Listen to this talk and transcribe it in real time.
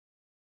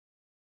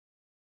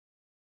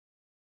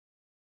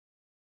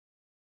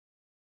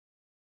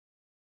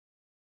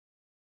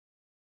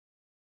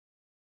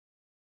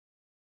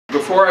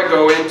Before I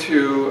go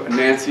into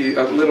Nancy,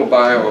 a little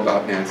bio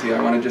about Nancy,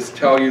 I want to just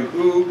tell you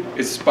who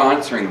is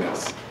sponsoring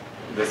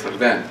this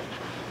event.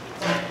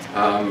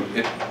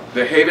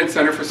 The Haven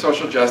Center for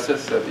Social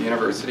Justice at the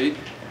university,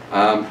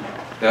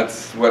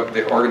 that's what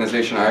the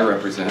organization I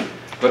represent,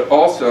 but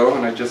also,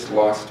 and I just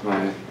lost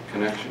my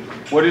connection.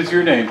 What is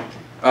your name?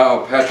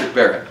 Oh, Patrick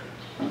Barrett.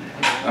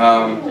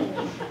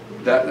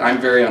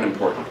 I'm very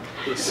unimportant.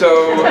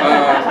 So,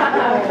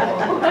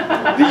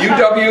 the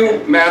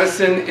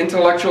UW-Madison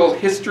Intellectual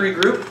History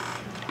Group,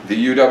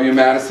 the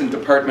UW-Madison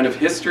Department of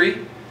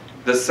History,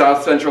 the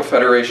South Central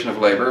Federation of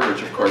Labor,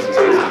 which of course is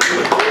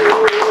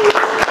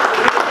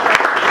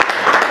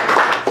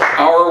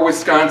our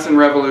Wisconsin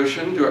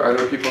Revolution. Are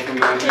there people from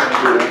that?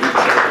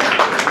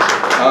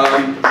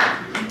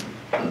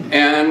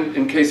 And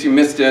in case you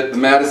missed it, the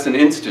Madison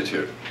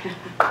Institute.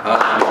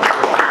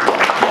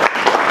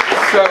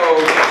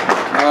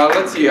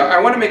 Let's see, I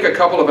want to make a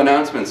couple of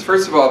announcements.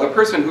 First of all, the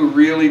person who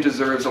really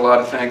deserves a lot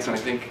of thanks, and I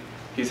think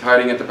he's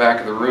hiding at the back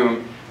of the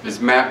room, is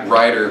Matt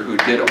Ryder, who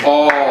did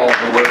all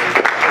the work. He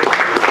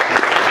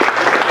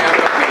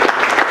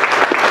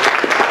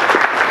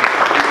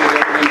did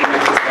everything to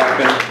make this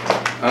happen.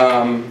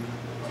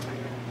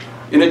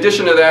 In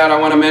addition to that, I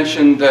want to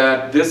mention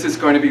that this is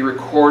going to be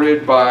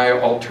recorded by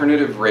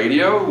Alternative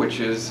Radio, which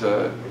is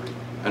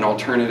an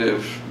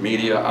alternative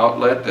media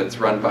outlet that's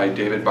run by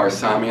David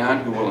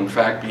Barsamian, who will in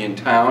fact be in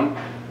town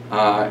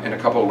in a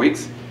couple of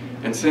weeks.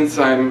 And since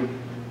I'm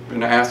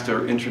been asked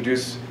to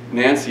introduce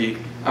Nancy,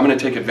 I'm going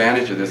to take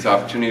advantage of this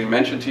opportunity to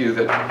mention to you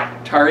that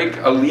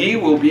Tariq Ali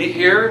will be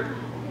here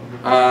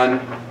on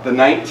the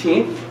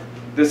 19th.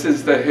 This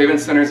is the Haven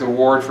Center's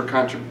Award for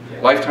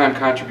Lifetime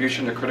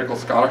Contribution to Critical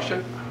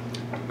Scholarship.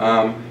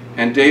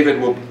 And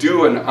David will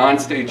do an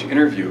onstage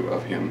interview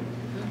of him.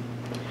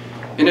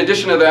 In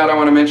addition to that, I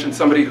want to mention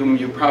somebody whom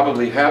you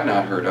probably have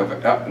not heard of,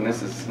 and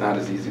this is not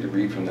as easy to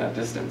read from that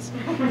distance.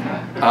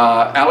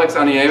 Alex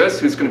Anievas,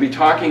 who's going to be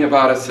talking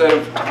about a set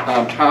of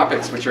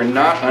topics which are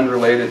not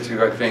unrelated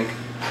to, I think,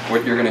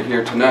 what you're going to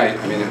hear tonight,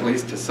 I mean, at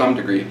least to some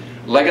degree.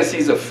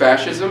 Legacies of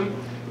Fascism,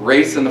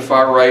 Race and the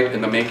Far Right,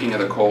 and the Making of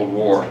the Cold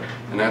War.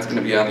 And that's going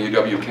to be on the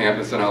UW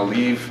campus, and I'll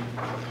leave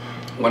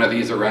one of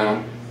these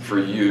around for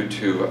you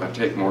to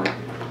take more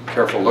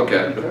careful look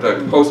at it. But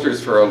the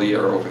posters for Ali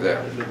are over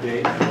there.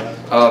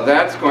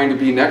 That's going to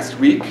be next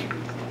week,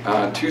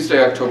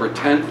 Tuesday, October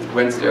 10th,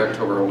 Wednesday,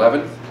 October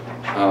 11th,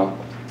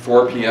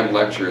 4 p.m.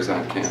 lectures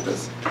on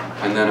campus,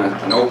 and then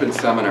an open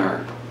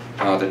seminar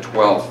the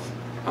 12th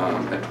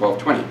at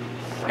 12:20.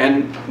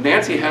 And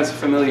Nancy has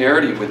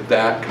familiarity with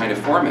that kind of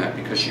format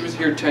because she was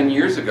here 10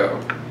 years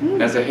ago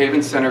as a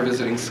Haven Center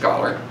visiting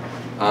scholar.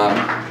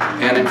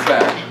 And in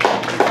fact,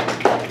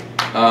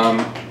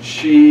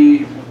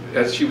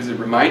 as she was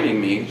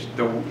reminding me,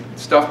 the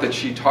stuff that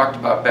she talked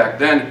about back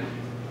then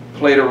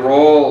played a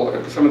role,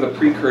 some of the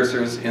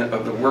precursors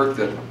of the work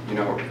that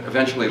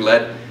eventually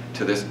led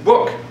to this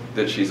book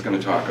that she's going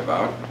to talk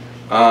about,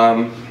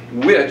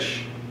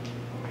 which,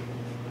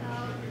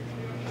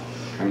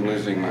 I'm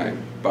losing my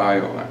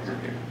bio on her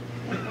here,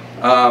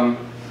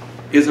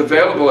 is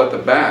available at the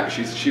back.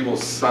 She will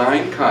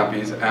sign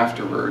copies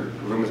afterward.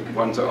 Room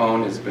 1's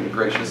Own has been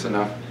gracious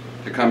enough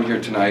to come here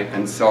tonight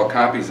and sell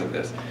copies of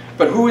this.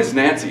 But who is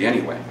Nancy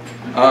anyway?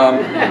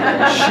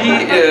 She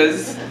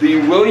is the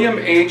William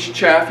H.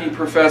 Chafe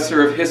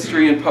Professor of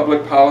History and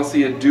Public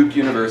Policy at Duke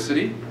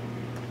University.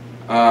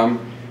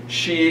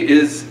 She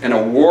is an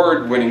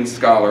award-winning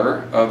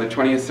scholar of the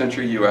 20th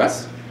century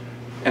US.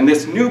 And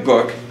this new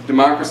book,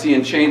 Democracy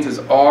in Chains, is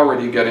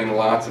already getting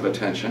lots of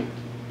attention.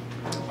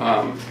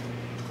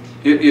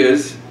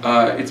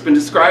 It's been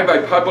described by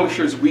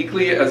Publishers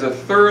Weekly as a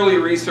thoroughly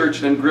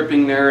researched and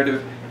gripping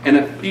narrative and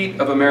a feat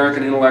of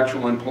American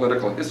intellectual and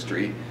political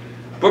history.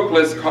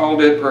 Booklist called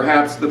it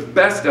perhaps the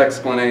best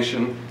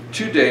explanation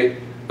to date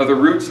of the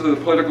roots of the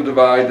political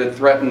divide that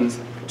threatens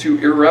to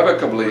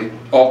irrevocably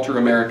alter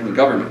American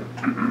government.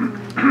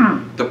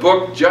 The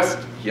book just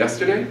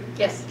yesterday?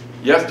 Yes.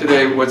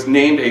 Yesterday was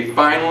named a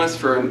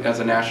finalist as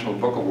a National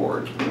Book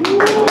Award.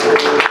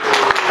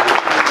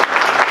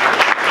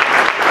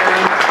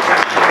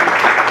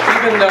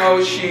 Even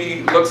though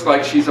she looks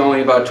like she's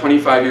only about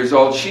 25 years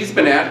old, she's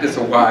been at this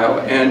a while,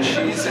 and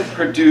she's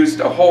produced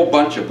a whole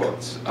bunch of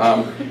books,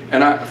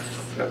 and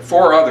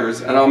 4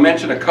 others, and I'll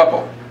mention a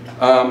couple.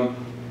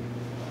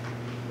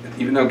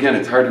 Even though, again,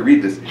 it's hard to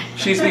read this.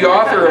 She's the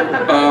author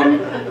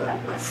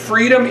of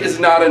Freedom is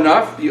Not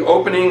Enough, The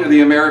Opening of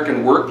the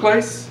American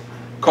Workplace,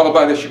 called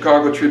by the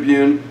Chicago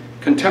Tribune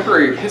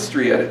Contemporary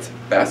History at its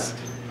Best,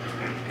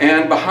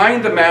 and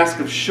Behind the Mask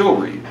of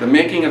Chivalry, The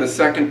Making of the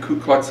Second Ku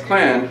Klux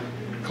Klan,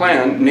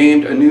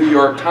 named a New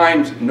York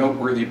Times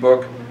noteworthy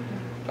book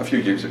a few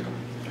years ago.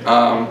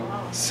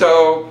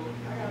 So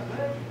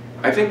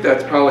I think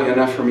that's probably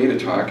enough for me to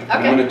talk. Okay.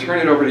 I'm going to turn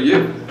it over to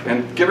you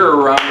and give her a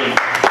round of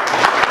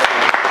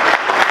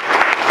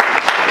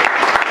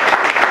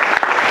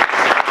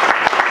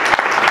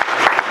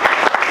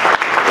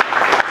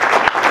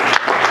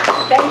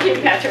Thank you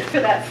Patrick, for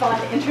that fun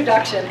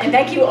introduction. And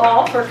thank you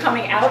all for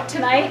coming out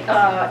tonight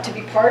to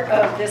be part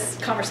of this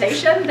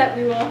conversation that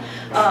we will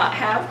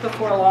have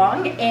before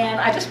long. And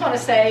I just want to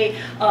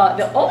say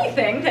the only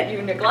thing that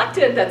you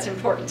neglected that's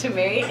important to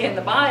me in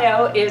the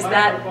bio is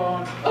that,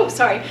 oh,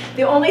 sorry,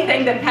 the only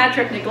thing that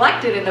Patrick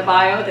neglected in the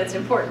bio that's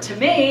important to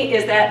me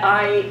is that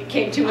I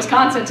came to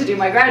Wisconsin to do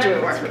my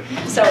graduate work.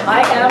 So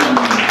I am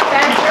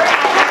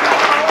Badger.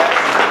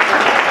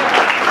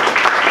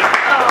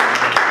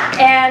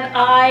 And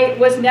I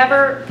was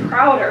never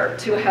prouder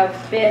to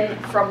have been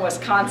from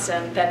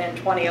Wisconsin than in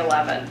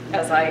 2011,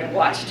 as I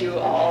watched you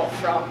all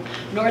from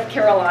North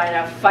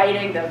Carolina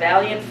fighting the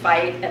valiant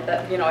fight at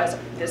the, as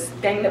this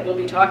thing that we'll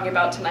be talking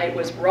about tonight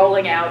was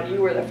rolling out.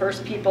 You were the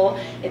first people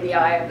in the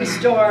eye of the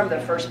storm,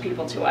 the first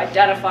people to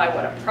identify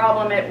what a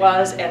problem it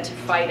was and to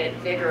fight it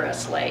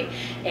vigorously.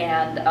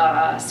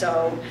 And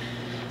so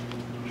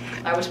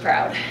I was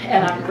proud,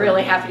 and I'm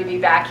really happy to be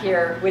back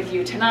here with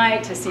you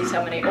tonight to see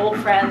so many old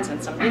friends and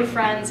some new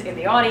friends in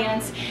the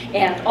audience,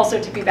 and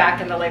also to be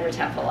back in the Labor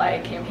Temple. I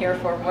came here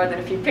for more than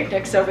a few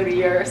picnics over the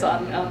years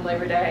on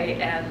Labor Day,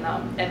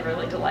 and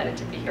really delighted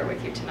to be here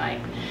with you tonight.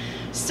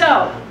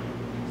 So,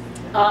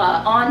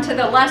 on to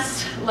the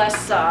less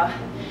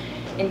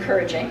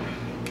encouraging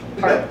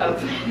part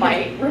of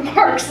my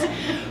remarks,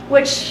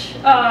 which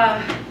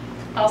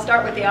I'll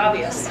start with the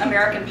obvious.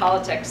 American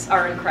politics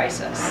are in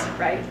crisis,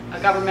 right? A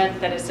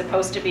government that is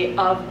supposed to be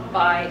of,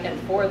 by, and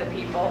for the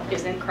people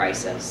is in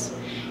crisis.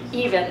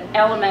 Even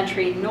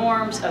elementary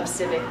norms of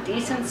civic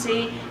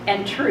decency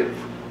and truth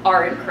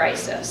are in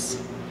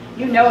crisis.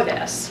 You know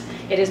this.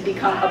 It has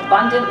become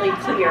abundantly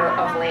clear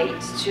of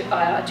late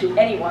to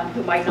anyone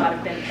who might not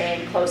have been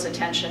paying close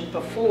attention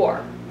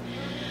before.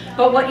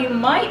 But what you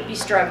might be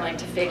struggling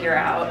to figure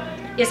out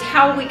is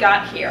how we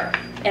got here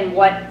and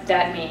what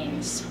that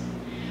means.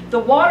 The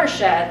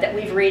watershed that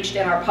we've reached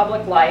in our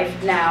public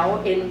life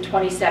now in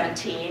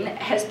 2017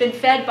 has been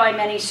fed by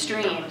many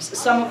streams,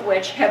 some of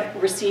which have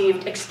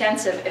received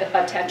extensive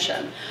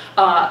attention.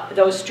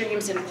 Those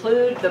streams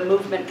include the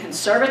movement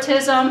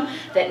conservatism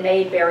that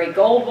made Barry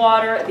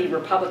Goldwater the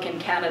Republican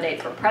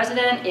candidate for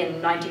president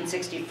in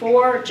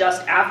 1964,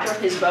 just after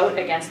his vote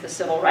against the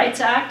Civil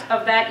Rights Act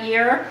of that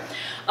year.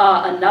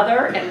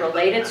 Another and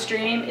related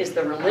stream is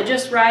the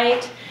religious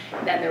right.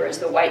 Then there is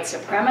the white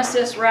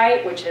supremacist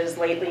right, which has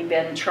lately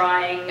been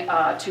trying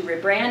to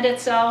rebrand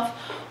itself.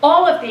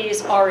 All of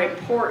these are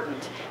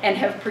important and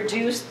have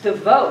produced the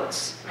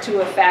votes to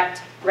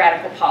effect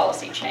radical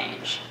policy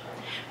change.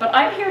 But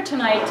I'm here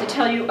tonight to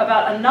tell you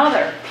about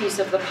another piece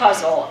of the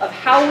puzzle of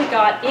how we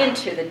got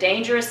into the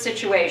dangerous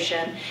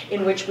situation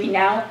in which we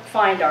now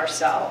find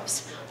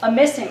ourselves. A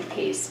missing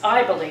piece,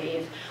 I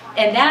believe,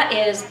 and that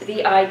is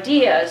the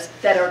ideas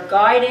that are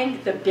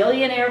guiding the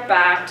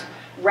billionaire-backed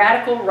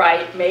radical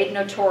right made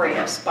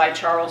notorious by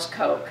Charles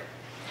Koch.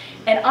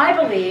 And I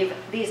believe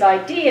these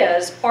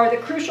ideas are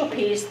the crucial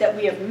piece that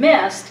we have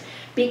missed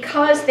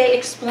because they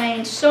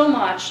explain so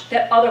much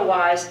that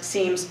otherwise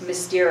seems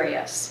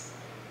mysterious.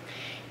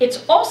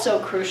 It's also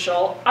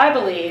crucial, I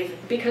believe,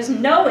 because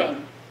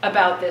knowing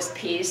about this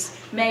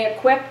piece may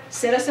equip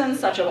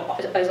citizens, such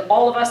as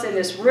all of us in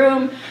this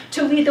room,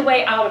 to lead the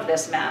way out of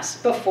this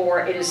mess before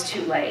it is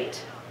too late.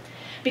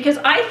 Because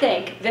I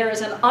think there is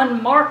an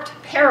unmarked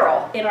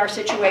peril in our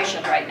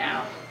situation right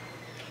now.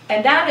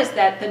 And that is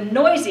that the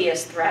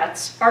noisiest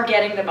threats are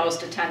getting the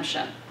most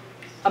attention.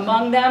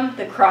 Among them,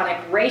 the chronic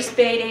race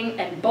baiting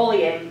and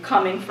bullying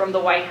coming from the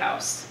White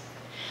House.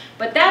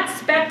 But that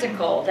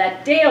spectacle,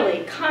 that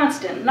daily,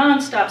 constant,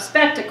 nonstop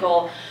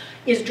spectacle,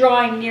 is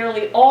drawing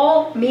nearly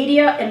all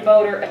media and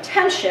voter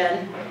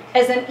attention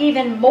as an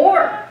even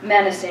more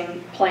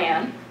menacing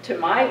plan, to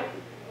my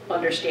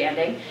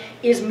understanding,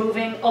 is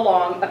moving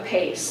along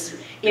apace.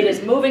 It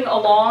is moving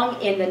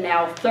along in the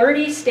now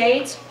 30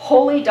 states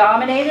wholly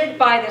dominated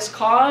by this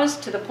cause,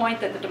 to the point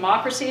that the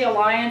Democracy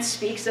Alliance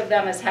speaks of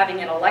them as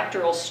having an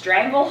electoral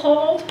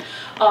stranglehold.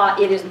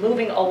 It is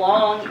moving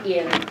along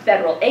in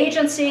federal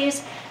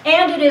agencies,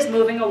 and it is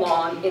moving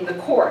along in the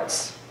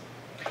courts.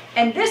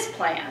 And this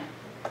plan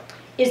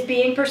is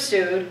being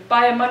pursued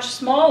by a much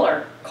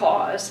smaller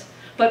cause,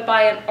 but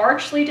by an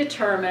archly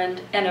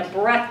determined and a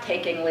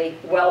breathtakingly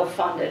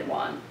well-funded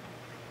one.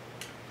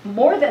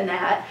 More than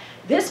that,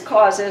 this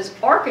cause's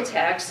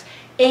architects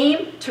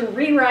aim to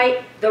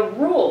rewrite the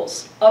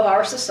rules of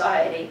our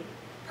society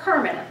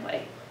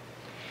permanently.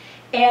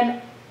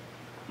 And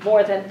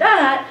more than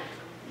that,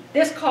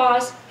 this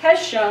cause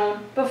has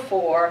shown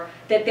before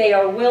that they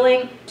are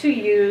willing to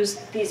use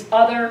these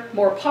other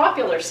more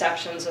popular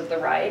sections of the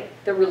right,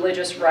 the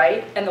religious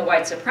right and the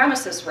white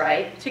supremacist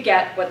right, to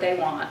get what they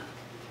want.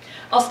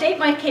 I'll state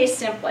my case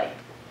simply.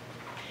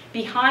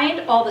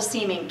 Behind all the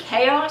seeming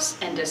chaos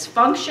and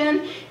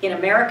dysfunction in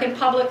American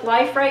public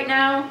life right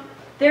now,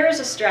 there is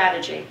a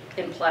strategy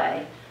in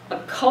play, a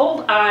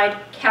cold-eyed,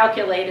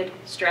 calculated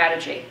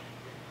strategy.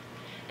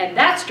 And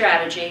that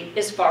strategy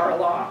is far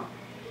along.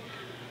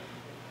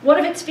 One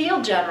of its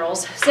field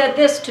generals said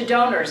this to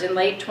donors in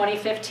late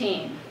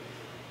 2015.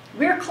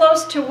 "We're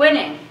close to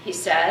winning," he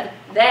said.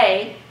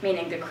 "They,"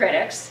 meaning the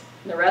critics,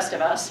 the rest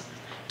of us,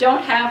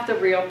 don't have the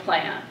real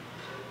plan.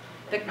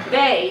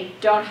 They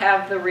don't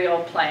have the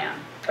real plan,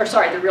 or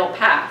sorry, the real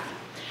path.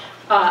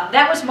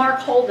 That was Mark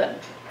Holden,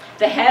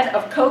 the head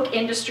of Koch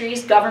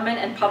Industries' government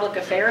and public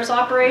affairs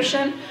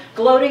operation,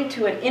 gloating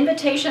to an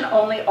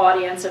invitation-only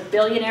audience of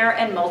billionaire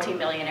and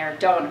multimillionaire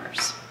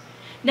donors.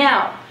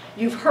 Now,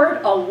 you've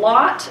heard a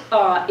lot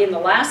in the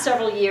last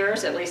several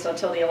years, at least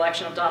until the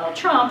election of Donald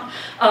Trump,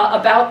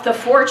 about the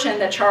fortune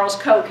that Charles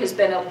Koch has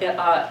been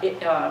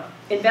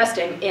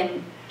investing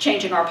in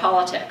changing our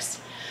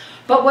politics.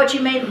 But what you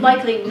may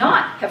likely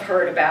not have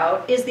heard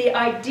about is the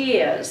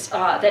ideas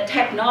that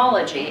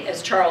technology,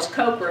 as Charles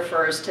Koch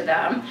refers to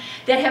them,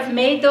 that have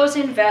made those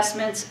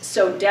investments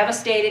so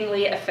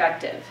devastatingly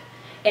effective.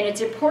 And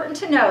it's important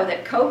to know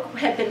that Koch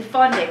had been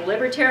funding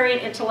libertarian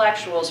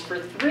intellectuals for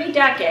 3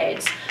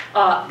 decades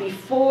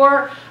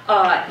before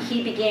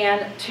he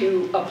began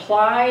to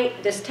apply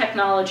this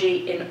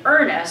technology in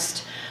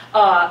earnest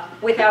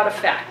without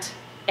effect.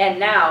 And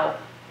now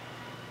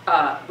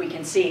we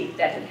can see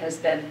that it has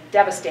been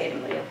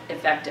devastatingly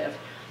effective.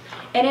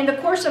 And in the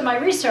course of my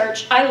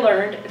research, I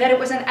learned that it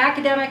was an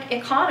academic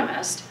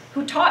economist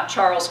who taught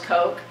Charles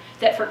Koch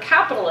that for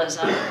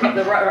capitalism, of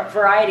the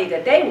variety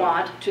that they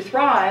want, to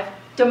thrive,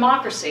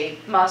 democracy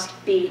must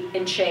be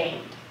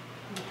enchained.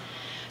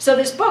 So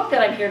this book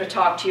that I'm here to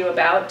talk to you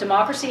about,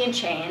 Democracy in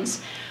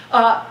Chains,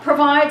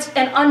 provides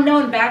an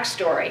unknown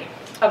backstory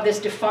of this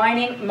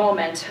defining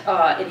moment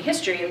in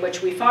history in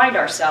which we find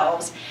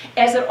ourselves,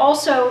 as it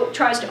also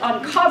tries to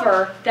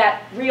uncover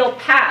that real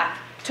path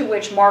to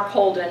which Mark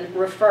Holden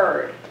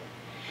referred.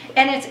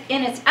 And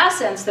in its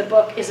essence, the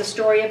book is a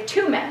story of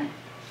 2 men,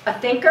 a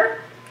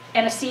thinker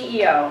and a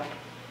CEO,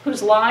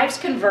 whose lives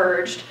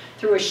converged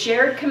through a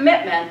shared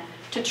commitment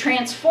to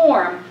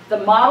transform the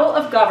model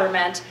of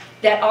government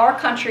that our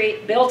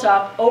country built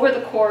up over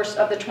the course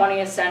of the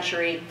 20th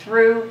century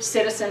through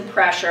citizen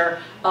pressure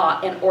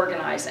and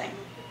organizing.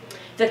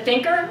 The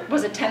thinker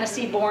was a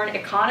Tennessee-born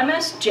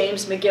economist,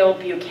 James McGill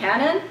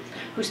Buchanan,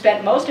 who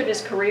spent most of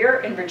his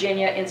career in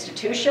Virginia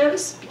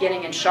institutions,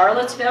 beginning in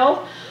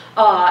Charlottesville.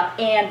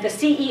 And the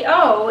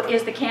CEO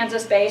is the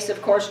Kansas-based,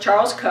 of course,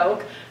 Charles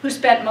Koch, who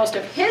spent most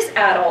of his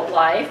adult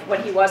life,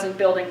 when he wasn't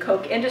building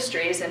Koch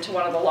Industries into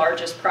one of the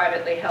largest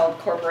privately held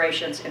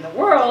corporations in the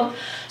world,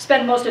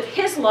 spent most of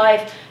his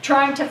life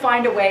trying to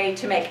find a way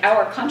to make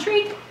our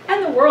country,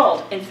 and the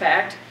world, in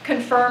fact,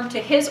 conform to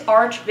his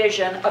arch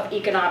vision of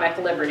economic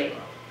liberty.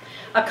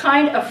 A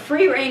kind of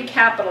free-rein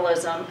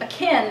capitalism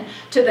akin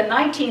to the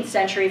 19th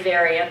century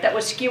variant that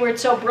was skewered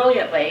so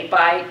brilliantly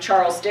by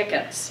Charles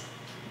Dickens.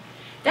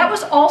 That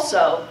was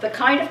also the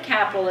kind of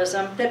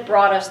capitalism that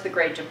brought us the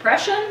Great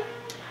Depression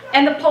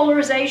and the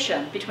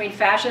polarization between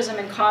fascism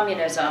and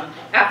communism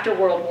after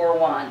World War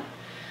I.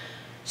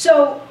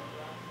 So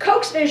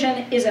Koch's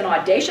vision is an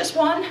audacious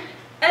one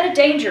and a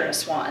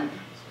dangerous one.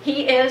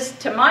 He is,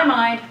 to my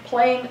mind,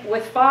 playing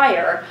with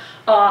fire,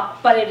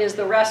 but it is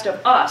the rest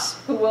of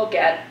us who will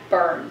get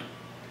burned.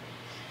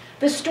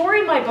 The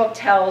story my book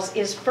tells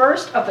is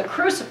first of the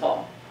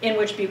crucible in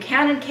which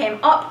Buchanan came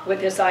up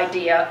with this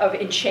idea of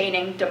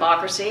enchaining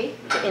democracy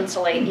to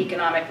insulate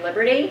economic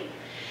liberty,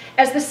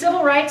 as the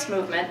civil rights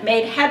movement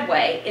made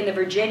headway in the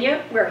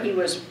Virginia where he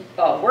was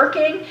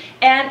working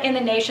and in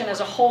the nation as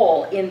a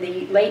whole in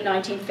the late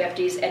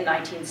 1950s and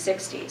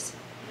 1960s.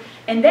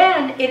 And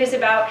then it is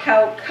about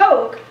how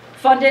Koch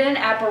funded an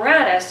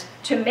apparatus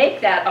to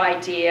make that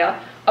idea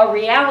a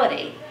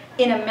reality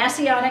in a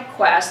messianic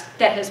quest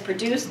that has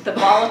produced the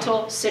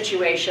volatile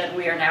situation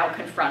we are now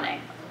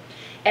confronting.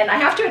 And I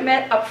have to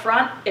admit up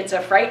front, it's a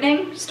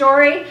frightening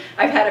story.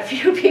 I've had a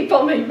few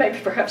people, maybe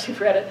perhaps you've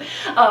read it,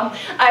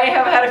 I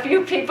have had a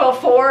few people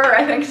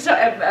I think so,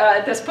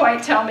 at this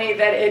point tell me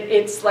that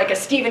it's like a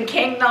Stephen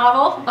King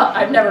novel.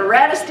 I've never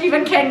read a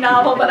Stephen King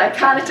novel, but I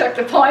kind of took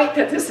the point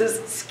that this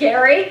is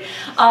scary.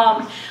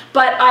 But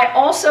I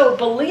also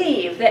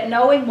believe that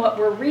knowing what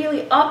we're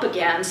really up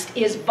against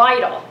is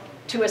vital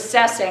to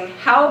assessing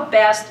how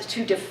best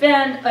to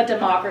defend a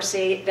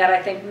democracy that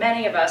I think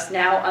many of us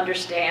now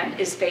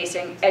understand is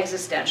facing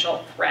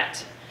existential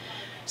threat.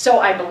 So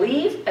I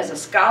believe, as a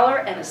scholar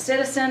and a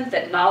citizen,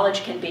 that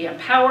knowledge can be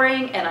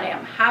empowering, and I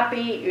am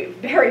happy,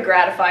 very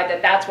gratified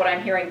that that's what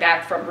I'm hearing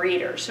back from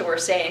readers who are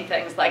saying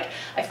things like,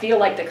 I feel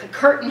like the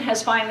curtain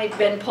has finally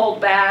been pulled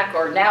back,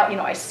 or now,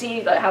 I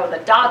see how the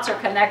dots are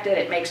connected,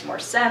 it makes more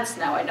sense,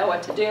 now I know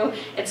what to do,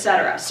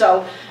 etc.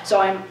 So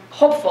I'm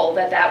hopeful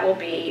that that will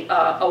be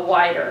a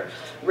wider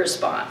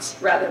response,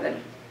 rather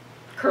than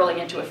curling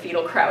into a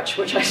fetal crouch,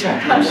 which I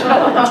sometimes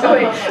felt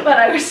doing when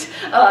I was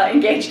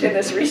engaged in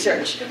this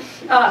research.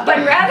 But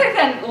rather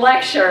than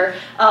lecture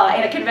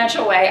in a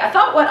conventional way, I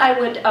thought what I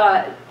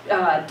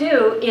would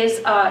do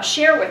is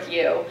share with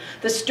you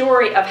the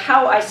story of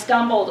how I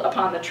stumbled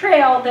upon the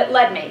trail that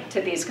led me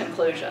to these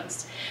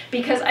conclusions.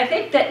 Because I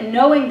think that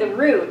knowing the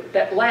route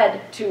that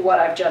led to what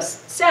I've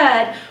just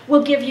said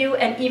will give you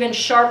an even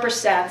sharper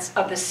sense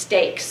of the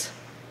stakes.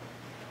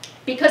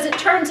 Because it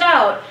turns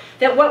out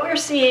that what we're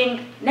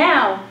seeing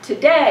now,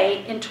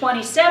 today, in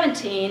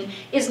 2017,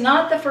 is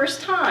not the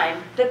first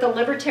time that the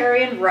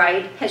libertarian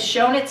right has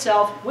shown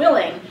itself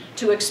willing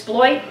to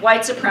exploit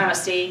white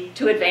supremacy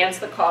to advance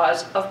the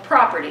cause of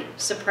property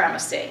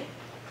supremacy.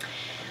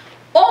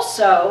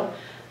 Also,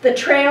 the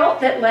trail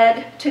that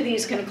led to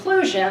these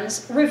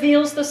conclusions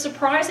reveals the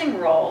surprising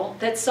role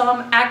that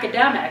some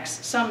academics,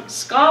 some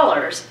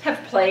scholars,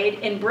 have played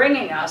in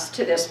bringing us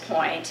to this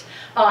point.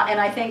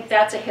 And I think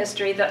that's a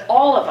history that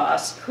all of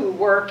us who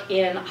work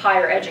in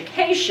higher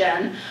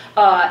education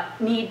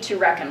need to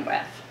reckon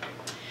with.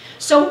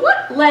 So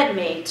what led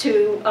me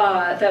to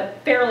the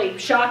fairly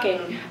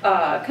shocking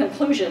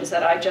conclusions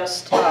that I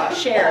just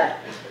shared?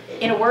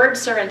 In a word,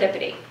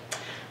 serendipity.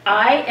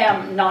 I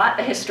am not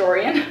a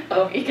historian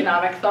of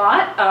economic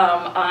thought.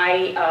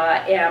 I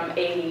am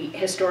a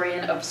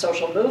historian of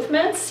social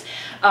movements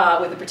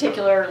with a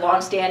particular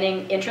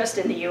long-standing interest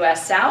in the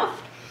US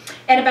South.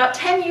 And about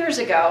 10 years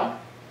ago,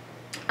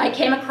 I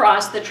came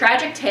across the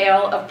tragic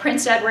tale of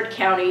Prince Edward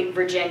County,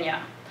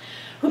 Virginia,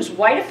 whose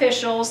white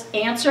officials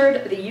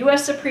answered the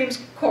US Supreme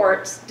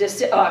Court's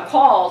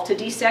call to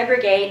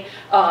desegregate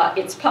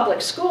its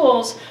public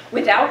schools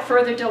without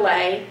further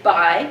delay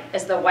by,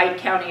 as the white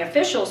county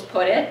officials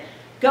put it,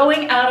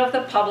 going out of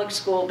the public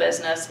school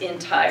business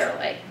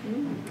entirely.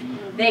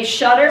 They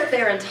shuttered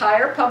their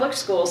entire public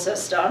school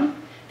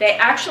system. They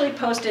actually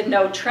posted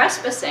no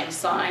trespassing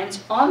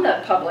signs on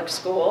the public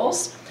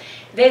schools.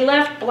 They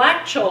left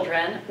black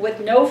children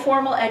with no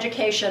formal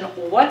education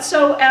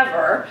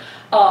whatsoever,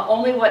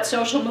 only what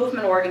social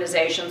movement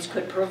organizations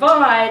could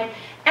provide,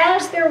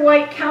 as their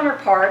white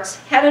counterparts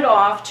headed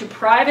off to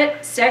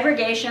private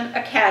segregation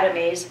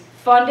academies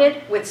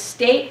funded with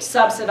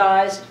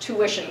state-subsidized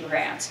tuition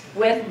grants,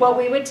 with what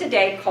we would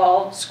today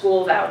call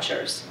school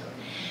vouchers.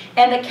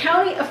 And the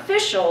county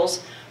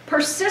officials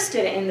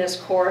persisted in this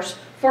course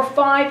for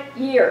 5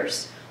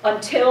 years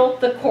until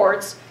the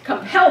courts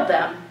compelled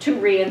them to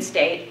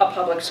reinstate a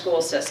public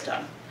school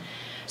system.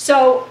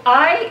 So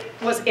I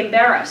was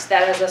embarrassed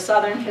that as a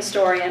Southern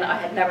historian I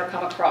had never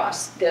come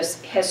across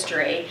this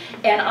history,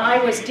 and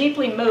I was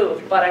deeply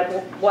moved by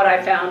what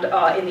I found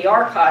in the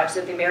archives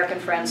of the American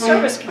Friends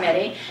Service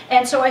Committee,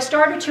 and so I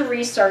started to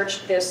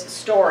research this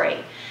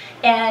story.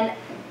 And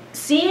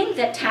seeing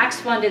that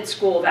tax-funded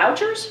school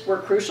vouchers were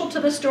crucial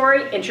to the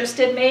story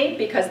interested me,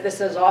 because this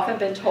has often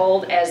been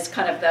told as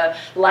kind of the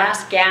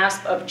last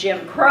gasp of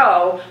Jim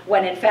Crow,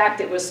 when in fact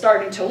it was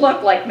starting to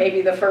look like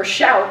maybe the first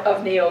shout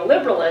of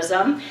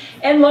neoliberalism.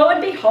 And lo and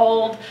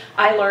behold,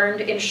 I learned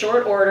in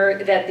short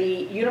order that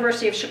the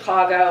University of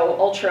Chicago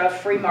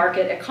ultra-free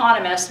market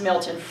economist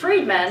Milton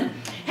Friedman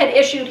had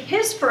issued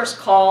his first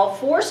call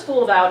for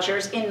school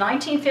vouchers in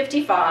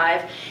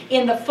 1955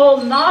 in the full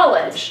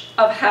knowledge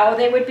of how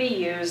they would be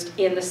used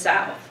in the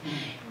South.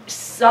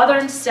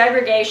 Southern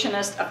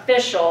segregationist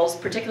officials,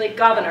 particularly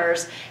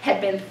governors, had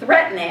been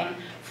threatening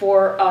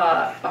for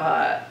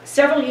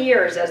several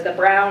years as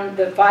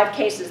the 5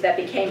 cases that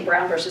became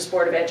Brown versus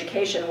Board of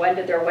Education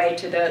wended their way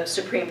to the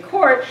Supreme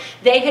Court.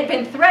 They had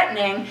been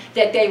threatening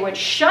that they would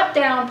shut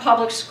down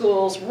public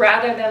schools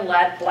rather than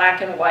let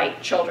black and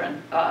white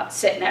children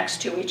sit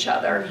next to each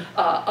other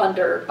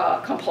under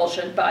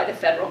compulsion by the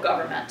federal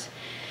government.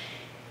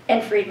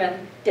 And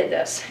Friedman did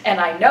this. And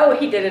I know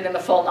he did it in the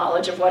full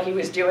knowledge of what he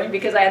was doing,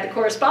 because I had the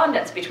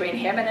correspondence between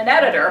him and an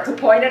editor who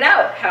pointed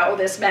out how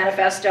this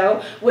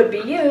manifesto would be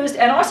used,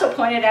 and also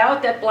pointed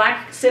out that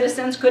black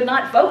citizens could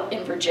not vote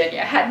in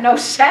Virginia, had no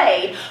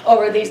say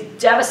over these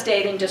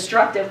devastating,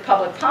 destructive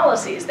public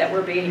policies that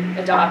were being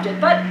adopted.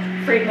 But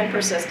Friedman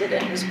persisted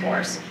in his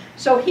course.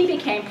 So he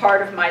became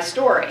part of my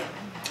story.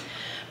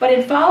 But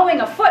in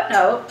following a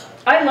footnote,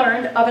 I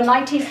learned of a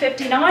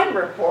 1959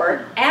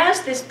 report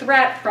as this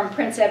threat from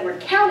Prince Edward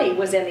County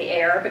was in the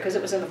air, because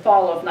it was in the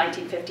fall of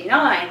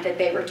 1959 that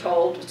they were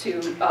told to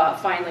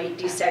finally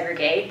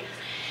desegregate.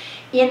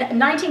 In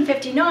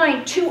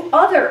 1959, 2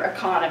 other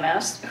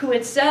economists who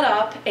had set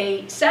up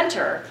a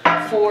center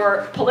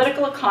for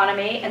political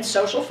economy and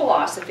social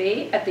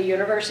philosophy at the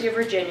University of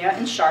Virginia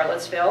in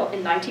Charlottesville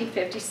in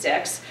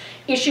 1956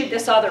 issued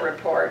this other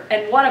report,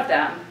 and one of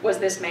them was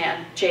this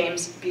man,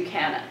 James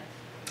Buchanan.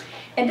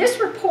 And this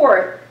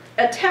report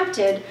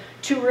attempted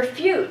to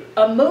refute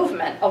a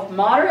movement of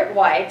moderate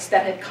whites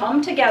that had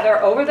come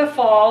together over the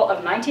fall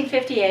of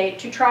 1958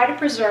 to try to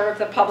preserve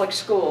the public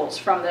schools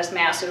from this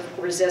massive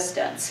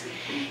resistance.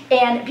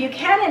 And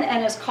Buchanan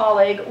and his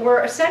colleague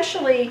were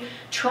essentially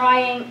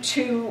trying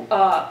to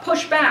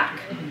push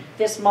back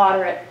this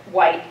moderate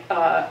white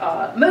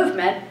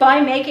movement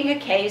by making a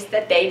case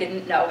that they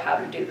didn't know how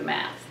to do the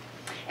math.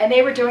 And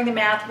they were doing the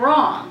math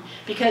wrong,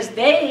 because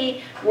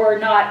they were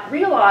not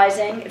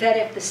realizing that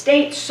if the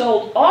state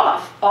sold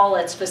off all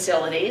its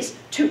facilities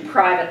to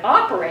private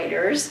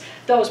operators,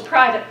 those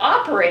private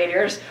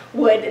operators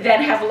would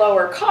then have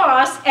lower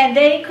costs, and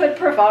they could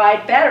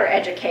provide better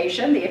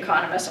education, the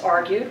economists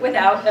argued,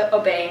 without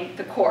obeying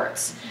the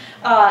courts.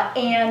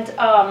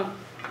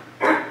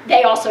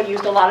 They also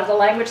used a lot of the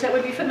language that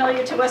would be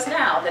familiar to us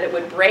now, that it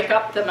would break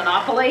up the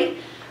monopoly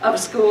of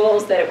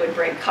schools, that it would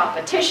bring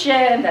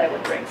competition, that it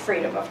would bring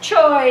freedom of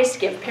choice,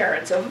 give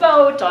parents a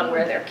vote on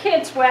where their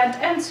kids went,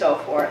 and so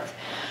forth.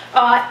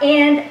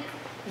 And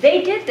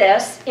they did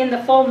this in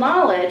the full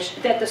knowledge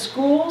that the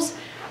schools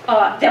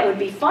that would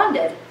be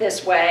funded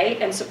this way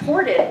and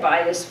supported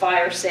by this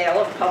fire sale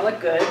of public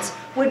goods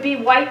would be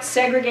white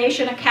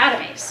segregation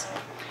academies,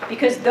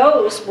 because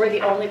those were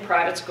the only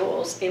private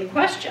schools in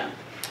question.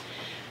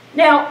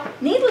 Now,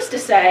 needless to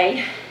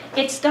say,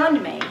 it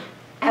stunned me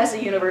as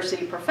a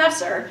university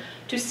professor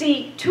to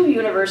see two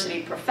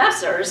university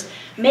professors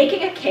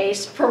making a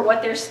case for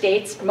what their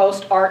state's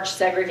most arch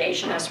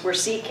segregationists were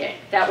seeking.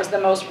 That was the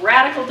most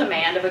radical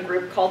demand of a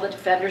group called the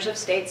Defenders of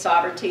State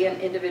Sovereignty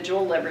and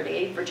Individual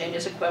Liberty,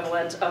 Virginia's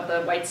equivalent of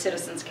the White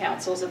Citizens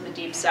Councils of the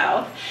Deep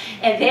South.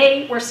 And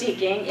they were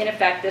seeking, in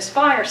effect, this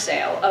fire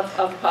sale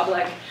of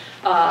public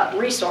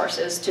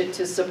resources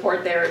to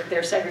support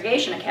their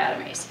segregation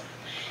academies.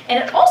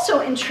 And it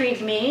also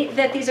intrigued me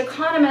that these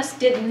economists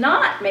did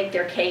not make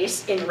their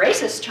case in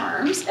racist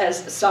terms,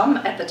 as some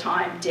at the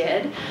time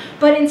did,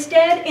 but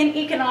instead in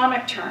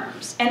economic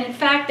terms. And in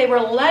fact, they were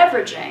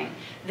leveraging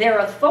their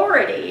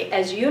authority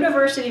as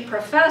university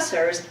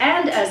professors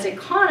and as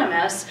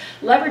economists,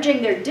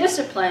 leveraging their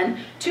discipline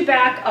to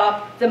back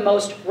up the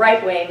most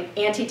right-wing,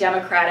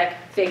 anti-democratic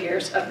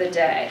figures of the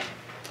day.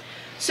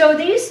 So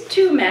these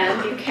two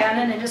men,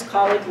 Buchanan and his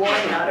colleague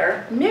Warren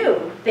Nutter,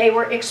 knew they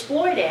were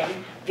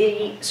exploiting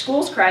the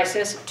schools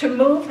crisis to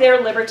move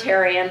their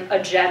libertarian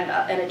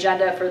agenda. An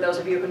agenda, for those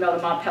of you who know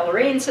the Mont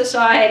Pelerin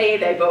Society,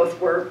 they both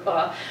were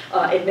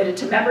admitted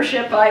to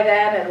membership by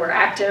then and were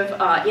active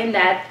in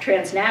that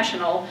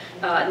transnational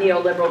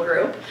neoliberal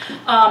group.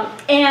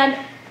 And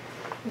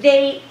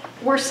they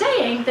were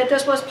saying that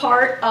this was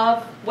part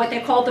of what they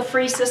called the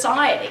free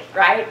society,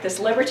 right? This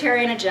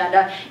libertarian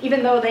agenda,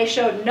 even though they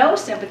showed no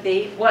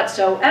sympathy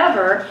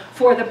whatsoever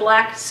for the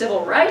black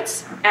civil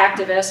rights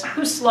activists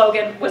whose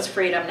slogan was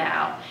freedom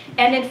now.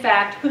 And in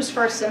fact, whose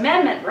First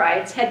Amendment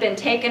rights had been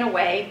taken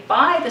away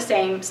by the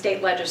same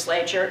state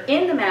legislature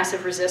in the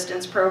massive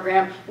resistance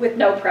program with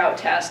no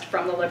protest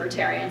from the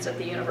libertarians at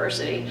the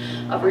University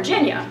of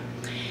Virginia.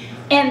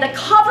 And the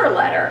cover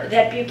letter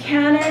that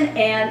Buchanan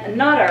and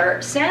Nutter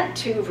sent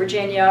to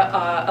Virginia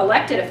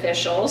elected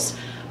officials,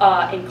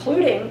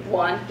 including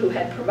one who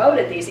had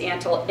promoted these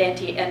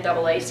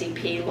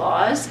anti-NAACP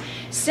laws,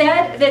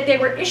 said that they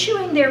were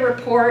issuing their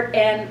report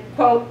and,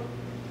 quote,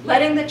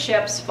 letting the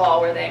chips fall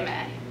where they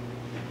may.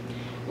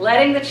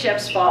 Letting the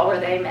chips fall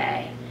where they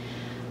may.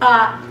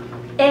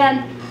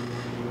 And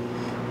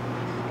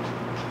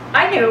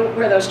I knew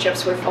where those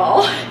chips would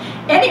fall.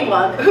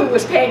 Anyone who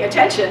was paying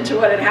attention to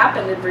what had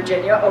happened in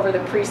Virginia over the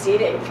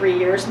preceding 3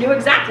 years knew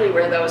exactly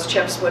where those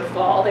chips would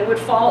fall. They would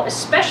fall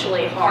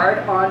especially hard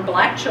on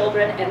black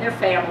children and their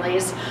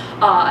families.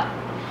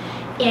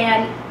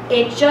 And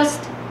it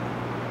just,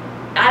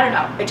 I don't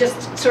know, it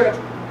just sort of,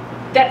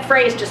 that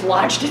phrase just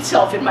lodged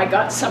itself in my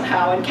gut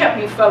somehow and kept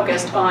me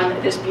focused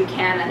on this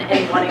Buchanan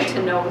and wanting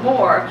to know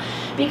more,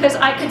 because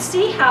I could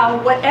see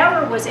how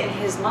whatever was in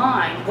his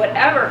mind,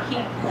 whatever he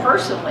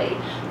personally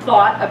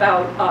thought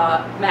about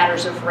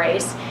matters of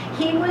race,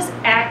 he was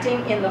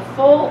acting in the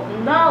full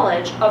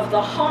knowledge of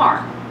the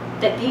harm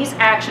that these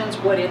actions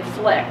would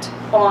inflict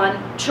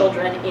on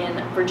children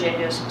in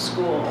Virginia's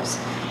schools.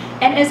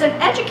 And as an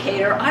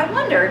educator, I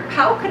wondered,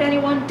 how could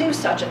anyone do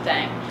such a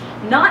thing?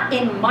 Not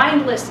in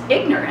mindless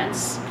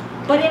ignorance,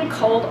 but in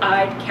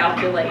cold-eyed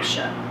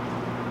calculation.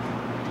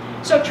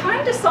 So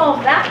trying to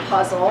solve that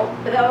puzzle,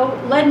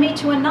 though, led me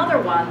to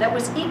another one that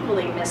was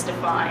equally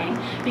mystifying,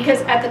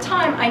 because at the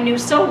time I knew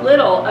so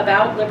little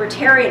about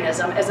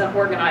libertarianism as an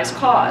organized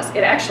cause.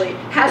 It actually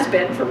has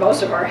been, for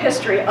most of our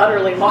history,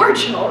 utterly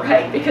marginal,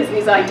 right? Because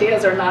these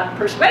ideas are not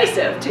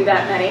persuasive to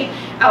that many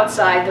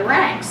outside the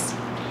ranks.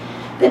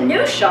 The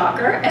new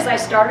shocker, as I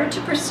started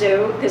to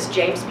pursue this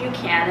James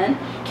Buchanan,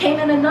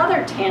 came in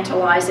another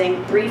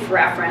tantalizing brief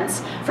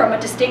reference from a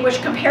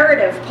distinguished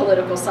comparative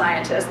political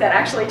scientist that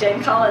actually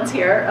Jane Collins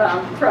here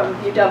from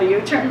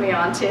UW turned me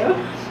on to.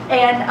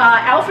 And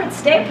Alfred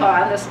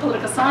Stapon, this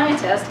political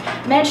scientist,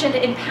 mentioned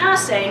in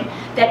passing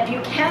that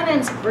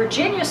Buchanan's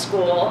Virginia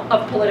School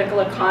of Political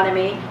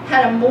Economy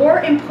had a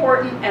more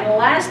important and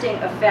lasting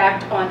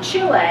effect on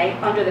Chile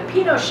under the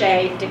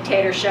Pinochet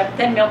dictatorship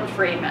than Milton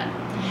Friedman.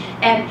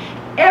 And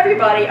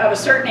everybody of a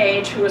certain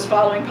age who was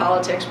following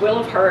politics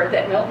will have heard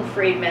that Milton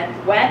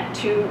Friedman went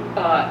to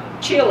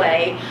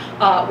Chile,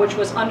 which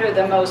was under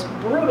the most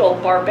brutal,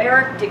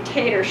 barbaric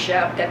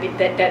dictatorship that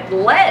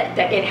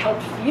it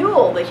helped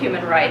fuel the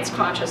human rights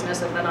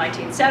consciousness of the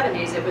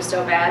 1970s. It was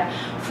so bad.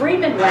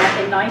 Friedman went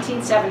in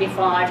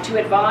 1975 to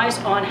advise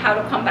on how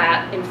to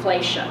combat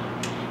inflation.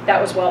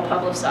 That was well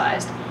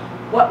publicized.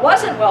 What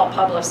wasn't well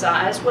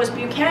publicized was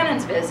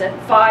Buchanan's visit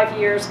 5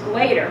 years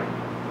later.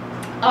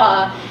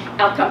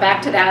 I'll come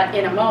back to that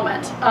in a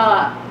moment.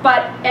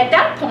 But at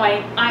that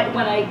point,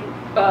 when I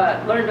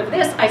learned of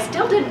this, I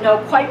still didn't know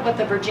quite what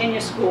the Virginia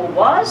School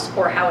was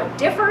or how it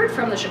differed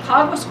from the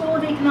Chicago School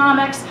of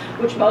Economics,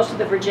 which most of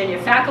the Virginia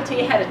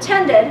faculty had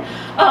attended.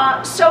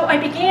 So I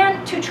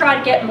began to try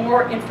to get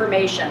more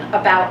information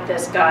about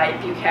this guy,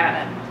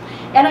 Buchanan.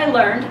 And I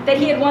learned that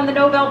he had won the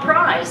Nobel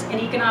Prize in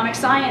Economic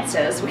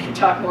Sciences. We can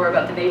talk more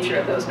about the nature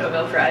of those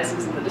Nobel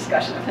Prizes in the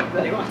discussion if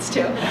anybody wants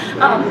to.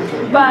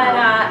 But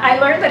I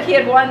learned that he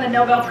had won the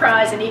Nobel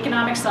Prize in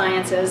Economic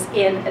Sciences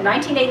in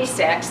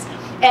 1986,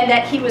 and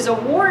that he was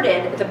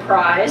awarded the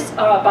prize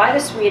by the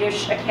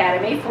Swedish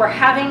Academy for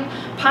having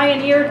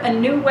pioneered a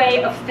new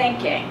way of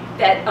thinking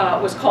that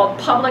was called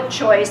public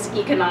choice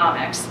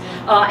economics.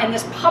 And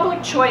this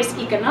public choice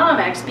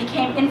economics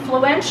became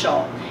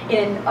influential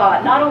in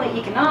not only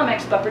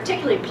economics, but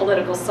particularly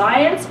political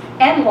science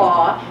and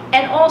law,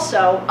 and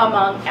also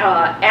among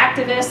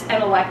activists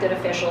and elected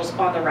officials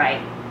on the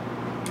right.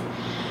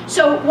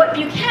 So what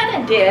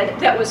Buchanan did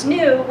that was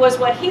new was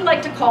what he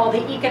liked to call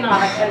the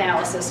economic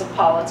analysis of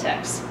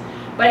politics.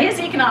 But his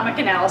economic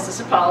analysis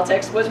of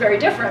politics was very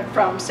different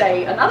from,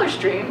 say, another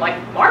stream, like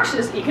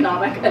Marx's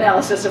economic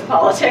analysis of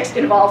politics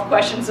involved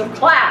questions of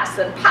class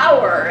and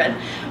power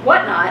and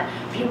whatnot.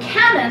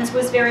 Buchanan's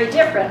was very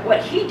different.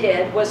 What he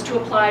did was to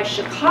apply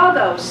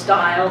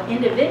Chicago-style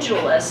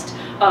individualist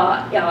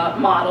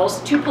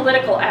models to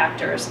political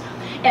actors,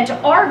 and to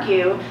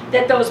argue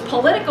that those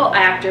political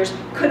actors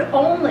could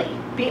only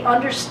be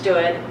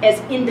understood as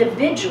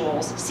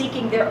individuals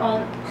seeking their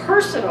own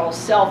personal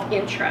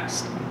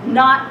self-interest,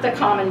 not the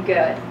common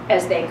good,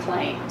 as they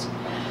claimed.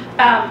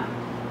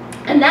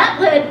 And that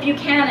led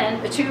Buchanan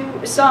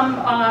to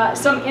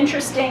some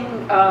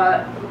interesting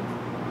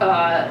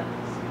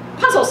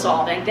puzzle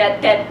solving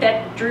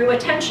that drew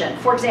attention.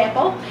 For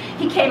example,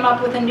 he came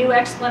up with a new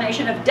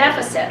explanation of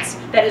deficits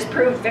that has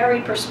proved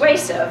very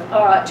persuasive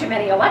to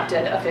many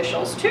elected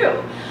officials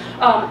too.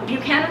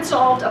 Buchanan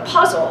solved a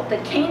puzzle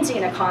that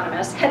Keynesian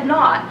economists had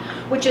not,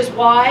 which is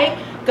why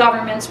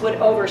governments would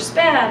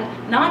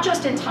overspend, not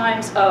just in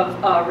times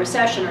of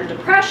recession or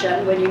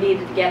depression, when you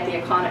needed to get the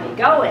economy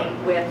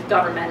going with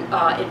government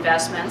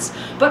investments,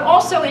 but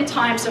also in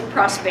times of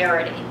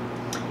prosperity.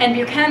 And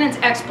Buchanan's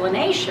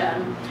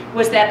explanation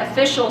was that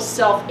officials'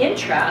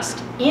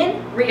 self-interest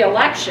in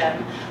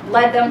re-election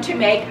led them to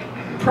make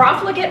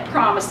profligate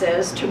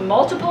promises to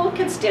multiple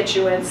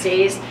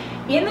constituencies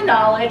in the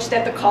knowledge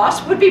that the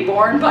cost would be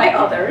borne by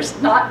others,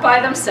 not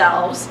by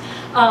themselves.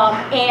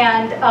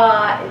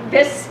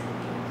 This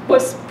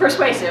was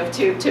persuasive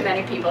to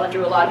many people and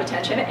drew a lot of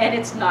attention, and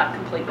it's not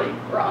completely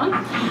wrong.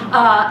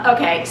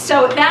 Okay,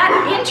 so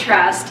that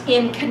interest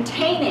in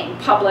containing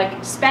public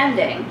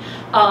spending,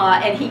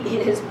 and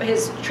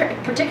his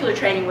particular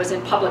training was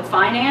in public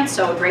finance,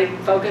 so a great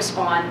focus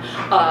on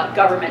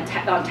government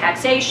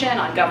taxation,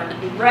 on government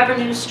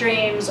revenue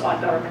streams, on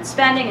government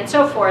spending, and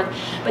so forth.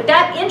 But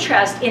that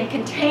interest in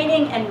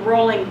containing and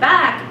rolling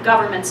back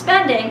government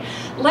spending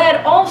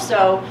led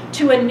also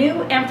to a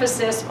new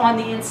emphasis on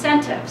the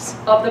incentives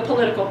of the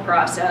political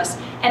process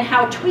and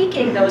how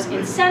tweaking those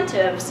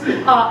incentives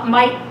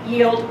might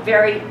yield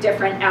very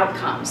different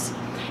outcomes.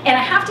 And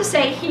I have to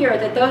say here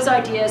that those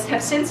ideas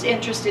have since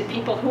interested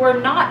people who are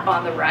not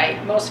on the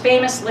right, most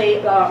famously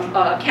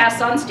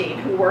Cass Sunstein,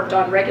 who worked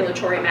on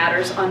regulatory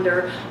matters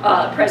under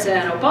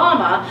President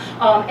Obama,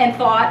 and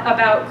thought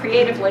about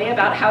creatively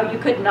about how you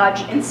could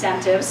nudge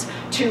incentives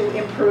to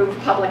improve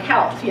public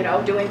health,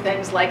 doing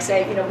things like,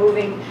 say,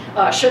 moving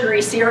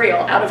sugary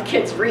cereal out of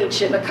kids'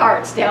 reach in the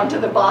carts down to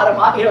the bottom,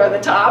 or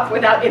the top,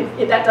 without,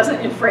 that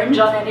doesn't infringe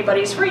on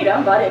anybody's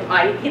freedom, but it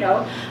might,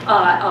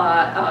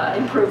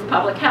 improve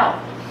public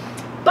health.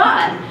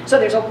 So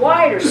there's a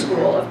wider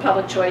school of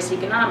public choice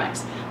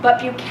economics. But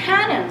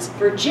Buchanan's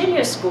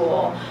Virginia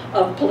School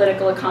of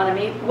Political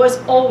Economy was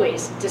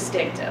always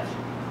distinctive.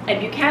 And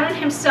Buchanan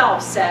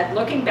himself said,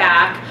 looking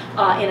back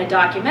in a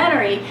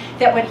documentary,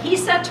 that when he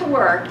set to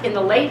work in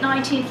the late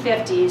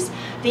 1950s,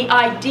 the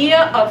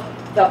idea of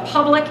the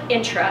public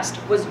interest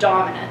was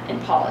dominant in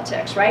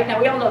politics, right? Now,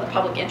 we all know the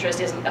public interest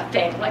isn't a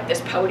thing like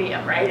this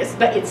podium, right?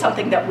 But it's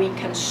something that we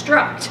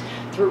construct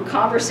through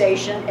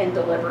conversation and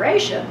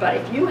deliberation. But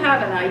if you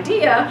have an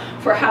idea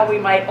for how we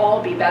might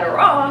all be better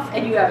off,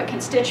 and you have a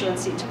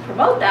constituency to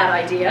promote that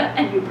idea,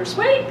 and you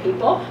persuade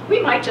people,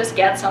 we might just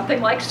get something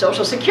like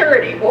Social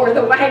Security, or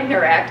the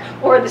Wagner Act,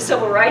 or the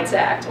Civil Rights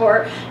Act,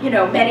 or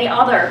many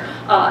other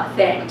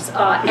things,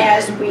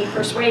 as we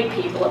persuade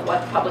people of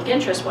what the public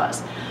interest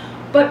was.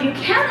 But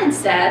Buchanan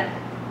said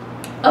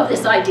of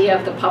this idea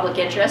of the public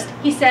interest,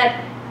 he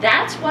said,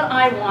 that's what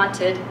I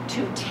wanted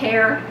to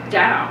tear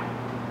down.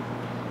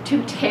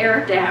 To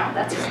tear down,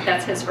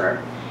 that's his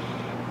verb.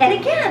 And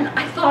again,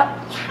 I thought,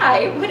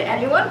 why would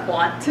anyone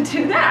want to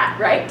do that,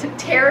 right? To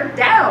tear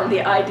down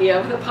the idea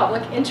of the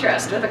public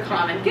interest or the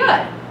common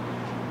good.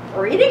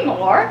 Reading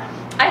more,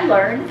 I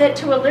learned that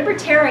to a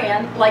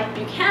libertarian like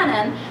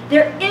Buchanan,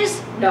 there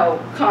is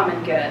no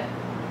common good.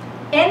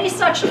 Any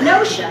such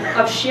notion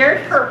of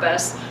shared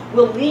purpose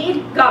will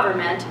lead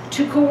government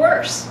to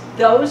coerce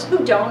those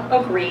who don't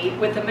agree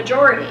with the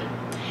majority.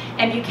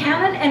 And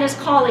Buchanan and his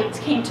colleagues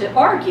came to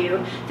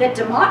argue that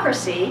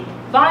democracy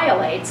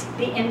violates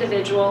the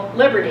individual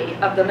liberty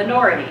of the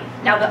minority.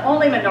 Now, the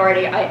only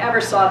minority I ever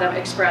saw them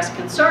express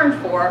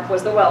concern for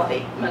was the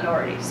wealthy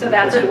minority. So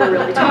that's who we're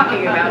really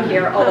talking about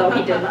here, although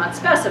he did not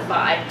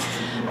specify.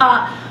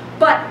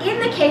 But in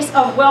the case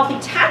of wealthy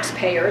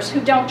taxpayers who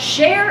don't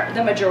share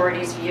the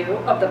majority's view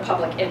of the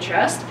public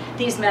interest,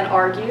 these men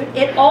argued,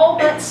 it all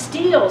but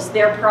steals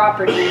their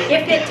property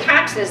if it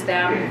taxes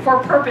them for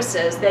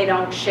purposes they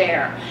don't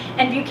share.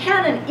 And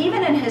Buchanan,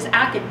 even in his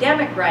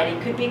academic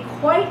writing, could be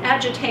quite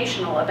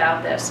agitational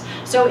about this.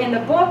 So in the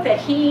book that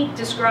he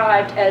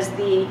described as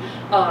the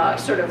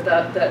sort of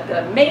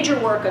the major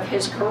work of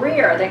his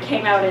career that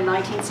came out in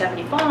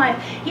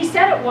 1975, he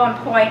said at one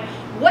point,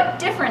 what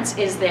difference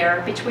is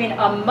there between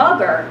a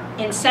mugger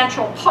in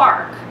Central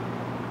Park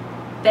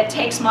that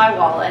takes my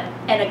wallet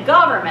and a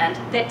government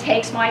that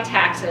takes my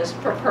taxes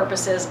for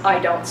purposes I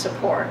don't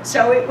support?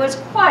 So it was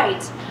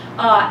quite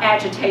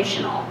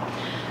agitational,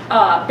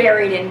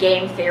 buried in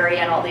game theory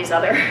and all these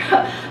other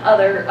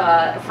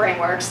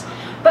frameworks.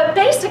 But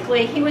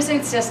basically, he was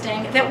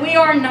insisting that we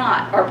are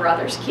not our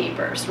brother's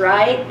keepers,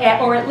 right?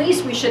 Or at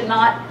least we should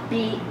not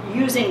be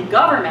using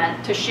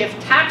government to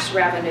shift tax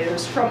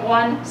revenues from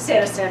one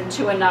citizen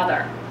to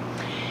another.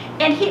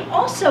 And he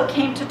also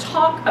came to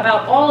talk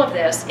about all of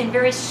this in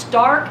very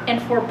stark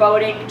and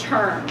foreboding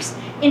terms.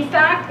 In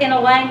fact, in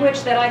a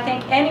language that I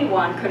think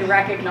anyone could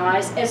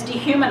recognize as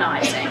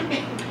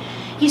dehumanizing.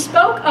 He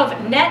spoke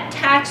of net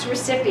tax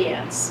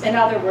recipients, in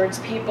other words,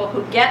 people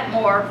who get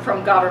more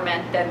from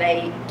government than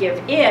they give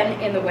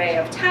in the way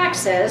of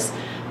taxes,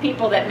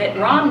 people that Mitt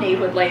Romney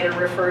would later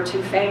refer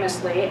to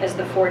famously as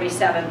the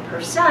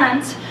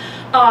 47%.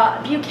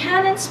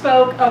 Buchanan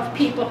spoke of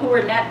people who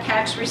were net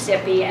tax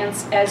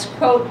recipients as,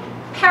 quote,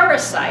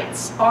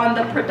 parasites on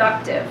the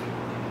productive.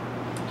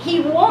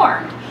 He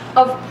warned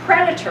of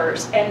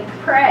predators and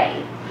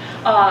prey.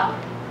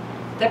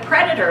 The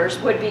predators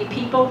would be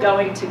people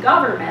going to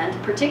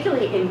government,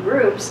 particularly in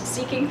groups,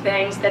 seeking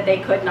things that they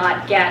could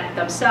not get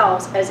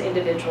themselves as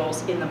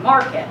individuals in the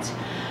market.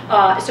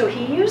 So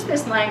he used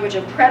this language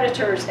of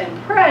predators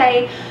and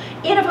prey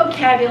in a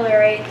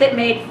vocabulary that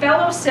made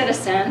fellow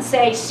citizens,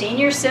 say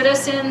senior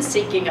citizens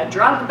seeking a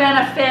drug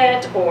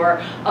benefit,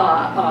 or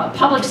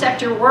public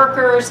sector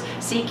workers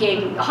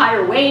seeking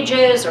higher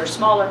wages or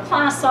smaller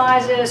class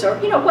sizes, or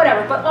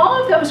whatever. But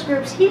all of those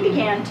groups he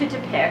began to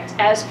depict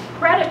as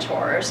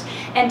predators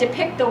and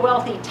depict the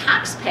wealthy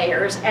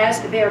taxpayers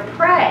as their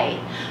prey.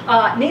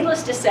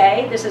 Needless to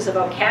say, this is a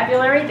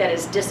vocabulary that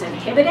is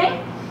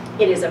disinhibiting.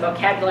 It is a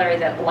vocabulary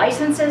that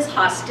licenses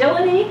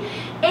hostility,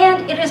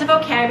 and it is a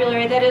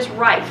vocabulary that is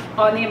rife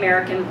on the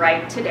American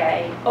right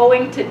today,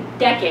 owing to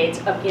decades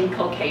of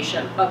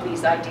inculcation of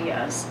these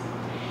ideas.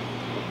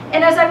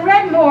 And as I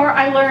read more,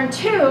 I learned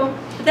too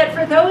that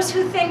for those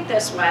who think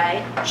this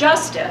way,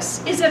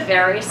 justice is a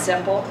very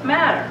simple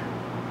matter.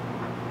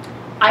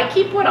 I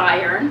keep what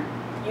I earn,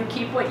 you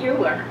keep what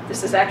you earn.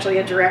 This is actually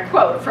a direct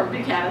quote from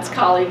Buchanan's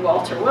colleague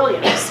Walter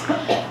Williams.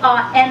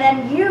 And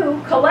then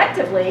you,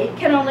 collectively,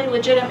 can only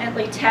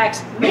legitimately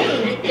tax me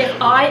if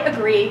I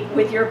agree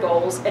with your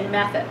goals and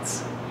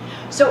methods.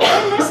 So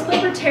in this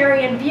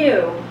libertarian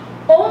view,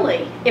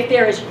 only if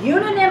there is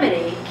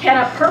unanimity can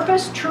a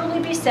purpose truly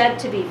be said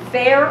to be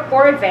fair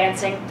or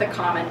advancing the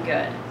common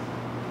good.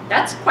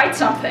 That's quite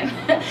something.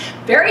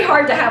 Very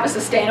hard to have a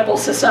sustainable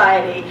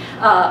society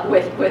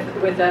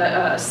with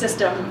a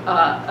system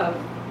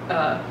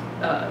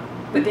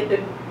with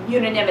the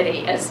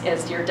unanimity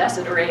as your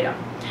desideratum.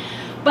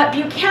 But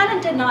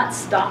Buchanan did not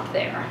stop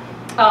there.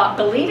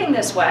 Believing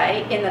this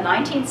way, in the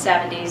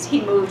 1970s,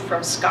 he moved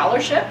from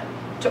scholarship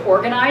to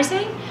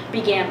organizing,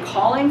 began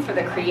calling for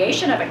the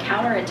creation of a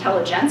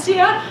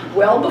counterintelligentsia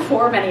well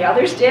before many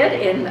others did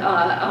in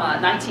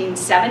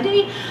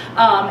 1970.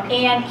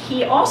 And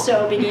he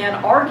also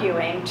began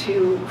arguing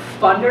to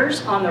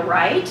funders on the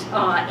right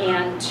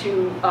and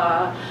to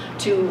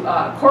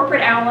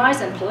corporate allies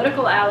and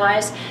political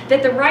allies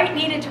that the right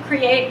needed to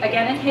create,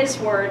 again in his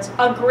words,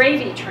 a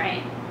gravy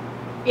train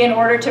in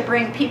order to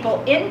bring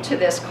people into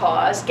this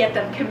cause, get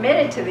them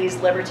committed to these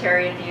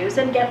libertarian views,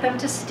 and get them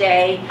to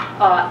stay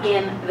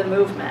in the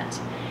movement.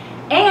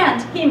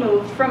 And he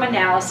moved from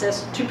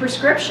analysis to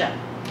prescription.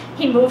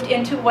 He moved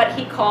into what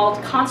he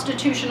called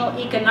constitutional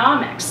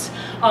economics,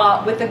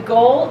 with the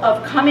goal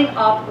of coming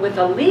up with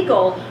a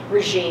legal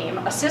regime,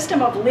 a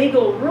system of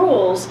legal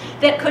rules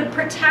that could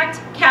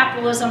protect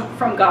capitalism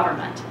from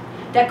government,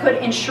 that could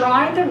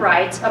enshrine the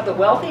rights of the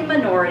wealthy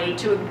minority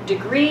to a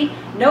degree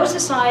no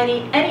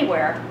society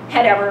anywhere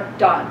had ever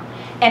done.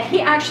 And he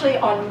actually,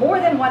 on more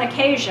than one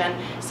occasion,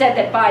 said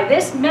that by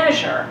this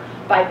measure,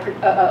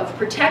 of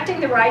protecting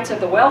the rights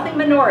of the wealthy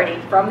minority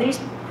from these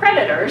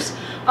predators,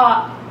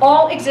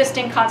 all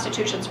existing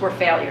constitutions were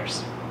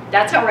failures.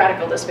 That's how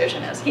radical this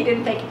vision is. He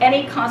didn't think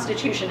any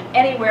constitution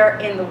anywhere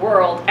in the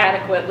world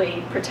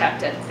adequately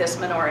protected this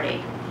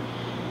minority.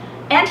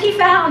 And he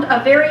found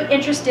a very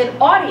interested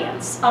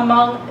audience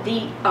among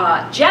the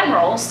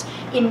generals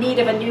in need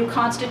of a new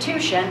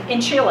constitution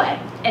in Chile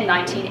in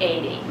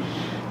 1980.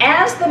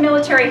 As the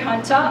military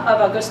junta of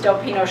Augusto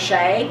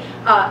Pinochet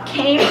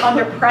came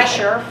under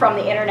pressure from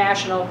the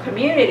international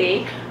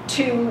community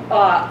to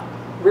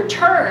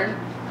return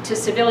to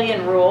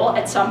civilian rule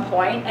at some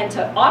point and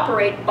to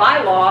operate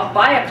by law,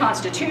 by a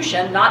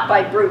constitution, not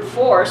by brute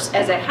force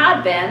as it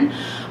had been,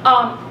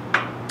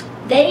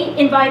 they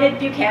invited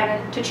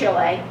Buchanan to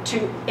Chile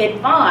to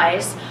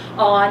advise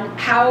on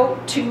how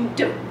to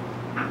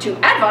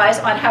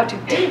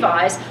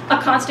devise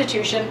a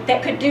constitution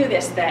that could do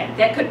this thing,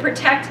 that could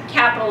protect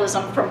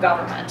capitalism from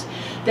government.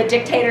 The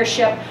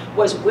dictatorship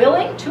was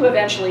willing to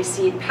eventually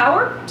cede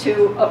power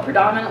to a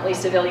predominantly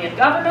civilian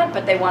government,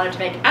 but they wanted to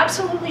make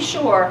absolutely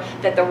sure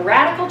that the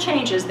radical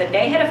changes that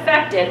they had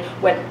effected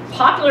when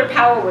popular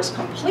power was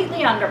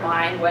completely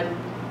undermined, when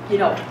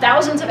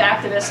thousands of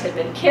activists had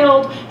been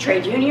killed,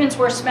 trade unions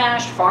were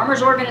smashed,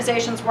 farmers'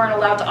 organizations weren't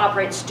allowed to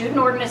operate, student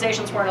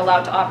organizations weren't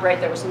allowed to operate,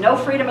 there was no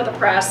freedom of the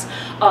press.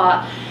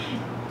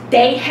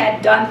 They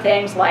had done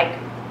things like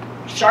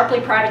sharply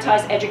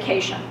privatize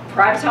education,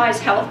 privatize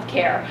health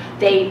care.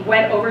 They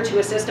went over to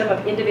a system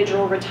of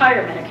individual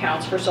retirement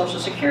accounts for Social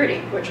Security,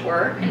 which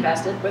were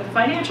invested with the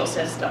financial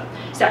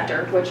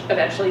sector, which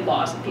eventually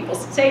lost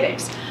people's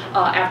savings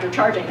after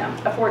charging them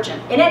a fortune.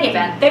 In any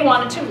event, they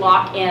wanted to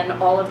lock in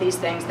all of these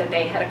things that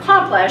they had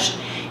accomplished,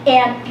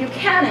 and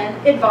Buchanan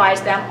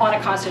advised them on a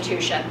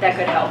constitution that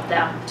could help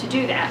them to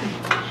do that.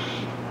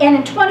 And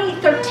in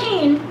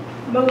 2013,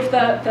 move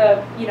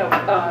the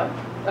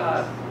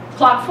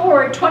clock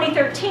forward,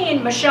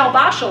 2013, Michelle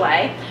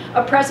Bachelet,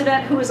 a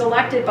president who was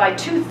elected by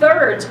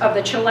 2/3 of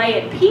the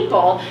Chilean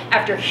people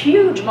after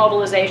huge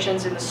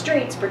mobilizations in the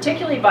streets,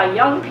 particularly by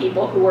young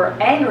people who were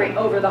angry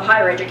over the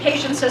higher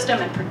education system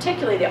and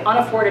particularly the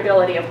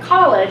unaffordability of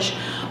college,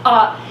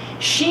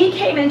 she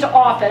came into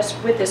office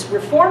with this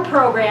reform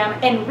program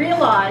and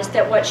realized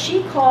that what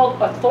she called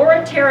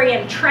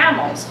authoritarian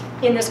trammels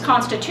in this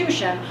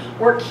constitution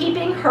were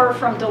keeping her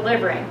from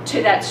delivering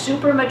to that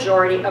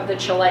supermajority of the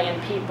Chilean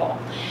people.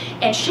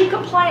 And she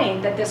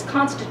complained that this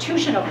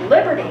Constitution of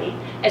Liberty,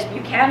 as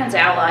Buchanan's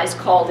allies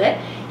called it,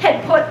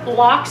 had put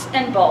locks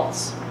and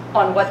bolts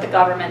on what the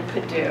government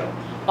could do,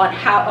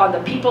 on the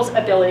people's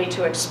ability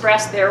to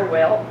express their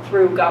will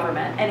through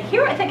government. And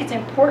here I think it's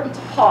important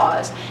to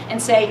pause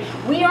and say,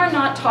 we are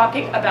not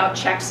talking about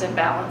checks and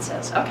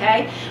balances,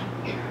 okay?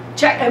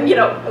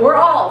 We're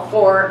all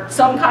for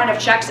some kind of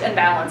checks and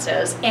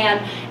balances.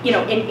 And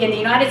in the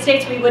United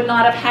States, we would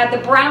not have had the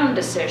Brown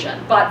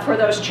decision, but for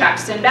those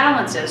checks and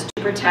balances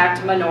to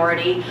protect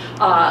minority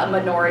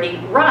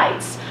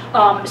rights.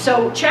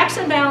 So checks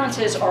and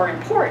balances are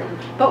important,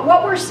 but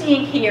what we're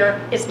seeing here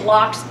is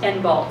locks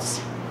and bolts.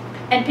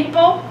 And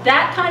people,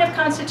 that kind of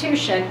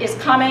constitution is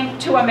coming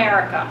to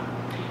America.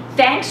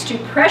 Thanks to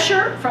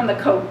pressure from the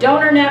Koch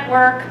donor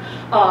network,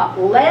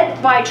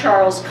 led by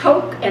Charles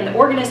Koch and the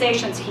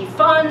organizations he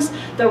funds,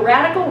 the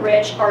radical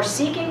rich are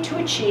seeking to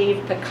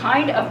achieve the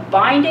kind of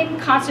binding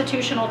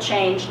constitutional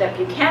change that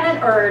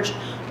Buchanan urged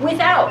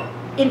without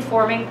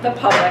informing the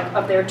public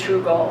of their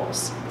true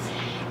goals.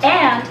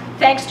 And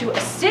thanks to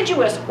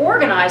assiduous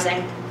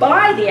organizing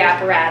by the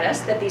apparatus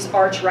that these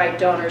arch-right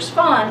donors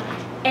fund,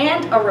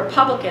 and a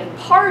Republican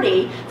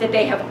Party that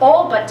they have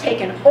all but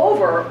taken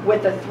over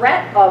with the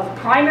threat of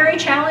primary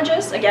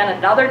challenges. Again,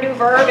 another new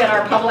verb in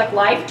our public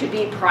life, to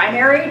be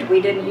primaried. We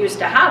didn't used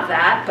to have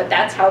that, but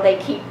that's how they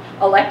keep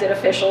elected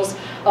officials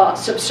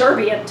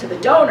subservient to the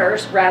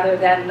donors rather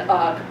than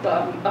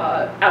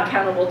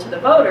accountable to the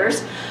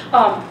voters.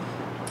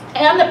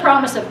 And the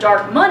promise of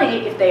dark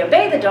money if they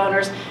obey the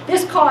donors.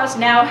 This cause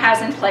now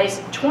has in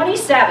place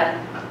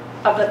 27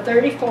 of the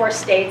 34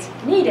 states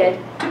needed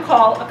to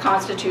call a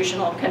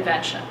constitutional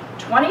convention.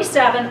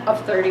 27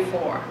 of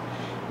 34.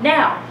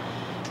 Now,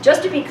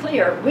 just to be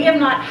clear, we have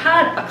not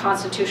had a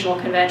constitutional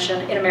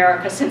convention in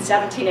America since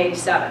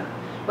 1787,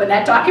 when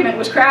that document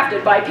was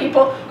crafted by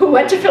people who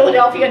went to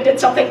Philadelphia and did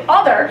something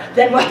other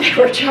than what they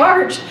were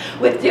charged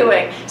with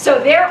doing. So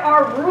there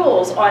are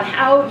rules on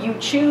how you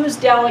choose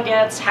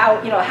delegates,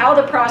 how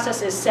the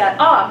process is set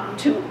up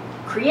to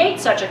create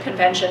such a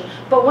convention,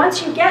 but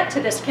once you get to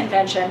this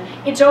convention,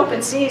 it's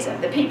open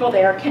season. The people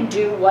there can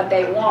do what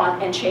they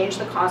want and change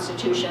the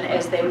Constitution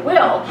as they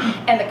will,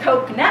 and the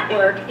Koch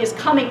network is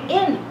coming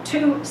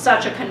into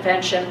such a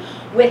convention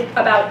with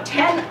about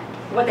 10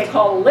 what they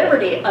call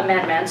liberty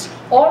amendments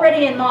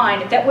already in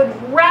mind that would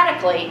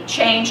radically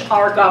change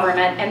our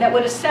government and that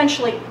would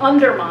essentially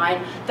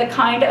undermine the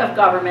kind of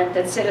government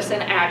that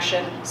citizen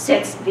action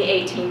since the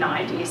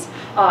 1890s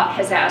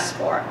has asked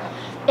for.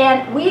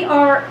 And we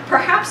are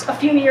perhaps a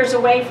few years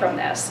away from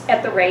this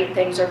at the rate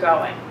things are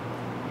going.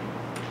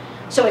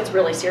 So it's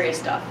really serious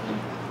stuff.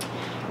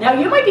 Now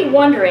you might be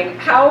wondering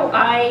how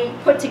I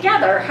put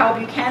together how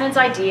Buchanan's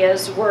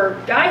ideas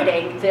were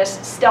guiding this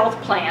stealth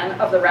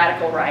plan of the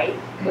radical right,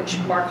 which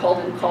Mark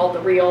Holden called the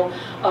real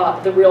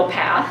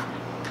path.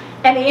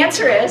 And the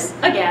answer is,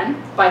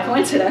 again, by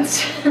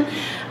coincidence,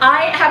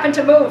 I happened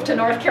to move to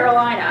North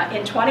Carolina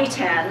in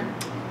 2010,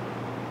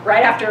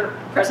 right after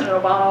President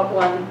Obama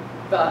won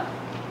the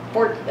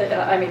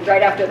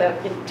right after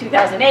in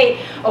 2008,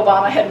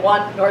 Obama had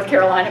won North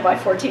Carolina by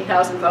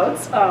 14,000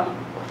 votes,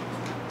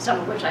 some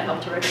of which I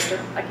helped to register,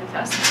 I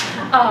confess.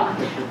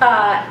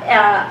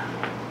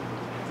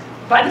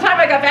 By the time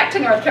I got back to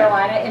North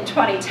Carolina in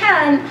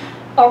 2010,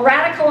 a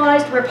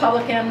radicalized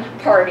Republican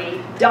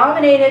Party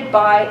dominated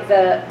by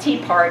the Tea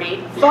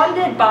Party,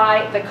 funded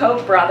by the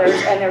Koch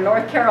brothers and their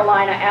North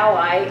Carolina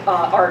ally,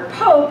 Art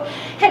Pope,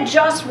 had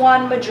just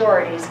won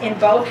majorities in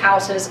both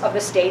houses of the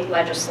state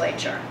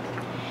legislature.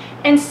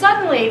 And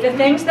suddenly, the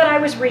things that I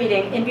was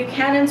reading in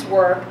Buchanan's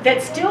work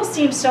that still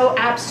seemed so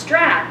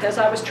abstract as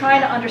I was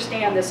trying to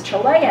understand this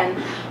Chilean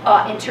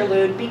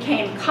interlude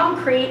became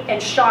concrete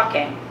and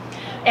shocking.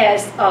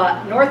 As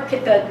the North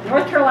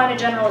Carolina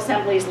General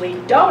Assembly's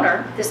lead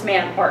donor, this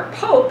man Art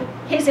Pope,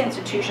 his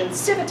institution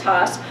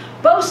Civitas,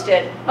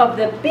 boasted of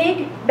the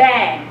big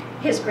bang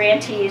his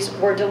grantees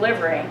were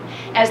delivering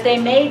as they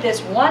made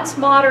this once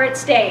moderate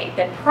state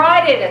that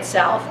prided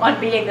itself on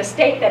being the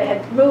state that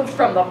had moved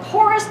from the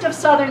poorest of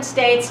southern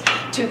states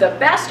to the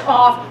best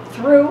off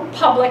through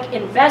public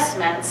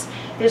investments.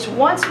 This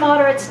once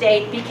moderate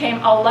state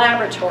became a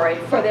laboratory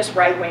for this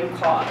right-wing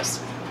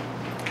cause.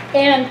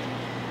 And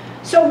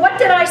so what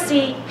did I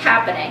see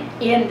happening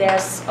in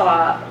this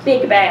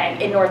big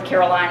bang in North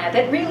Carolina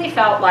that really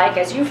felt like,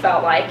 as you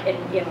felt like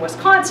in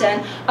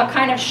Wisconsin, a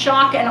kind of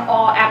shock and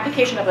awe,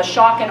 application of the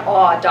shock and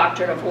awe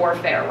doctrine of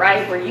warfare,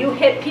 right? Where you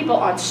hit people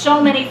on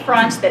so many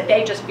fronts that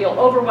they just feel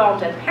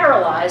overwhelmed and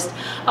paralyzed.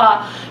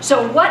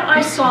 So what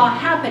I saw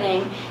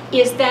happening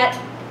is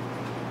that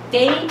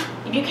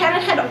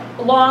Buchanan had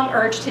long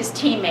urged his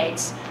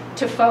teammates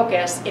to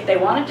focus, if they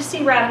wanted to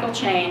see radical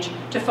change,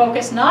 to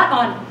focus not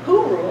on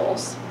who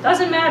rules,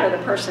 doesn't matter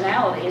the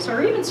personalities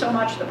or even so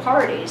much the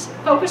parties,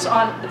 focus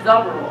on the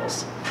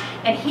rules.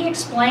 And he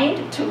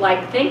explained to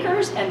like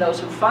thinkers and those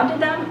who funded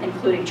them,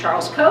 including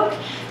Charles Koch,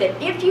 that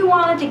if you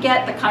wanted to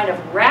get the kind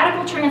of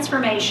radical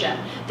transformation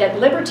that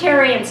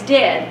libertarians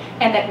did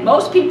and that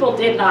most people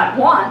did not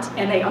want,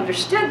 and they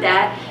understood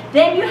that,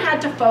 then you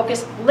had to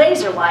focus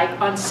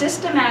laser-like on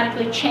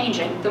systematically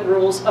changing the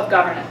rules of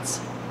governance.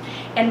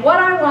 And what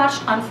I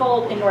watched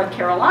unfold in North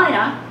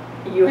Carolina,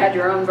 you had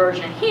your own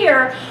version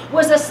here,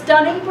 was a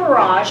stunning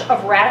barrage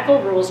of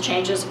radical rules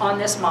changes on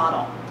this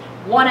model,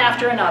 one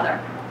after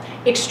another.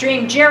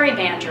 Extreme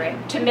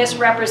gerrymandering to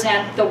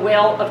misrepresent the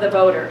will of the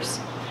voters.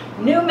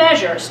 New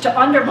measures to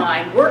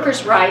undermine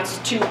workers' rights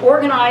to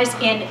organize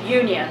in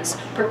unions,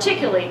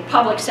 particularly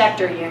public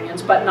sector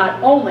unions, but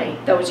not only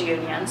those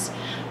unions.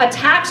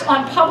 Attacks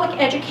on public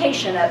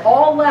education at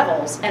all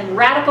levels and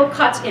radical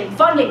cuts in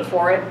funding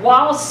for it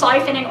while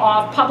siphoning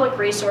off public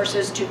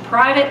resources to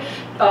private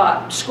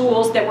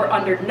schools that were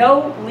under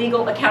no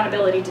legal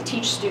accountability to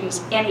teach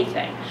students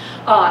anything.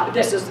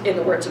 This is in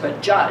the words of a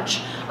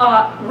judge.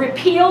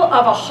 Repeal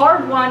of a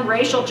hard-won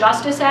Racial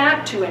Justice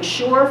Act to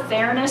ensure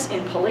fairness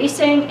in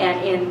policing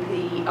and in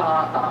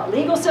the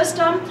legal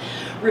system.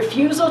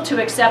 Refusal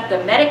to accept the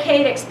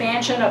Medicaid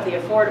expansion of the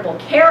Affordable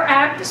Care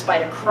Act,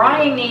 despite a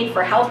crying need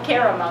for health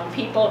care among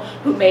people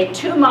who made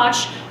too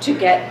much to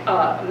get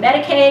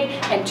Medicaid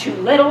and too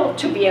little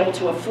to be able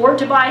to afford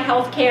to buy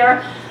health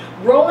care.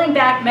 Rolling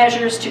back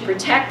measures to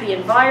protect the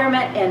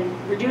environment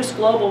and reduce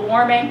global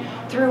warming.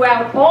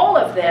 Throughout all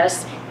of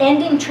this,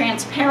 ending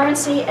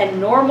transparency and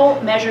normal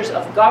measures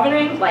of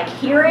governing, like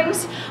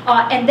hearings,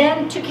 and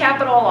then to cap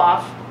it all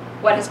off,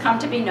 what has come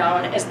to be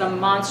known as the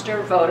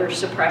Monster Voter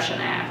Suppression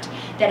Act,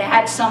 that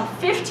had some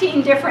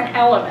 15 different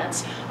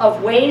elements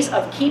of ways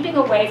of keeping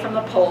away from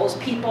the polls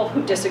people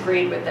who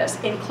disagreed with this,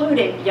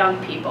 including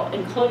young people,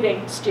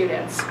 including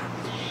students.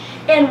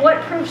 And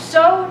what proved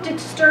so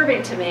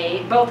disturbing to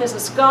me, both as a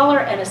scholar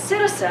and a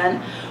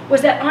citizen,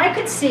 was that I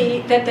could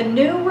see that the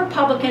new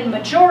Republican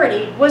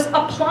majority was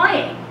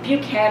applying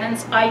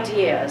Buchanan's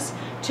ideas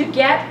to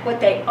get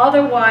what they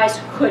otherwise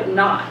could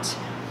not.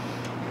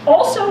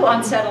 Also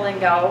unsettling,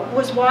 though,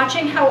 was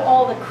watching how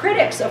all the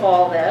critics of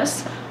all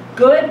this,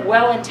 good,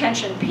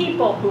 well-intentioned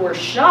people who were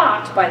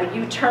shocked by the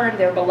U-turn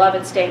their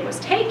beloved state was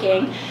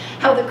taking,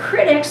 how the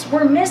critics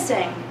were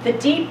missing the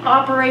deep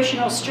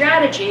operational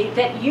strategy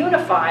that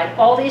unified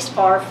all these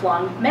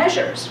far-flung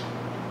measures.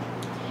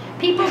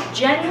 People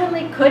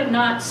genuinely could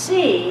not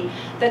see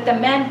that the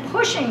men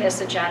pushing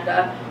this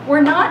agenda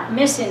were not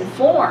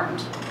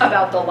misinformed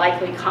about the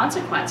likely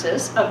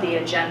consequences of the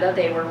agenda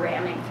they were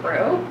ramming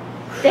through.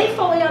 They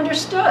fully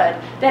understood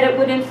that it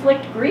would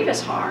inflict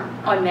grievous harm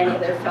on many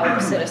of their fellow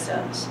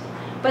citizens.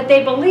 But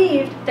they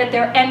believed that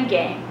their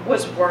endgame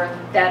was worth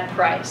that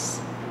price.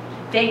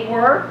 They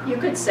were, you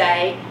could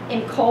say,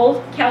 in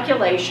cold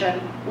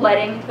calculation,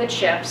 letting the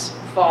chips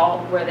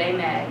fall where they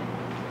may.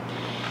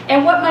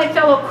 And what my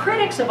fellow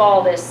critics of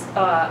all this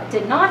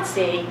did not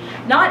see,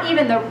 not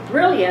even the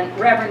brilliant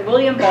Reverend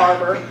William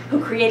Barber,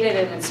 who created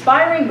an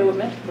inspiring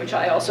movement, which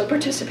I also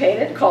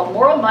participated, called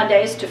Moral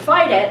Mondays, to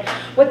fight it,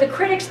 what the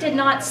critics did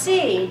not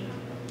see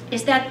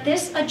is that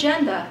this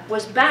agenda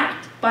was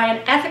backed by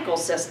an ethical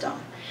system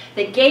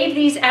that gave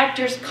these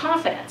actors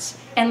confidence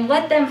and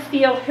let them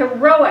feel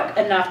heroic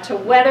enough to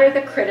weather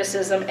the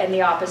criticism and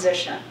the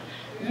opposition.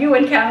 You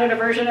encountered a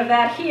version of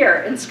that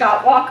here in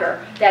Scott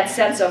Walker, that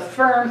sense of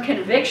firm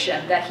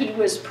conviction that he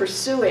was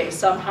pursuing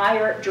some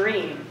higher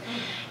dream.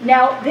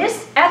 Now,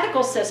 this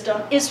ethical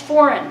system is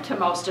foreign to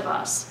most of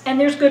us, and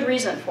there's good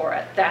reason for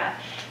it,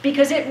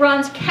 because it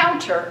runs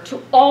counter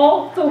to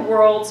all the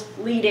world's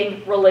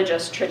leading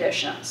religious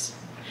traditions.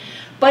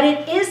 But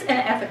it is an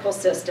ethical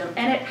system,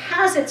 and it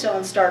has its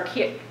own stark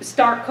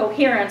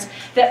coherence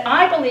that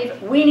I believe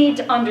we need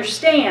to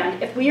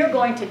understand if we are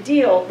going to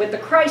deal with the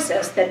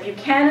crisis that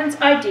Buchanan's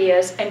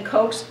ideas and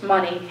Koch's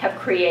money have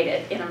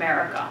created in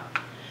America.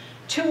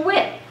 To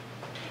wit,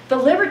 the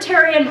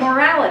libertarian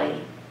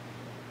morality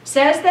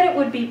says that it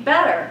would be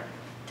better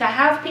to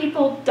have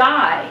people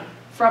die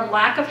from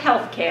lack of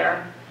health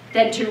care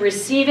than to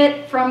receive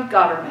it from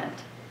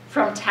government,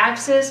 from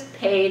taxes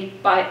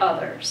paid by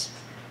others.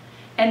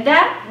 And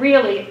that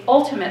really,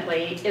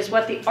 ultimately, is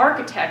what the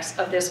architects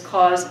of this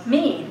cause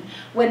mean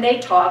when they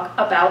talk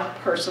about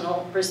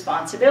personal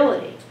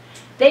responsibility.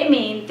 They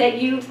mean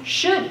that you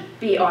should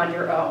be on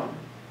your own.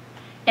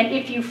 And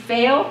if you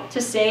fail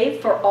to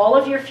save for all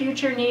of your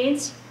future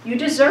needs, you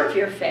deserve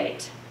your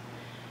fate.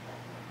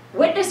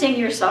 Witnessing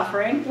your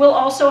suffering will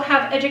also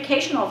have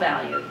educational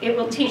value. It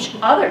will teach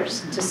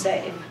others to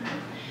save.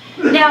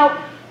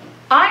 Now,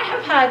 I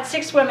have had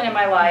 6 women in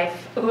my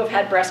life who have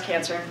had breast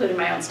cancer, including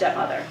my own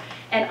stepmother.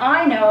 And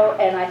I know,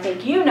 and I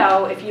think you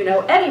know, if you know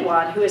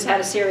anyone who has had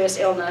a serious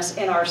illness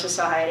in our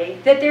society,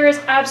 that there is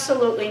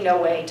absolutely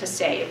no way to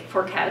save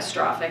for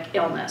catastrophic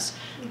illness.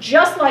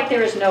 Just like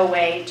there is no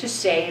way to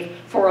save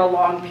for a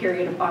long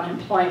period of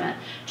unemployment.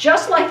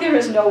 Just like there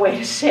is no way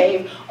to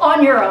save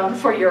on your own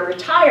for your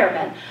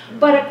retirement.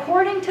 But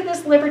according to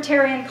this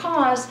libertarian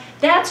cause,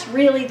 that's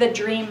really the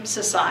dream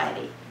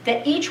society.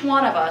 That each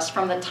one of us,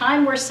 from the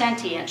time we're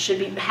sentient, should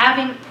be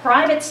having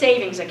private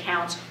savings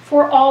accounts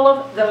for all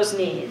of those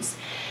needs.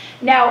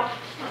 Now,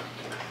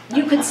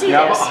 you could see this.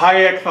 Yeah, but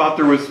Hayek thought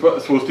there was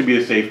supposed to be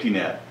a safety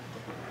net.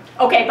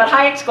 Okay, but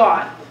Hayek's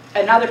gone,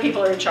 and other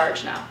people are in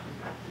charge now.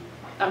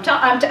 Look,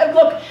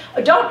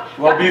 don't.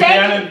 Well,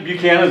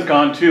 Buchanan's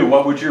gone too.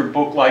 What would your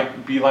book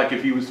be like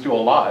if he was still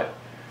alive?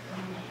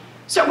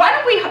 So why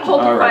don't we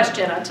hold the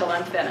question until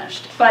I'm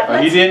finished?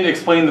 But he didn't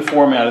explain the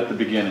format at the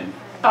beginning.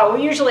 Oh,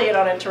 well, usually you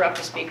don't interrupt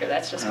the speaker.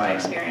 That's just my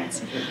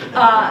experience.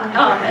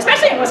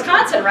 Especially in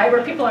Wisconsin, right,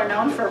 where people are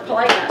known for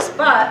politeness.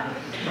 But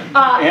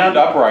and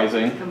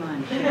uprising. Come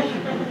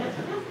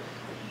on.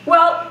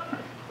 Well,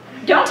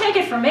 don't take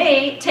it from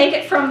me. Take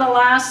it from the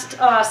last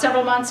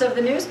several months of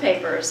the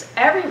newspapers.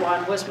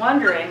 Everyone was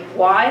wondering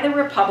why the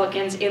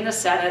Republicans in the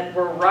Senate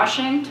were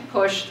rushing to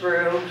push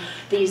through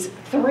these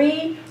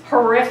 3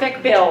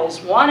 horrific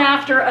bills, one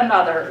after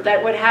another,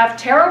 that would have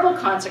terrible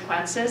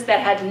consequences, that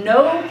had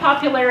no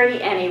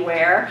popularity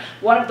anywhere.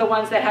 One of the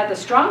ones that had the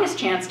strongest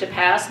chance to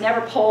pass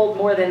never polled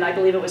more than, I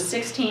believe it was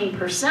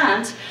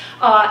 16%.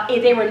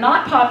 They were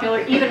not popular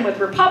even with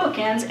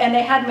Republicans, and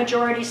they had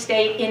majority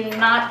state in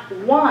not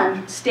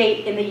one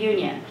state in the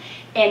Union.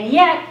 And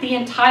yet, the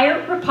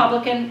entire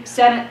Republican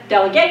Senate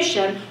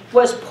delegation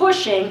was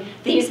pushing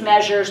these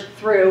measures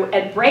through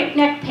at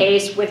breakneck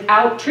pace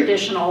without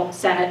traditional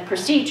Senate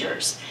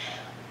procedures.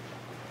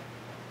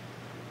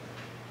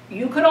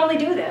 You could only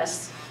do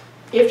this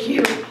if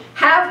you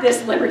have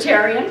this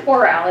libertarian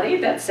morality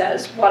that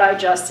says what I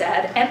just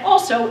said, and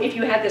also if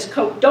you had this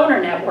Koch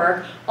donor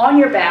network on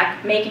your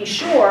back making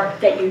sure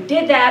that you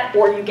did that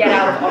or you get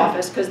out of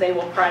office because they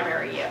will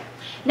primary you.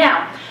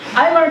 Now,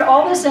 I learned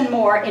all this and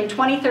more in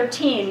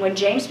 2013 when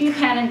James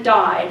Buchanan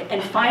died,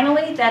 and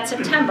finally that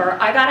September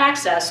I got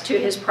access to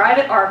his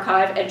private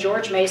archive at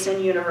George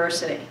Mason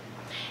University.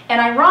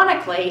 And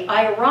ironically,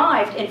 I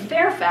arrived in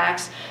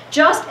Fairfax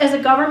just as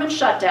a government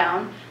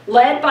shutdown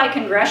led by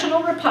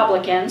congressional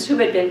Republicans who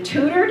had been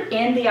tutored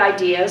in the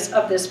ideas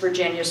of this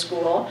Virginia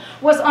school,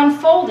 was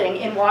unfolding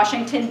in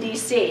Washington,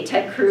 D.C.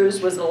 Ted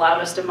Cruz was the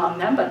loudest among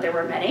them, but there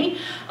were many,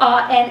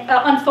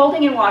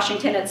 unfolding in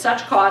Washington at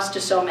such cost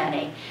to so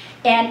many.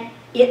 And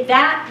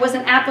that was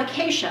an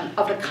application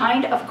of the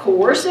kind of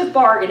coercive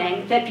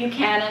bargaining that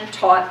Buchanan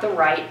taught the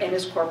right and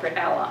his corporate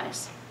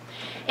allies.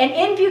 And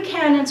in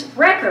Buchanan's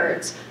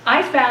records,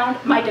 I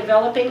found my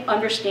developing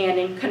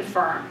understanding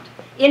confirmed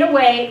in a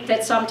way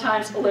that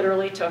sometimes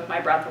literally took my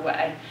breath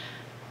away.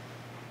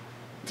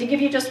 To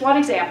give you just one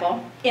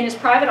example, in his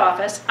private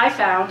office, I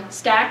found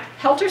stacked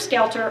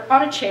helter-skelter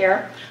on a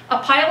chair a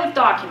pile of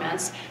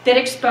documents that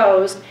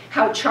exposed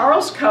how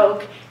Charles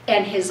Koch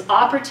and his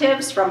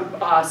operatives from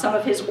some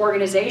of his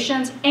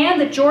organizations and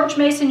the George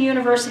Mason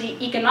University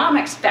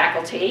economics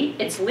faculty,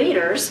 its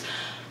leaders,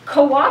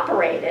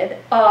 cooperated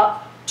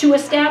to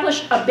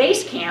establish a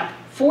base camp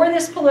for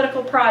this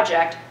political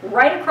project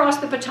right across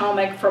the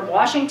Potomac from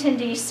Washington,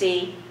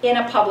 D.C. in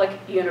a public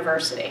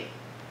university.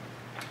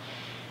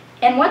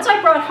 And once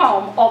I brought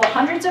home all the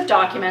hundreds of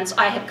documents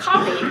I had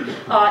copied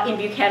in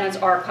Buchanan's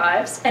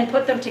archives and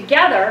put them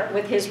together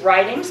with his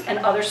writings and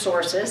other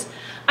sources,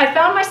 I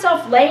found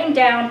myself laying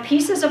down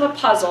pieces of a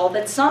puzzle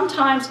that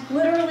sometimes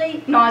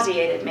literally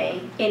nauseated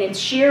me in its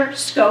sheer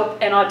scope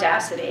and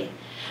audacity,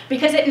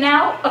 because it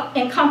now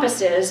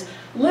encompasses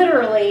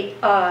literally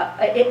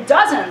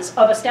dozens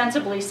of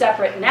ostensibly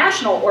separate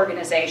national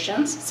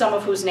organizations, some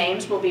of whose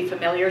names will be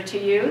familiar to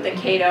you: the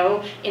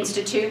Cato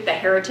Institute, the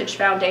Heritage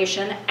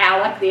Foundation,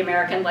 ALEC, the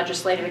American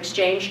Legislative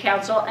Exchange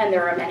Council, and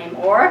there are many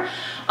more.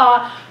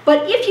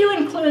 But if you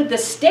include the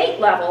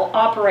state-level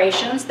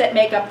operations that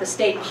make up the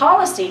state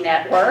policy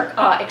network,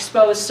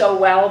 exposed so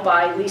well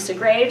by Lisa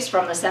Graves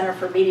from the Center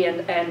for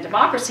Media and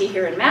Democracy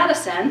here in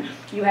Madison,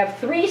 you have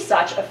 3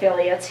 such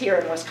affiliates here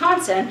in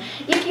Wisconsin.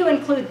 If you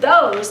include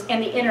those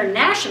and the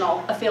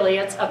international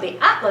affiliates of the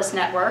Atlas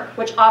Network,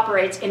 which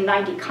operates in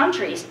 90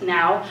 countries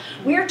now,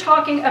 we're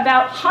talking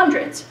about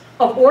hundreds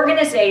of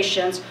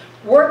organizations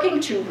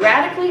working to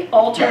radically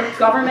alter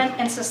government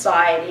and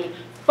society,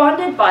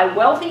 funded by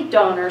wealthy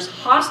donors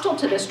hostile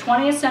to this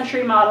 20th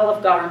century model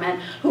of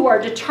government, who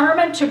are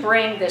determined to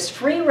bring this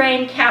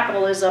free-rein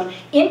capitalism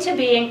into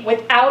being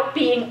without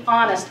being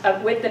honest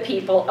with the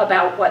people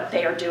about what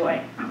they are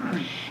doing.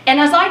 And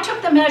as I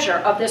took the measure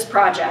of this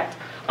project,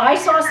 I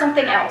saw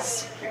something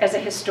else as a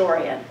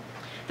historian.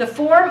 The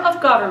form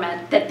of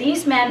government that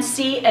these men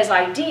see as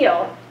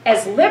ideal,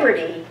 as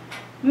liberty,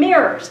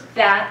 mirrors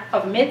that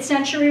of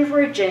mid-century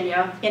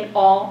Virginia in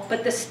all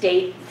but the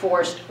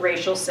state-forced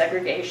racial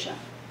segregation.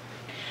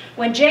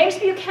 When James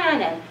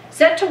Buchanan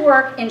set to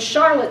work in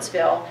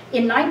Charlottesville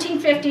in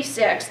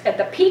 1956 at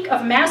the peak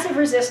of massive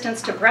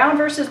resistance to Brown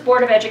versus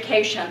Board of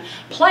Education,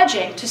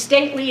 pledging to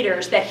state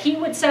leaders that he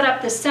would set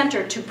up the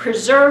Center to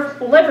Preserve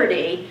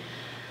Liberty,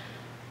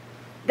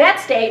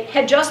 that state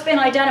had just been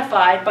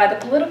identified by the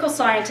political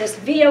scientist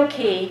V.O.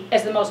 Key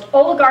as the most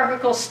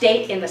oligarchical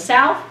state in the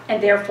South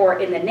and therefore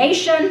in the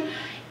nation.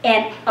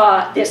 And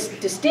this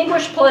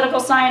distinguished political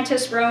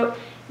scientist wrote,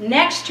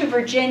 "Next to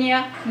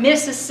Virginia,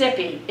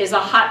 Mississippi is a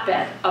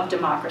hotbed of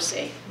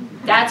democracy."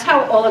 That's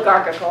how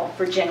oligarchical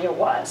Virginia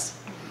was.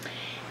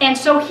 And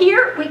so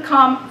here we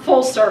come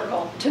full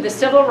circle to the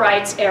civil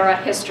rights era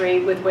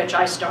history with which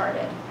I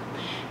started.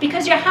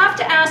 Because you have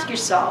to ask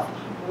yourself,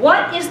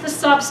 what is the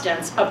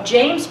substance of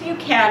James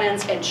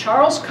Buchanan's and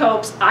Charles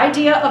Koch's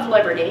idea of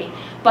liberty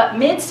but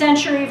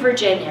mid-century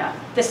Virginia,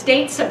 the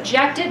state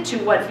subjected to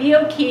what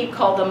V.O. Key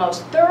called the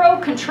most thorough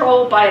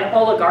control by an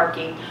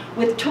oligarchy,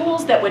 with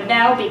tools that would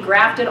now be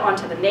grafted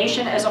onto the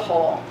nation as a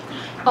whole?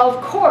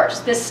 Of course,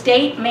 the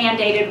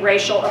state-mandated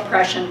racial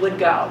oppression would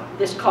go.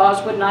 This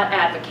cause would not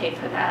advocate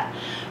for that.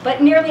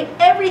 But nearly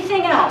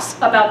everything else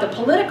about the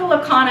political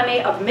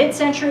economy of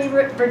mid-century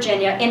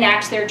Virginia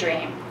enacts their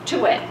dream, to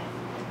wit,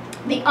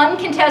 the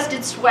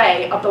uncontested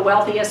sway of the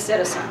wealthiest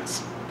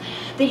citizens,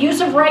 the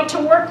use of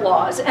right-to-work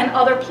laws and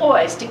other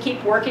ploys to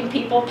keep working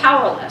people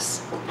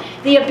powerless,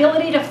 the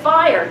ability to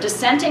fire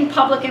dissenting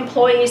public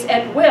employees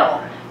at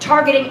will,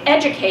 targeting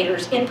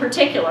educators in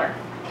particular,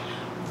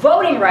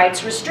 voting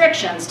rights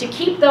restrictions to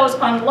keep those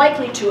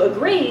unlikely to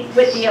agree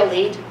with the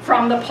elite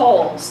from the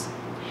polls,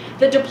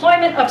 the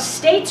deployment of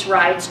states'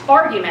 rights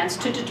arguments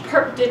to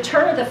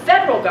deter the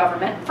federal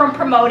government from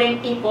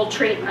promoting equal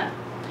treatment,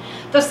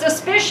 the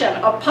suspicion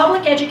of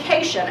public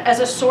education as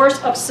a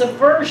source of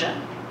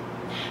subversion,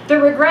 the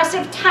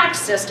regressive tax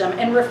system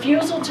and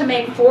refusal to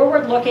make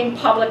forward-looking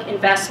public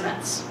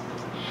investments,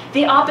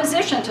 the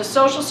opposition to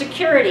Social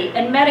Security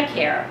and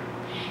Medicare,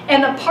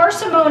 and the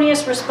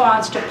parsimonious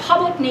response to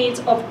public needs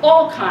of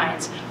all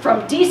kinds,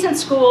 from decent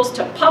schools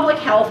to public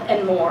health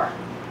and more.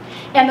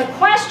 And the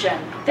question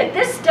that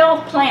this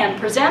stealth plan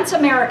presents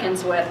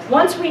Americans with,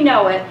 once we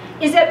know it,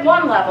 is at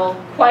one level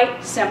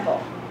quite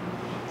simple.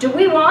 Do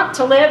we want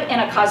to live in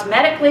a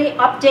cosmetically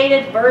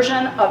updated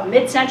version of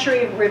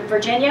mid-century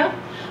Virginia?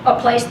 A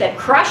place that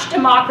crushed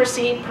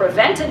democracy,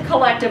 prevented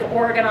collective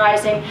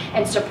organizing,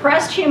 and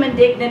suppressed human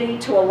dignity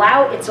to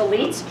allow its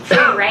elites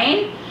free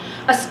reign?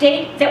 A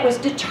state that was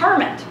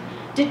determined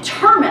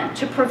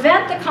to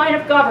prevent the kind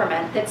of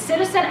government that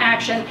citizen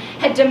action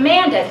had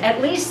demanded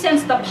at least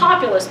since the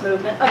populist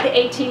movement of the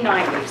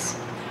 1890s.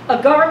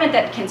 A government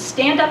that can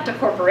stand up to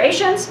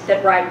corporations,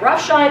 that ride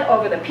roughshod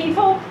over the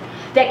people,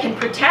 that can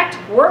protect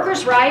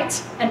workers'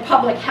 rights and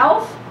public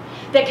health,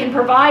 that can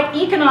provide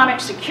economic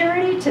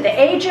security to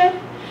the aged,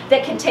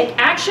 that can take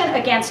action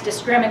against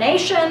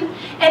discrimination,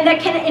 and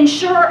that can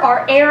ensure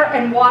our air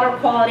and water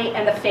quality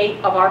and the fate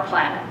of our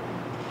planet.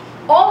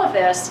 All of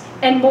this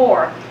and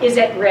more is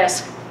at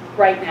risk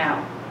right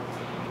now.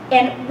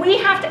 And we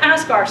have to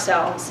ask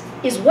ourselves,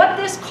 is what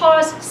this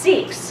cause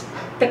seeks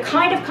the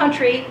kind of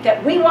country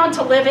that we want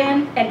to live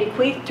in and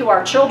bequeath to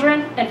our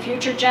children and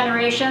future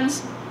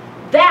generations?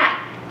 That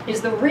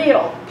is the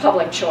real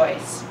public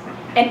choice.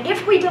 And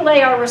if we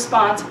delay our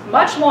response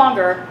much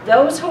longer,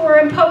 those who are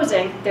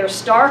imposing their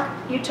stark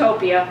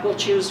utopia will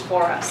choose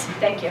for us.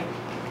 Thank you.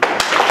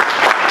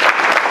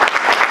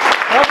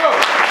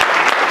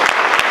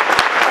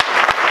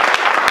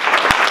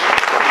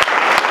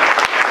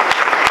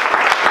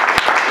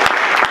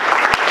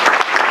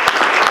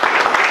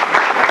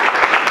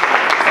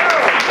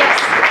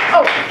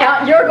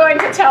 You're going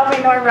to tell me,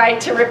 Norm, right,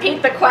 to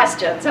repeat the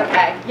questions.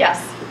 Okay,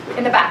 yes,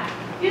 in the back.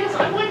 Yes,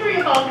 I'm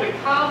wondering about the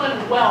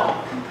Commonwealth,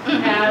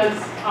 as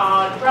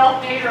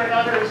Ralph Nader and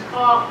others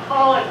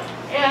call it.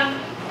 And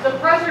the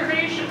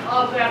preservation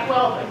of that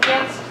wealth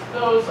against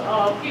those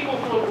people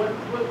who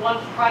would want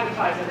to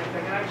privatize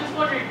everything. And I'm just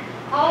wondering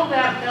how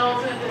that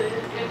melds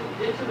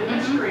into the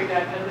history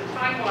that and the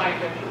timeline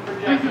that you're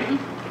projecting.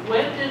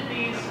 When did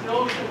these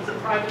notions of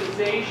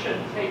privatization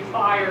take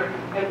fire,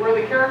 and were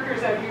the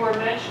characters that you were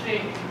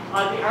mentioning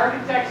the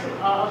architects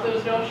of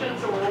those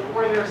notions, or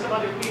were there some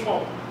other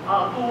people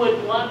who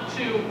would want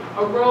to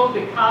erode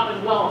the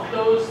commonwealth,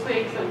 those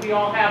things that we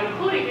all have,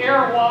 including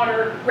air,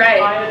 water,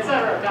 et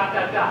cetera, dot,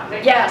 dot,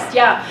 dot. Yes,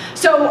 yeah.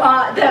 So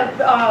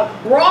the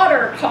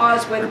broader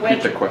cause with which...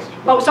 Repeat the question.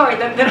 Oh, sorry.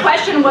 The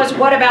question was,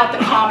 what about the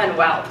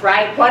commonwealth,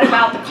 right? What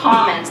about the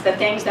commons, the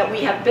things that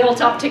we have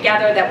built up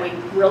together that we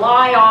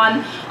rely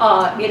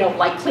on, you know,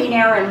 like clean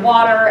air and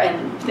water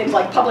and things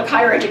like public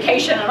higher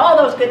education and all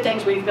those good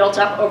things we've built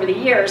up over the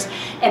years.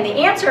 And the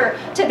answer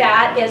to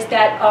that is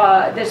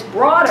that this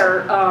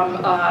broader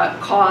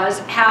cause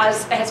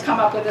has come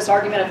up with this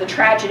argument of the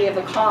tragedy of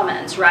the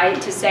commons,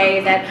 right? To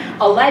say that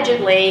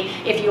allegedly,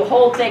 if you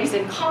hold things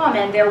in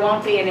common, there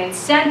won't be an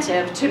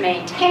incentive to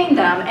maintain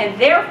them, and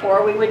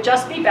therefore we would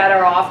just be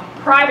better off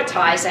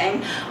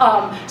privatizing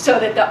so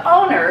that the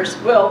owners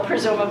will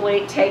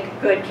presumably take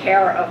good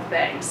care of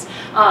things.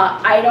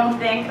 I don't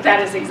think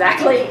that is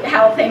exactly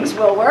how things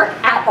will work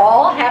at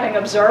all, having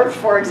observed,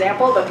 for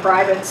example, the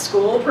private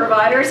school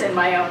providers in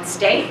my own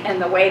state and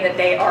the way that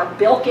they are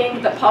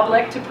bilking the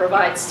public to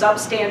provide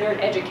substandard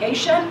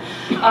education.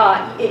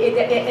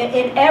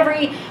 In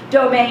every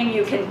domain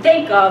you can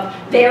think of,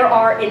 there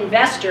are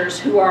investors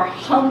who are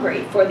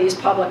hungry for these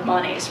public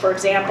monies. For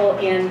example,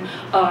 in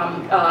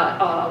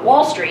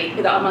Wall Street,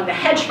 among the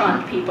hedge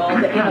fund people,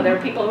 you know, there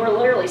are people who are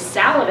literally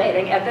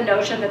salivating at the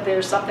notion that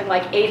there's something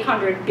like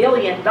 $800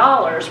 billion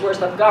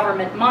worth of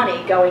government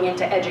money going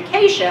into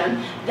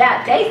education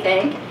that they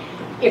think,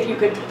 if you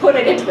could put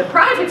it into the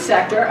private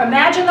sector,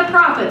 imagine the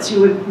profits you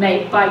would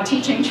make by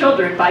teaching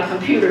children by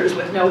computers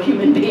with no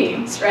human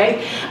beings,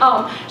 right?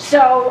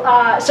 So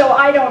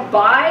I don't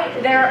buy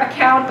their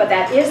account, but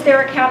that is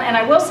their account. And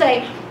I will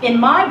say, in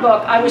my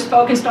book, I was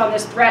focused on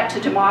this threat to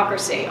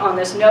democracy, on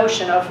this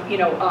notion of, you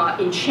know,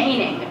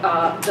 enchaining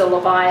the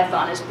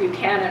Leviathan, as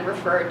Buchanan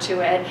referred to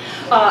it.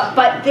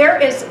 But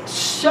there is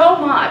so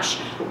much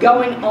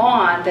going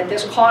on that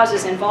this cause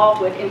is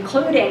involved with,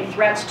 including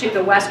threats to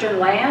the Western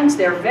lands.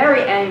 They're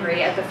very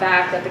angry at the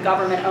fact that the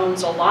government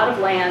owns a lot of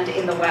land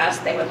in the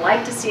West. They would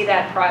like to see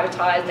that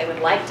privatized. They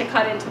would like to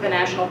cut into the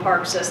national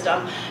park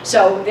system.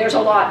 So there's a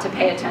lot to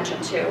pay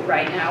attention to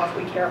right now if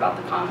we care about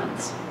the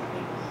commons.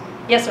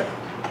 Yes, sir.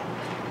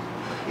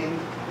 In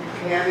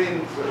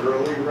Buchanan's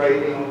early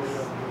writings,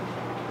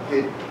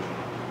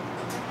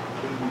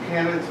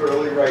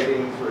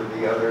 or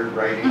the other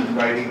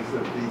writings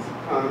of these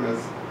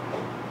economists,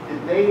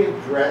 did they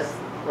address the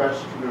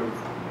question of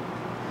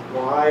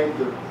why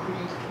the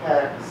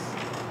pre-tax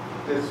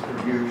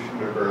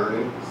distribution of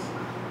earnings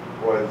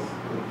was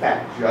in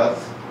fact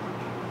just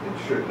and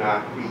should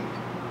not be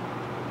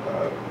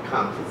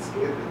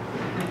confiscated?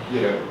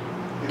 You know.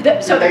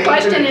 So the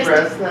question is,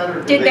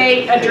 did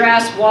they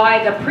address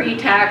why the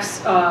pre-tax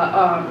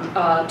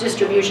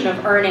distribution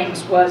of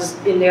earnings was,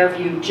 in their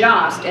view,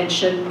 just and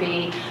shouldn't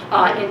be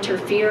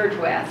interfered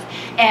with?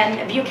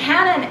 And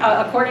Buchanan,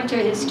 according to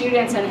his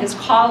students and his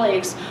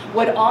colleagues,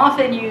 would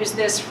often use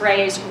this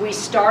phrase, "we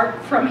start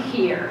from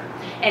here."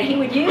 And he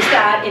would use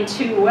that in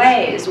two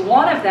ways.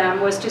 One of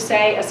them was to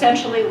say,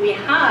 essentially, we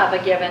have a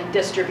given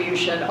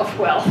distribution of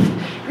wealth,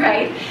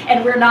 right?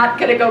 And we're not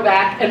going to go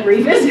back and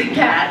revisit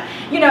that.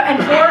 You know,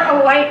 and for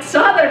a white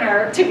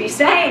Southerner to be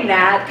saying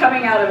that,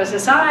 coming out of a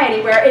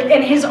society where,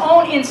 in his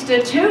own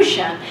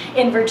institution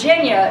in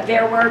Virginia,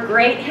 there were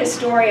great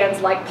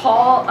historians like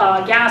Paul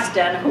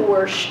Gaston who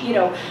were, you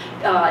know,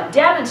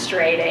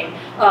 demonstrating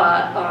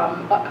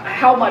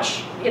how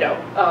much, you know,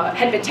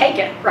 had been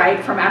taken,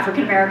 right, from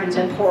African Americans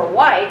and poor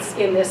whites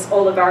in this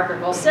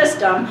oligarchical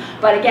system.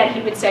 But again,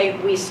 he would say,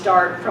 we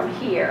start from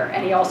here.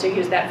 And he also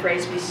used that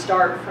phrase, we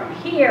start from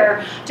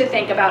here, to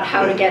think about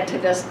how to get to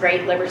this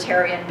great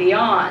libertarian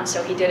beyond.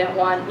 So he didn't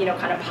want, you know,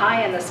 kind of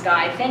pie in the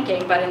sky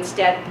thinking, but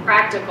instead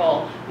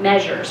practical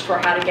measures for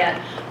how to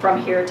get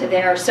from here to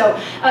there. So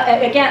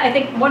again, I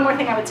think one more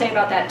thing I would say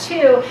about that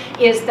too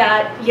is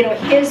that, you know,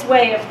 his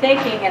way of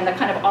thinking and the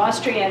kind of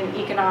Austrian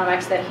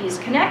economics that he's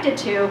connected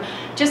to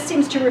just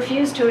seems to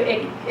refuse to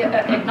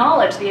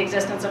acknowledge the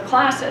existence of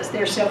classes.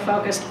 They're so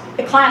focused,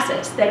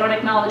 classes. They don't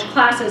acknowledge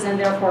classes and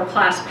therefore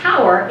class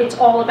power. It's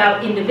all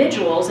about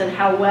individuals and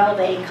how well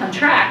they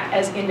contract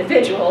as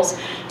individuals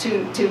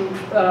to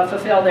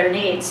fulfill their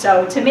needs.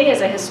 So to me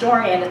as a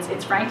historian,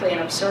 it's frankly an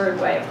absurd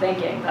way of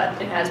thinking, but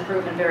it has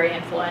proven very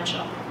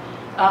influential.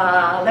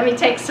 Let me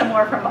take some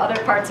more from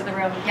other parts of the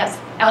room. Yes,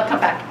 I'll come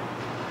back.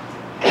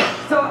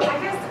 So I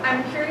guess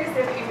I'm curious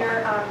if in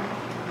your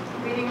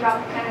reading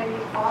about Buchanan, you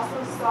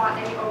also saw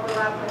any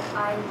overlap with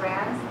Ayn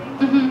Rand's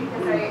thinking,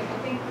 because I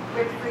think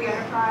with free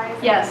enterprise,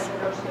 yes, the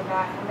notion of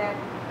that. And then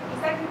the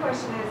second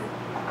question is,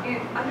 in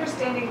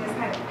understanding this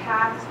kind of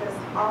path to this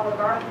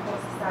oligarchical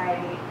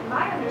society, in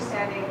my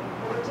understanding,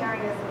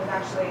 libertarianism is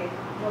actually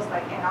almost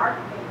like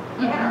anarchy,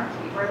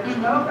 where there's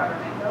no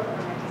government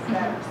is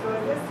better. So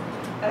is this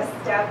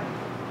a step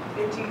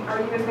into, are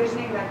you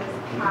envisioning that this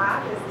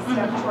path is a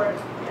step toward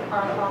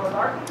an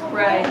oligarchical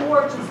rule,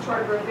 or just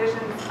toward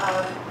revisions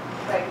of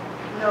like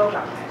no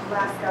government,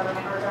 less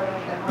government, or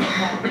government that more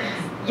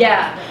government?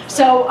 Yeah,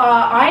 so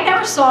I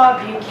never saw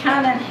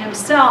Buchanan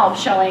himself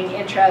showing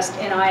interest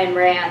in Ayn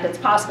Rand. It's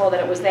possible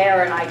that it was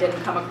there and I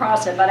didn't come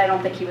across it, but I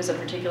don't think he was a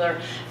particular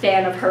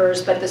fan of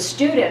hers. But the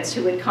students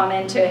who would come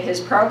into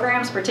his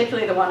programs,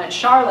 particularly the one at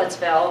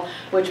Charlottesville,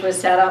 which was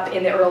set up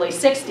in the early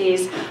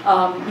 60s,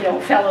 you know,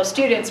 fellow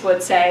students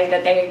would say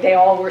that they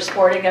all were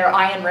sporting their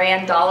Ayn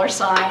Rand dollar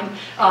sign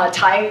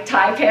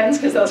tie pins,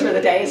 because those were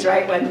the days,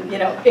 right, when, you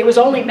know, it was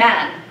only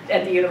men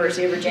at the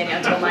University of Virginia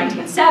until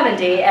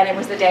 1970, and it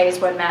was the days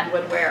when men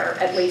would wear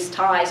at least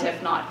ties,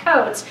 if not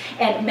coats,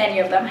 and many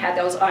of them had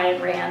those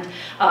Ayn Rand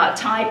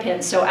tie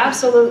pins. So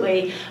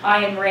absolutely,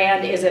 Ayn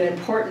Rand is an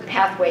important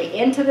pathway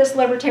into this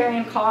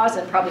libertarian cause,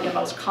 and probably the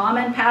most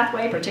common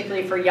pathway,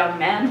 particularly for young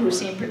men who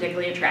seem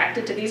particularly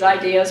attracted to these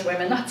ideas.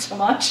 Women, not so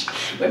much.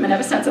 Women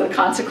have a sense of the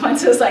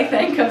consequences, I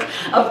think,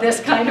 of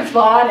this kind of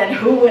thought, and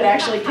who would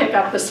actually pick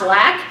up the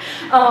slack.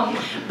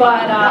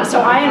 So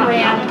Ayn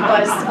Rand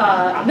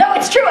was, no,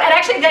 it's true. And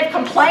actually, they've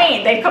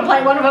complained.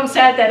 One of them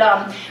said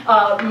that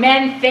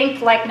men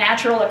think like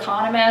natural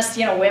economists.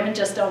 You know, women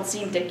just don't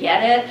seem to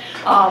get it.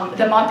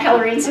 The Mont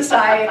Pelerin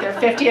Society, their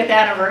 50th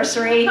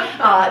anniversary,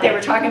 they were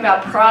talking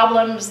about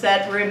problems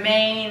that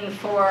remain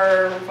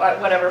for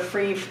whatever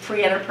free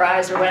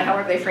enterprise, or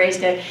however they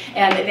phrased it.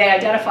 And they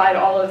identified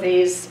all of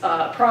these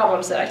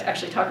problems that I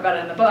actually talk about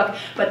in the book.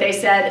 But they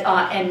said,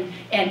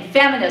 and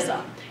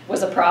feminism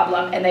was a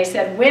problem, and they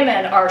said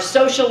women are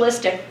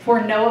socialistic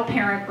for no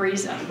apparent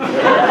reason. Right?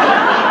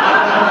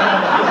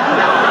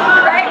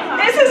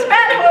 This is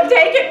men who have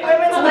taken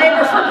women's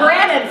labor for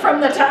granted from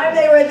the time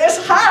they were this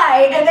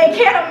high, and they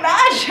can't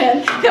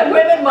imagine that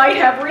women might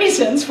have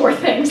reasons for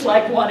things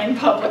like wanting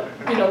public,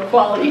 you know,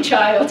 quality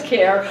child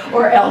care,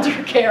 or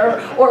elder care,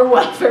 or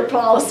welfare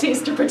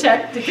policies to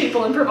protect the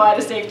people and provide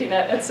a safety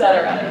net,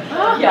 etc.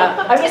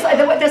 Yeah, I mean,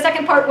 the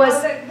second part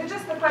was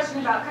just the question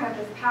about kind of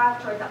this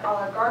path toward the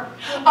oligarchical.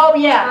 Oh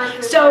yeah,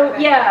 so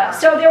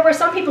there were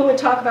some people who would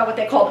talk about what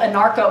they called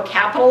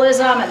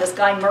anarcho-capitalism, and this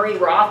guy Murray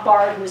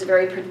Rothbard, who was a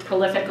very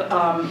prolific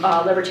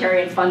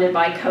libertarian funded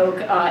by Koch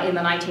in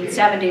the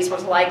 1970s,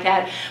 was like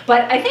that.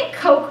 But I think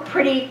Koch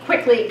pretty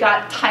quickly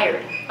got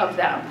tired of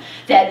them.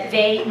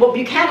 Well,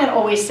 Buchanan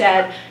always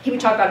said, he would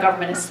talk about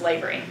government as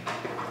slavery.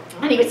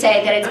 And he would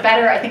say that it's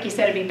better, I think he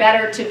said it'd be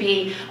better to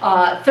be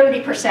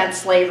 30%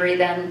 slavery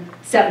than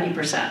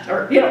 70%,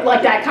 or, you know,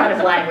 like that kind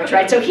of language,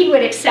 right? So he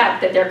would accept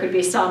that there could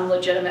be some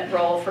legitimate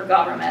role for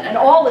government. And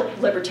all the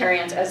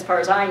libertarians, as far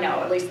as I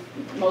know, at least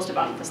most of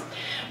them,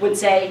 would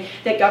say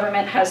that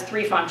government has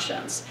three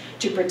functions: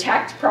 to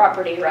protect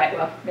property, right?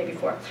 Well, maybe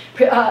four.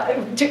 To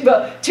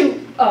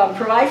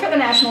provide for the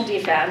national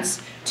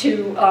defense,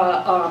 to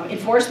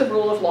enforce the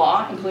rule of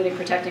law, including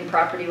protecting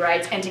property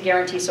rights, and to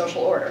guarantee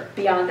social order.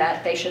 Beyond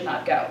that, they should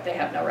not go. They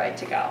have no right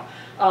to go.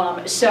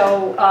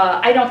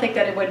 I don't think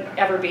that it would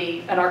ever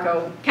be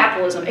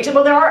anarcho-capitalism. Except,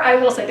 well, I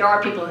will say there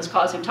are people in this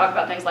cause who talk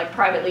about things like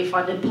privately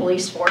funded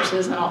police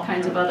forces and all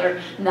kinds of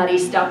other nutty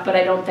stuff, but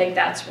I don't think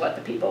that's what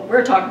the people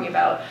we're talking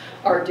about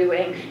are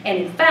doing. And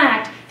in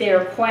fact, they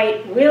are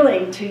quite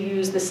willing to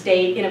use the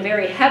state in a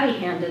very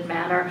heavy-handed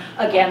manner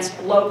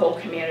against local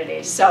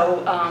communities. So,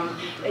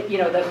 you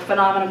know, the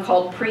phenomenon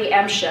called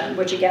preemption,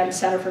 which again,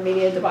 Center for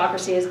Media and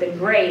Democracy has been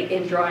great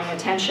in drawing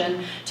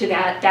attention to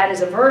that. That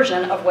is a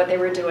version of what they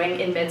were doing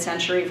in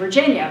mid-century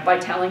Virginia by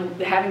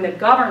having the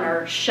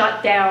governor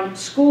shut down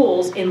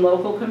schools in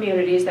local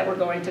communities that were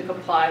going to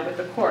comply with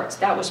the courts.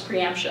 That was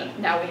preemption.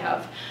 Now we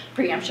have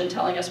preemption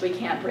telling us we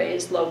can't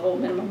raise local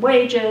minimum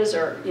wages,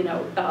 or, you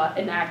know,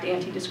 enact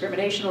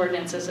anti-discrimination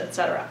ordinances,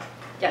 etc.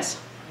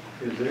 Yes?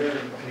 Is there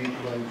any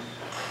place,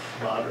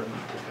 modern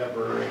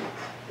vocabulary,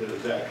 that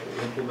has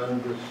actually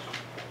implemented this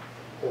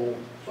whole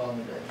song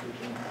and dance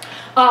routine?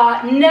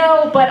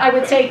 No, but I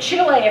would say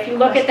Chile, if you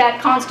look at that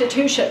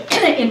constitution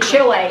in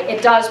Chile,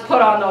 it does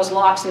put on those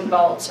locks and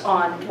bolts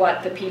on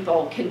what the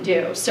people can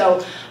do.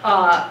 So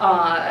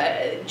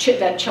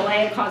that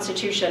Chilean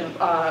constitution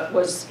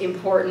was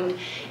important.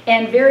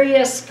 And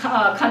various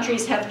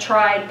countries have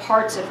tried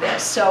parts of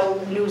this.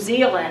 So New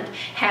Zealand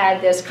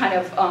had this kind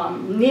of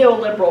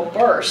neoliberal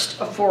burst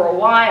for a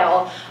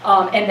while,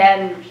 and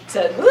then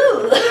said,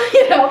 ooh,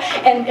 you know,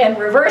 and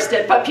reversed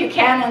it. But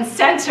Buchanan's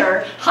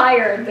center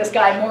hired this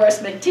guy, Morris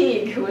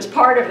McTeague, who was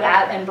part of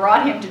that, and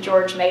brought him to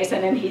George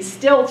Mason, and he's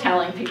still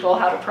telling people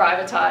how to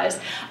privatize.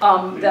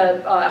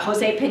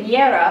 Jose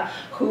Piñera,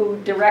 who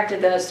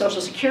directed the Social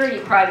Security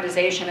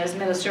privatization as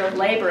Minister of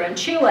Labor in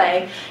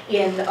Chile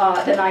in the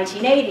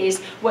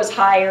 1980s, was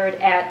hired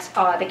at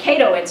the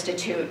Cato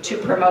Institute to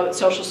promote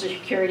Social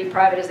Security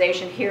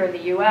privatization here in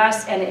the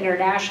US and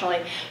internationally.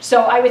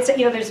 So I would say,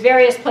 you know, there's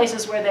various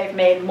places where they've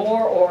made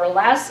more or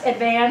less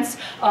advance,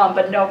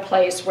 but no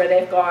place where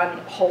they've gone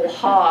whole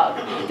hog.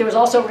 There was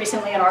also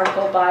recently an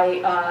article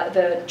by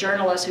the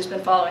journalist who's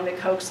been following the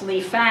Kochs, Li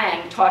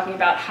Fang, talking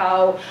about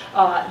how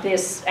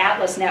this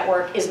Atlas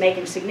network is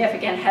making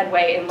significant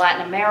headway in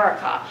Latin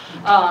America.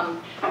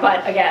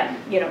 But again,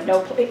 you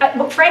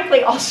know,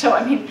 frankly also,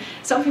 I mean,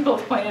 some people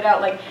have pointed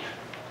out, like,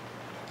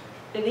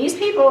 these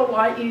people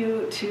want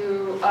you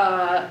to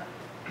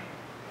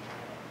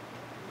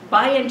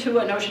buy into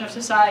a notion of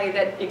society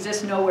that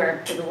exists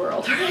nowhere in the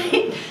world,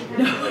 right?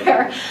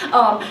 Nowhere.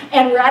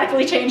 And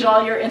radically change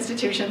all your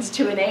institutions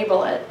to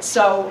enable it.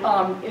 So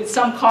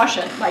some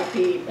caution might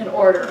be in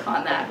order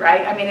on that,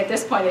 right? I mean, at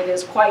this point, it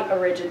is quite a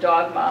rigid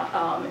dogma.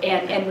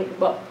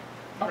 Well,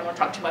 I don't want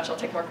to talk too much, I'll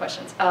take more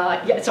questions.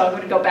 Yeah, so I'm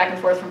going to go back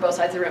and forth from both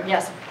sides of the room.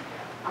 Yes?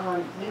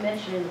 You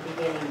mentioned in the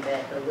beginning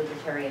that the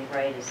libertarian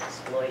right is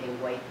exploiting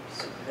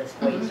this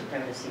white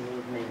supremacy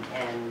movement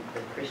and the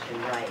Christian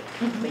right.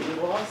 But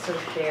you also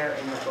share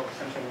in the book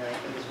something that I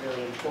think is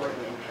really important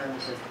in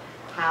terms of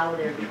how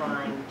they're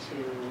trying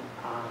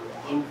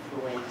to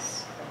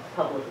influence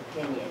public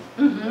opinion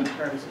in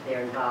terms of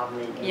their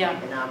involvement in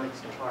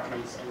economics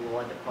departments and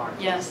law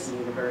departments in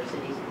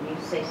universities. Can you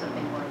say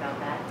something more about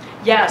that?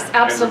 Yes,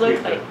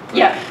 absolutely.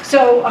 Yeah.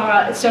 So,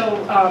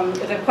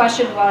 the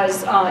question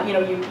was, you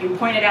know, you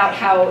pointed out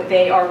how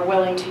they are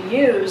willing to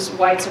use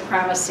white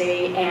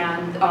supremacy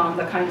and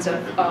the kinds of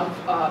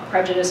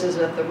prejudices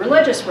of the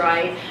religious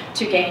right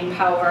to gain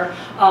power.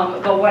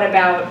 But what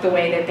about the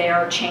way that they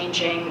are trying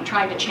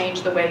to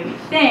change the way we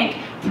think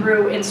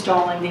through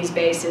installing these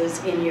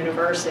bases in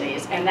universities?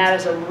 And that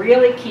is a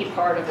really key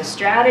part of the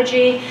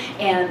strategy.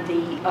 And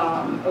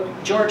the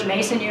George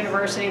Mason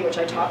University, which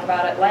I talk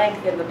about at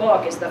length in the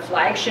book, is the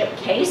flagship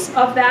case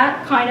of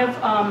that kind of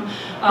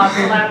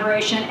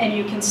collaboration. And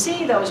you can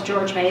see those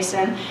George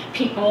Mason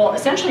people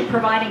essentially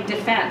providing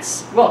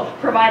defense, well,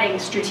 providing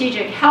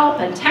strategic help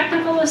and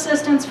technical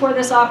assistance for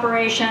this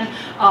operation,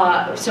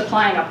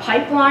 supplying a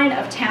pipeline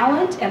of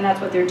talent, and that's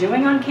what they're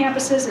doing on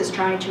campuses, is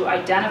trying to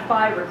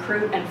identify,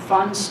 recruit, and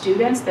fund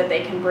students that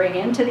they can bring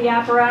into the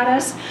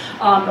apparatus.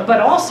 But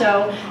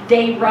also,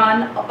 they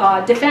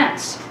run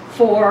defense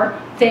for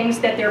things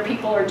that their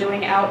people are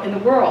doing out in the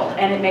world,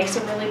 and it makes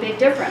a really big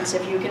difference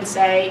if you can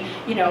say,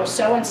 you know,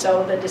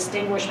 so-and-so, the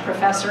distinguished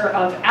professor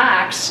of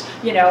Acts,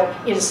 you know,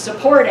 is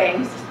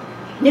supporting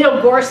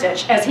Neil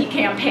Gorsuch as he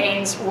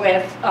campaigns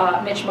with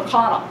Mitch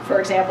McConnell, for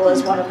example,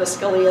 as one of the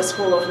Scalia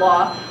School of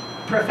Law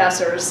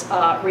professors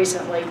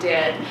recently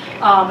did.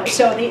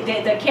 So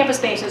the campus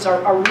spaces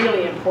are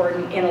really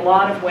important in a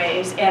lot of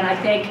ways, and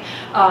I think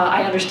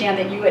I understand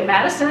that you at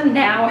Madison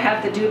now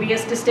have the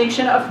dubious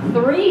distinction of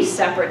 3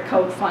 separate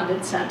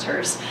Koch-funded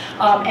centers.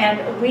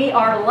 And we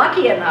are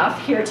lucky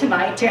enough here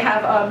tonight to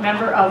have a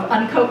member of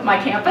Unkoch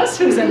My Campus,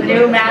 who's a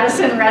new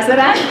Madison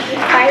resident,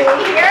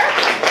 Kylie here.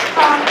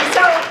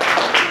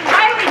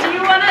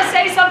 Want to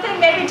say something?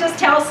 Maybe just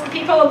tell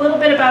people a little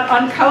bit about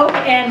Unkoch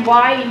and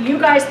why you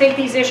guys think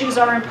these issues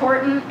are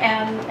important,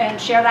 and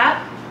share that.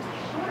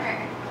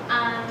 Sure.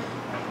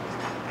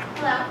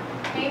 Hello,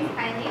 my name is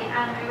Kylie.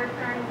 I work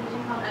for an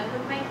organization called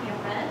Unkoch My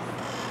Campus.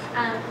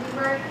 We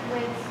work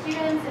with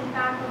students and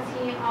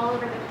faculty all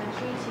over the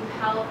country to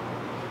help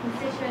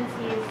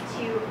constituencies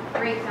to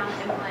break down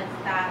the influence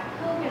that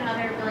Koch and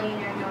other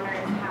billionaire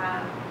donors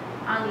have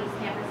on these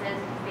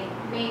campuses. They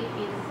make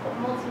these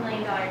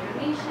multi-million-dollar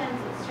donations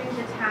with strings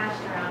attached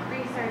around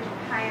research and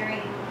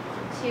hiring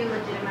to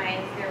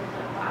legitimize their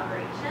political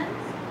operations.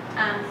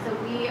 So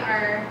we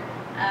are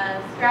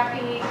a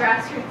scrappy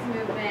grassroots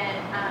movement,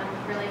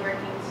 really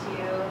working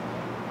to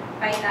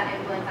fight that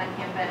influence on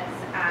campus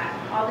at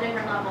all the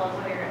different levels,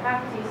 whether you're a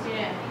faculty,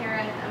 student,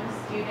 parent of a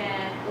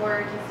student,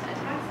 or just a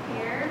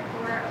taxpayer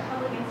for a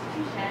public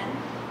institution.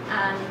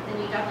 Then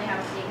you definitely have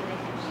a stake in the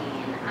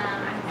campaign.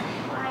 I have some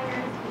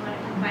flyers if you want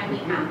to come find me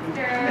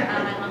after.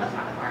 I'd love to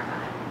talk more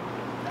about it.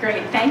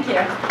 Great, thank you.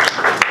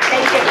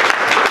 Thank you.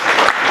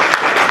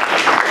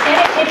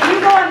 And if you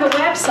go on the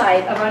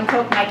website of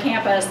Unkoch My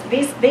Campus,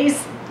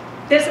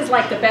 this is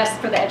like the best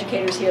for the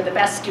educators here, the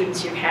best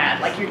students you've had.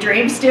 Like your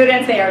dream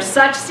students, they are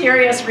such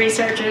serious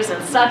researchers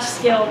and such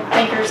skilled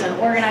thinkers and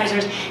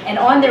organizers. And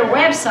on their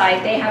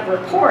website, they have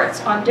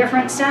reports on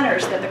different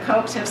centers that the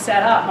Kochs have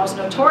set up, most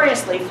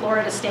notoriously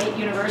Florida State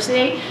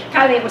University.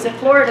 Kylie, it was at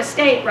Florida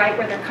State, right,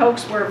 where the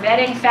Kochs were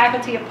vetting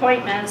faculty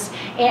appointments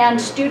and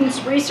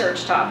students'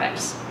 research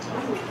topics.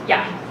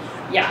 Yeah.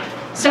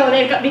 So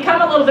they've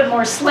become a little bit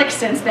more slick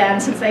since then,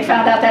 since they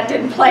found out that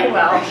didn't play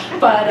well.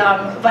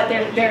 But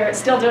they're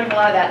still doing a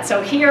lot of that.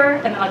 So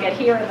here, and I'll get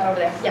here and then over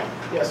there.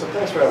 Yeah, so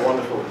thanks for that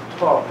wonderful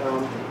talk.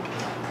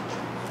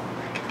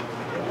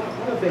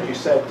 One of the things you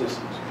said to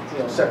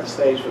set the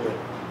stage for the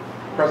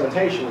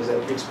presentation is that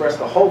you expressed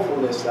the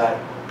hopefulness that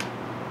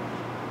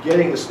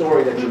getting the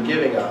story that you're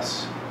giving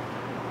us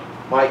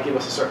might give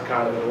us a certain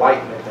kind of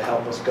enlightenment to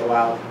help us go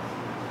out,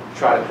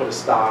 try to put a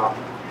stop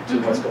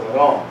to what's going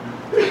on.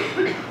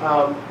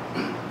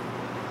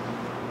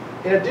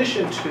 In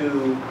addition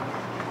to,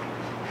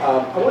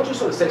 I want you to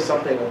sort of say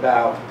something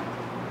about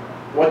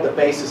what the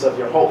basis of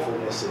your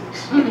hopefulness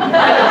is. We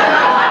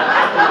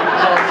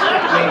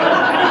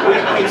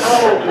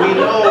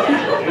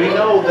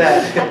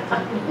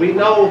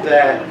know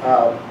that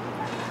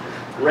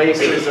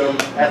racism,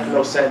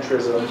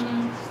 ethnocentrism,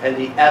 and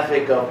the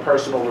ethic of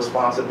personal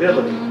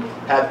responsibility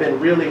have been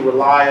really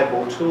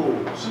reliable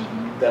tools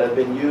that have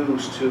been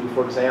used to,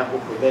 for example,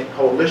 prevent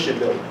coalition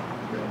building,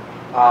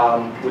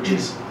 which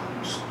is,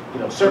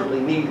 certainly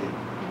needed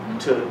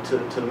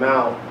to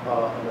mount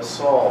an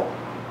assault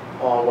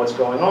on what's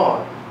going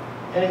on.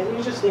 And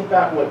you just think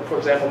back what, for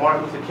example,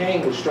 Martin Luther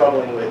King was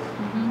struggling with,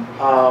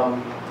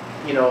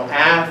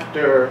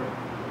 after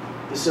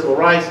the Civil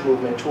Rights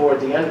Movement, toward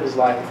the end of his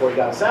life before he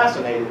got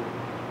assassinated,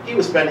 he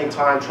was spending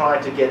time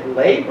trying to get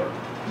labor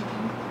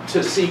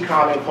to see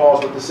common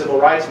cause with the Civil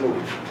Rights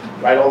Movement,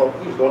 right?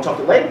 He was going to talk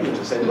to labor unions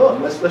and say, look,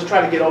 let's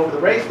try to get over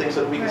the race thing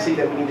so that we can see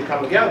that we need to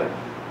come together.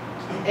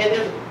 And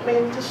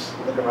just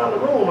look around the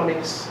room.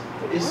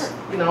 it's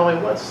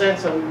in what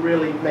sense have we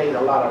really made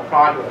a lot of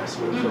progress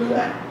with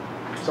that?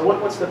 So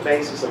what's the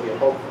basis of your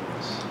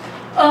hopefulness?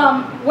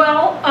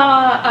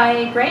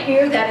 I grant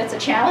you that it's a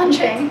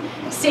challenging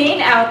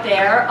scene out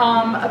there,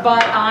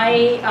 but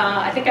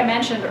I think I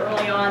mentioned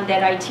early on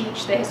that I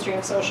teach the history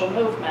of social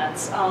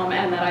movements,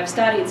 and that I've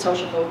studied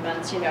social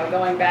movements,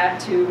 going back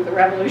to the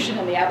Revolution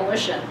and the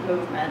Abolition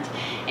movement.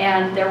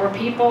 And there were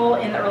people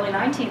in the early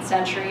 19th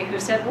century who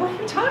said, what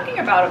are you talking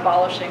about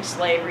abolishing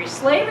slavery?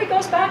 Slavery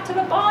goes back to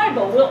the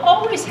Bible. We'll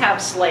always have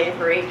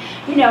slavery.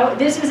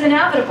 This is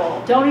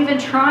inevitable. Don't even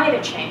try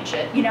to change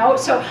it.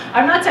 So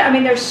I'm not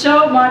saying, there's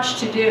so much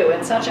to do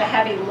and such a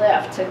heavy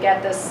lift to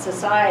get this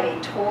society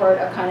toward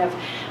a kind of,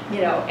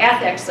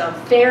 ethics of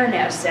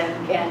fairness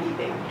and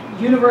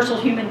universal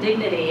human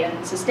dignity and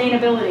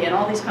sustainability and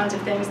all these kinds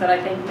of things that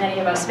I think many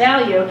of us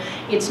value.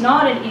 It's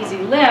not an easy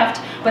lift,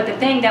 but the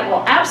thing that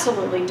will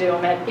absolutely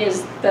doom it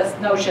is the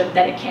notion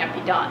that it can't be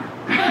done.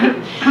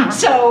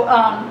 So,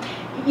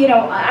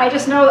 I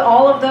just know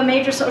all of the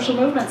major social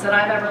movements that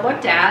I've ever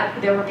looked at,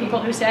 there were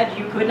people who said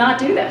you could not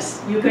do this.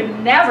 You could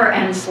never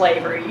end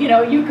slavery.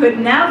 You could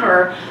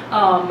never,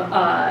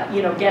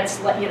 get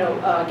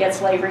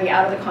slavery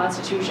out of the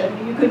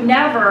Constitution. You could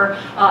never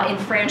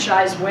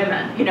enfranchise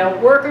women.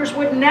 Workers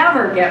would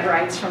never get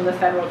rights from the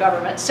federal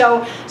government.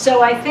 So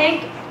I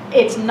think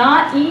it's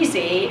not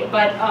easy,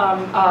 but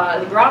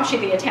Gramsci,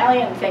 the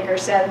Italian thinker,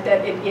 said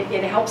that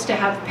it helps to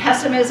have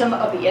pessimism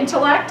of the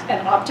intellect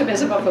and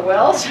optimism of the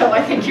will. So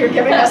I think you're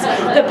giving us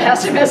the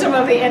pessimism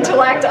of the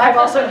intellect. I've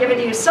also given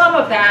you some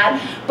of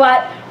that.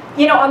 But,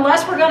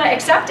 unless we're going to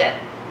accept it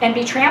and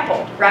be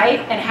trampled, right,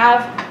 and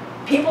have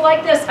people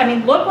like this.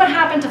 Look what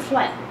happened to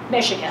Flint,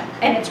 Michigan,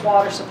 and its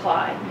water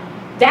supply.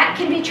 That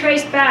can be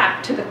traced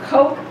back to the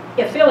Koch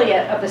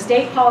affiliate of the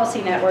State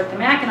Policy Network, the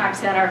Mackinac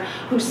Center,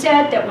 who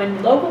said that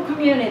when local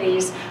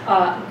communities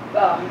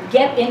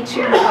get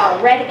into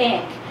red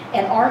ink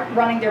and aren't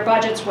running their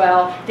budgets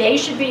well, the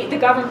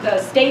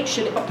state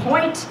should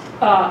appoint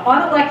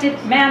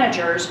unelected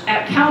managers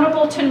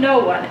accountable to no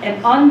one,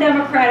 an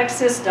undemocratic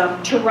system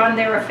to run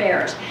their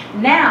affairs.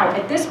 Now,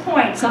 at this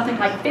point, something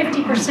like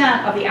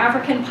 50% of the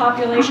African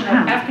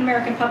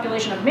American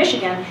population of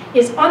Michigan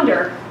is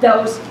under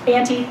those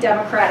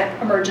anti-democratic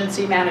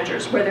emergency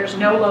managers, where there's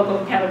no local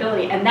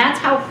accountability. And that's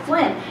how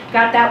Flint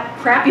got that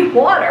crappy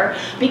water,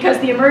 because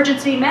the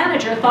emergency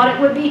manager thought it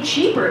would be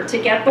cheaper to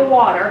get the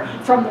water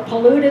from the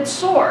polluted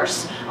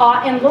source.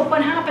 And look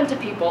what happened to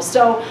people.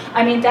 So,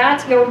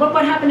 look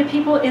what happened to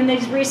people in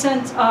these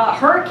recent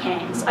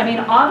hurricanes.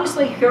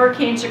 Obviously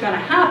hurricanes are going to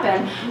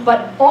happen,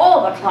 but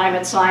all the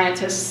climate scientists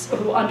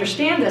who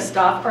understand this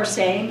stuff are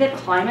saying that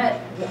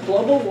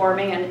global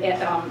warming and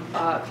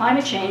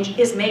climate change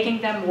is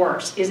making them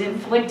worse, is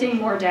inflicting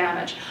more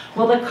damage.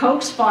 Well, the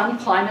Kochs fund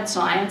climate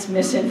science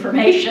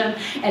misinformation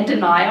and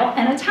denial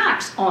and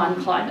attacks on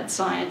climate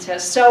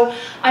scientists. So,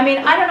 I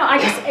don't know, I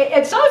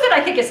guess some of it I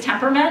think is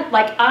temperament.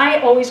 Like,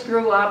 I always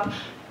grew up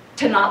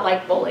to not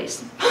like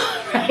bullies,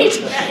 right?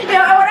 Whenever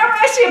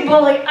I see a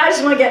bully, I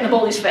just want to get in the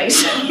bully's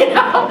face,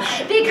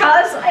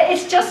 because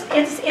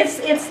it's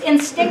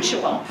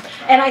instinctual.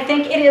 And I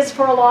think it is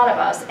for a lot of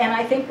us. And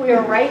I think we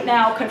are right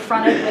now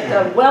confronted with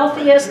the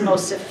wealthiest,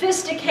 most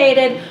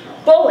sophisticated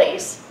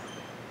bullies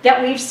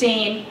that we've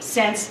seen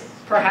since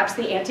perhaps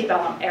the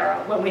antebellum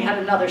era, when we had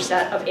another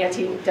set of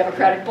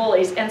anti-democratic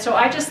bullies. And so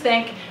I just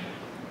think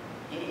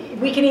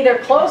we can either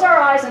close our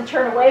eyes and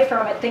turn away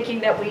from it thinking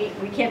that we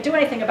can't do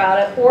anything about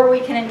it, or we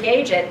can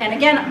engage it. And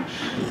again,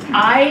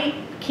 I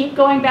keep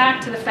going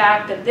back to the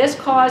fact that this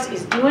cause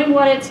is doing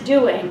what it's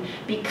doing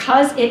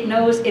because it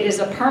knows it is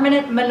a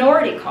permanent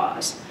minority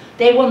cause.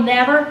 They will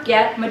never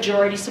get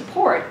majority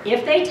support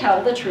if they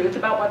tell the truth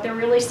about what they're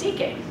really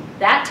seeking.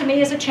 That, to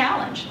me, is a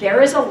challenge.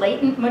 There is a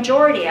latent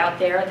majority out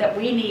there that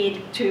we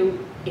need to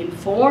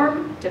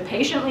inform, to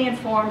patiently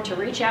inform, to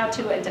reach out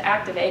to, and to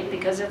activate,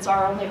 because it's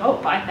our only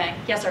hope, I think.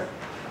 Yes, sir?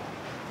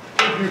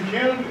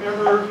 Buchanan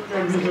ever,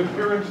 and his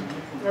adherents,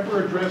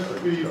 ever addressed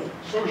the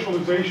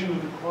socialization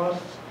and the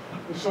costs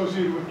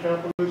associated with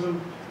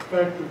capitalism, the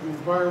fact that the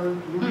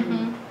environment,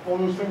 pollution, all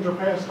those things are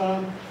passed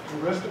on, the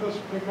rest of us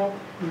pick up,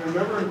 and they're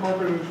never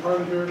incorporated as part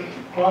of their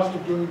cost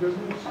of doing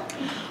business?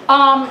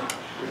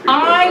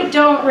 I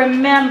don't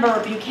remember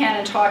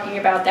Buchanan talking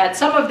about that.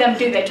 Some of them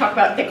do. They talk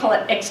about, they call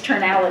it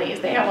externalities.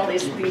 They have all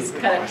these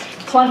kind of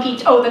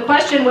clunky, oh, the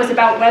question was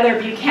about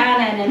whether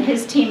Buchanan and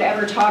his team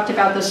ever talked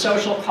about the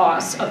social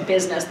costs of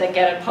business that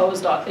get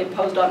imposed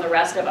on the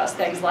rest of us.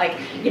 Things like,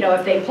 you know,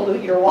 if they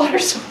pollute your water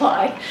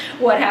supply,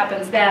 what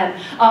happens then?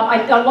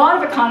 A lot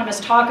of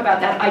economists talk about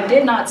that. I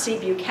did not see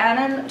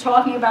Buchanan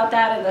talking about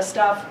that in the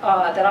stuff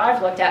that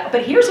I've looked at.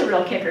 But here's a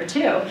real kicker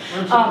too.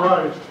 I'm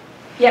surprised.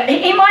 Yeah,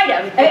 he might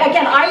have.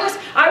 Again,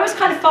 I was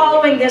kind of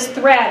following this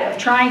thread of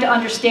trying to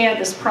understand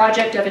this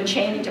project of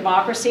enchaining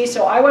democracy.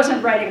 So I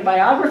wasn't writing a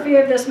biography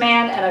of this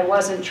man, and I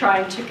wasn't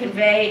trying to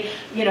convey,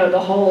 you know, the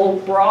whole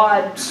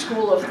broad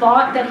school of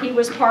thought that he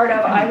was part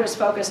of. I was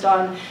focused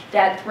on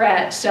that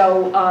thread.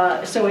 So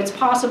so it's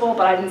possible,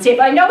 but I didn't see it.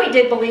 But I know he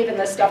did believe in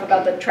this stuff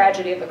about the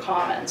tragedy of the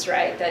commons,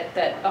 right?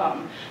 That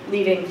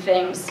leaving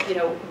things, you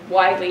know,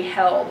 widely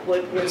held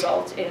would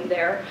result in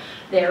their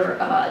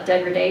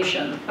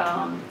degradation.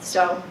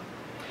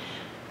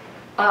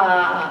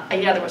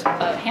 Yeah, there was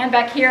a hand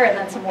back here and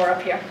then some more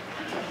up here.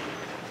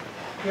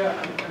 Yeah,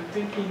 I'm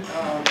thinking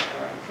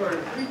sort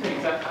of three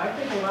things. I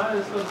think a lot of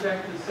this goes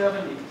back to the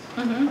 70s.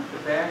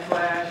 The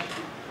backlash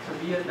to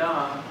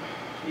Vietnam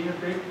being a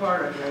big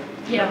part of it.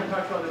 You haven't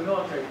talked about the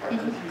military part,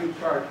 that's a huge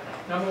part.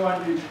 Number one,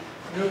 the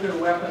nuclear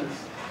weapons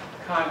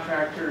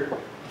contractor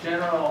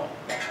General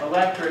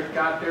Electric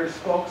got their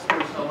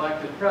spokesperson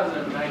elected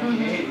president in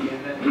 1980,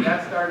 and then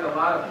that started a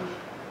lot of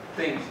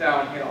things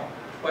downhill.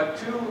 But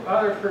two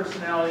other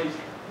personalities,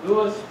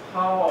 Lewis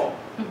Powell,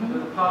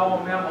 the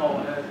Powell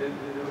memo,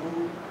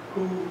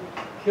 who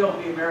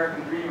killed the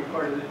American dream,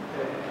 according to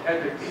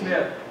Hedrick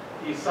Smith,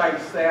 he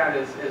cites that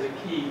as a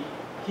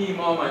key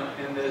moment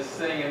in this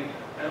thing,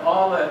 and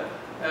all the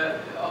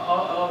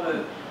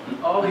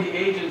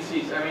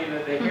agencies. I mean,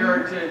 the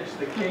Heritage,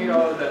 the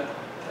Cato, the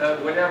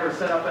whatever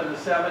set up in the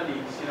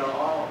 70s, you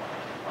know,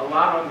 a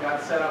lot of them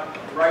got set up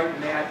right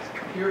in that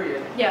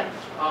period. Yeah.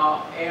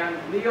 And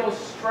Leo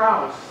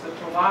Strauss, the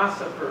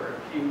philosopher,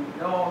 if you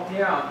know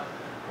him,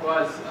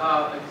 was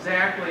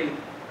exactly,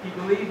 he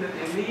believed that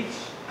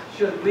elites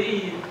should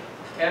lead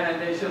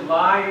and they should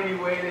lie any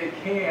way they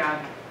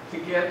can to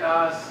get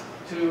us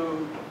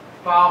to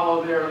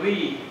follow their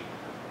lead.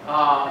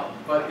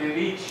 But the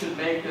elites should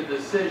make the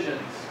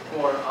decisions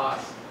for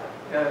us.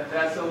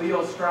 That's a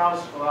Leo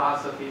Strauss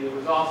philosophy that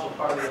was also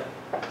part of the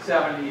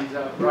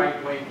 70s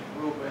right-wing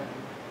movement.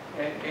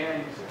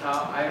 And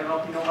I don't know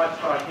if you know much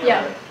about him.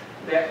 Yeah.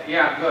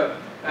 Yeah, good.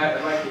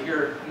 I'd like to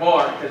hear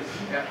more, because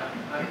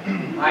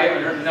I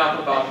haven't heard enough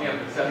about him,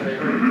 except I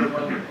heard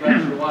one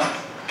lecture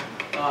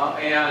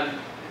once. And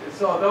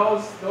so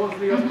those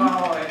Leo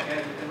Powell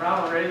and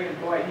Ronald Reagan,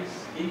 boy,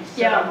 he's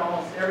set up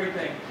almost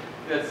everything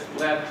that's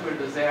led to a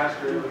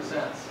disaster ever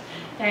since.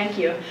 Thank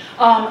you.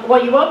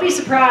 Well, you won't be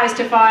surprised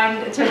to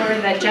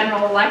learn that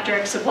General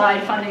Electric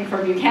supplied funding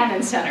for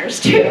Buchanan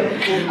centers too,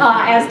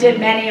 as did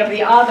many of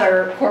the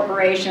other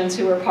corporations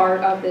who were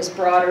part of this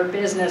broader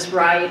business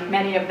right.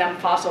 Many of them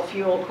fossil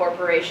fuel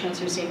corporations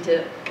who seem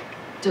to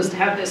just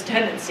have this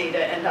tendency to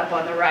end up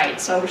on the right.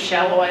 So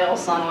Shell Oil,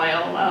 Sun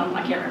Oil,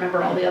 I can't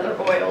remember all the other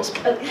oils,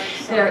 but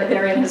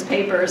they're in his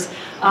papers.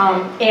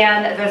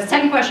 And the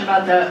second question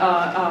about the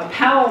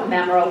Powell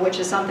memo, which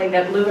is something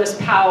that Lewis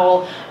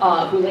Powell,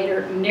 who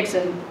later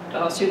Nixon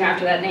soon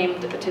after that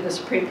named to the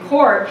Supreme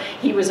Court,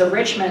 he was a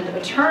Richmond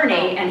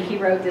attorney, and he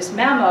wrote this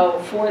memo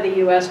for the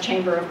U.S.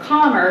 Chamber of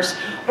Commerce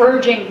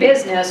urging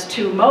business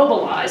to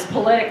mobilize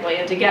politically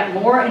and to get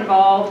more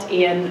involved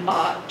in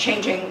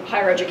changing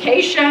higher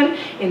education,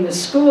 in the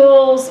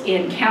schools,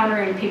 in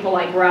countering people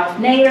like Ralph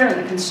Nader and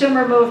the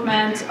consumer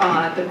movement,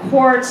 the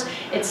courts,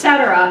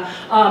 etc.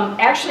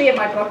 Actually, in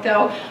my book,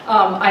 though,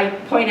 I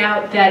point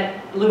out that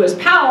Lewis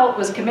Powell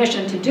was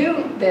commissioned to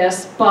do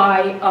this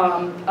by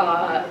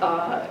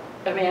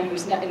a man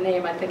whose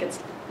name, I think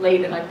it's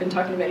late, and I've been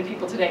talking to many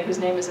people today whose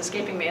name is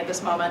escaping me at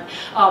this moment,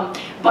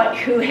 but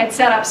who had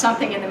set up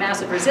something in the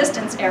massive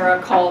resistance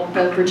era called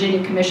the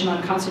Virginia Commission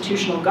on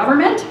Constitutional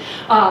Government,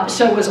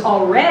 so was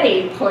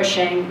already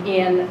pushing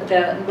in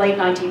the late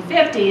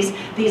 1950s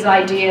these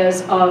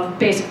ideas of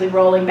basically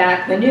rolling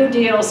back the New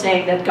Deal,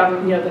 saying that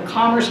government, you know, the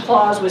Commerce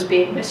Clause was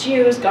being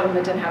misused,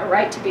 government didn't have a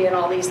right to be in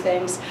all these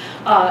things.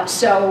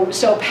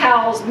 So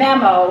Powell's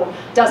memo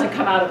doesn't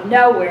come out of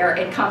nowhere,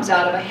 it comes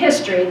out of a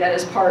history that that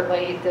is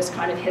partly this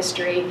kind of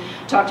history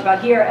talked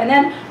about here. And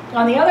then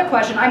on the other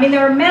question, I mean,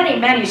 there are many,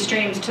 many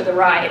streams to the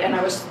right, and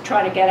I was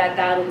trying to get at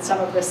that in some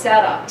of the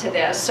setup to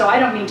this. So I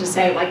don't mean to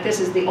say, like,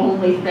 this is the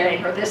only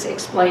thing, or this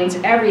explains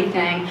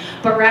everything,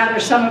 but rather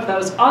some of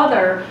those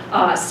other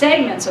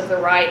segments of the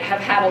right have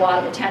had a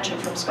lot of attention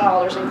from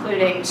scholars,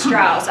 including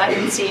Strauss. I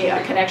didn't see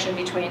a connection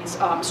between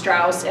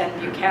Strauss and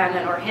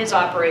Buchanan or his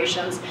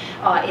operations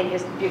in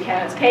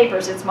Buchanan's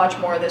papers. It's much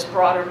more this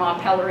broader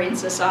Mont Pelerin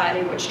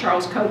Society, which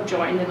Charles Koch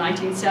joined in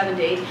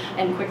 1970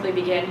 and quickly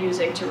began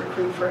using to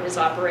recruit for his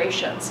operations.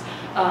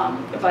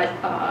 But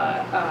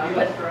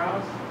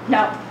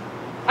no.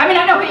 I mean,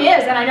 I know he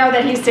is, and I know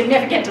that he's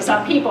significant to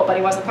some people, but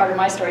he wasn't part of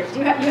my story. Did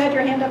you had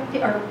your hand up,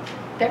 or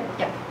there?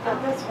 Yeah.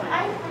 That's fine.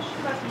 I have a question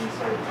about the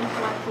sort of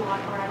intellectual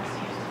apparatus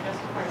used to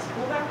justify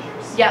school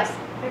vouchers. Yes.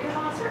 Because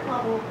on a certain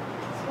level,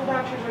 school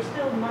vouchers are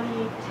still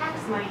money,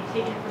 tax money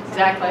taken from some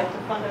Exactly. people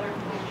to fund other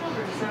people's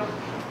children. So,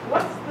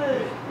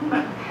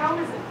 how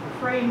is it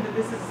framed that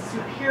this is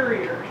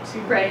superior to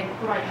providing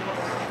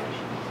public education?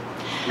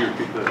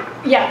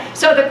 Yeah,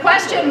 so the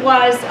question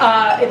was,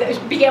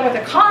 it began with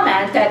a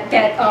comment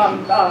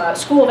that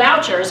school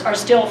vouchers are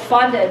still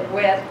funded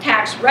with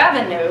tax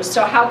revenues,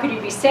 so how could you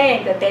be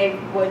saying that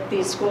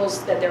these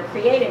schools that they're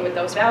creating with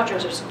those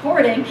vouchers or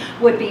supporting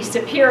would be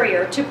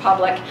superior to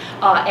public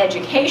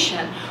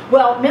education?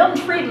 Well, Milton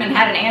Friedman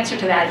had an answer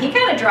to that. He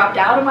kind of dropped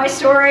out of my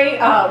story,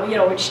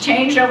 which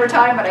changed over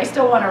time, but I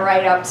still want to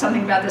write up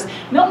something about this.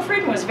 Milton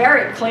Friedman was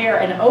very clear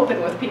and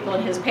open with people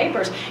in his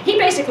papers. He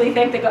basically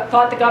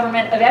thought the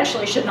government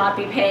eventually should not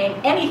be paying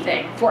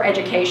anything for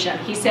education.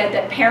 He said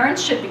that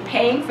parents should be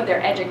paying for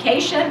their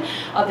education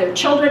of their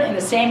children in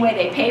the same way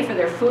they pay for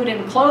their food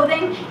and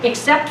clothing,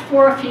 except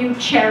for a few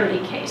charity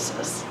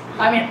cases.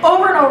 I mean,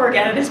 over and over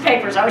again in his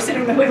papers, I was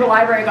sitting in the legal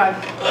library going,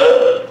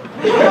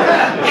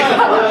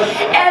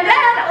 and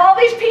then all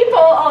these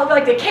people,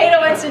 like the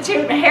Cato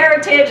Institute and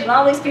Heritage and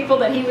all these people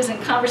that he was in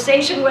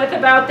conversation with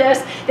about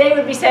this, they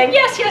would be saying,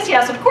 yes, yes,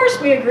 yes, of course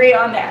we agree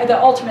on the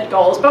ultimate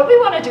goals, but we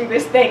want to do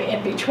this thing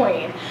in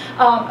between.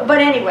 But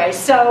anyway,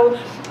 so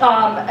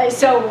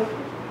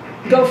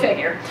go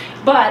figure.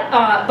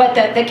 But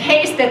the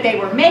case that they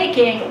were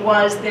making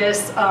was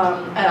this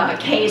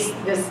case,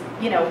 this,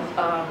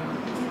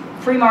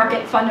 free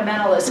market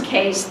fundamentalist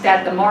case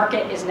that the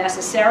market is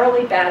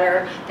necessarily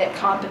better, that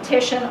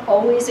competition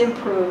always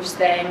improves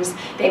things.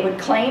 They would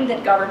claim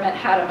that government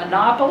had a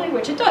monopoly,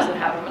 which it doesn't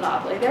have a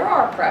monopoly. There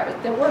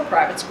were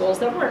private schools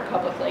that weren't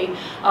publicly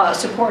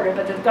supported,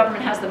 but the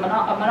government has a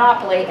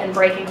monopoly, and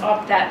breaking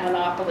up that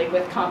monopoly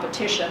with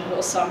competition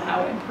will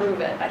somehow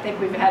improve it. I think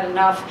we've had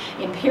enough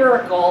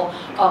empirical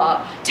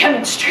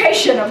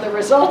demonstration of the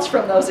results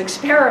from those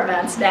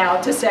experiments now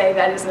to say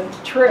that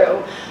isn't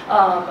true,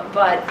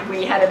 but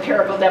we had empirical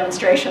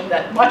demonstration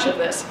that much of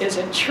this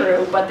isn't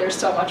true, but there's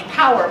so much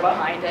power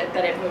behind it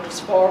that it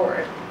moves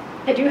forward.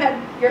 Had you had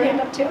your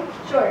hand up too?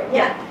 Sure,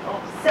 yeah.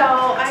 So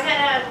I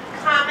had a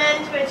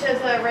comment which is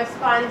a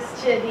response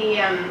to the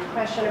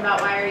question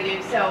about why are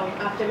you so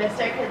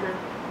optimistic, and the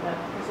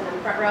person in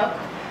the front row.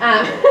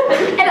 And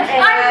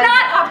I'm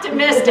not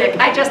optimistic,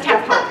 I just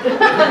have hope.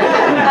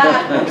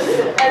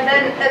 and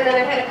then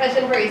I had a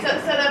question for you. So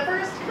the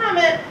first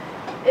comment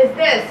is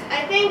this.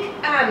 I think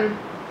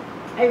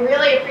I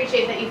really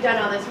appreciate that you've done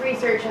all this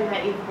research and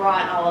that you've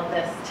brought all of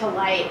this to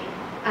light.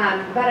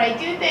 But I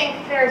do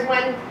think there's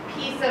one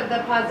piece of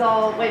the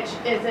puzzle which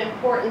is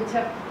important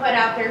to put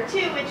out there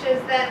too, which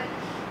is that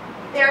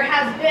there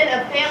has been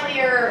a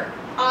failure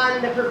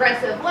on the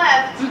progressive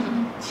left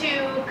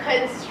to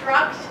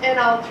construct an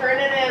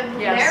alternative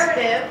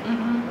narrative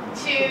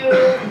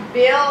to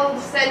build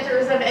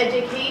centers of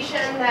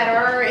education that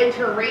are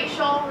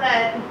interracial,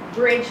 that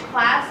bridge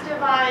class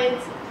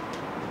divides,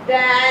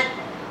 that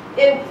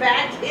in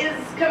fact is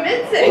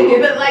convincing.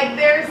 That like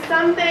there's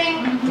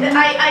something,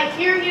 I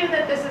hear you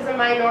that this is a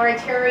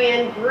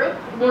minoritarian group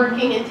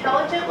working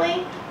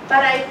intelligently,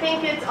 but I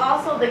think it's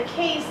also the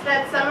case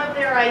that some of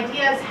their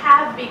ideas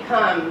have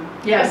become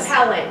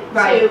compelling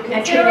to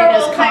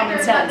considerable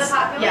sectors of the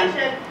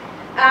population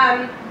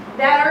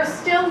that are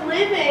still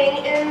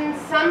living in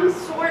some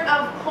sort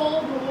of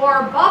Cold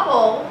War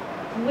bubble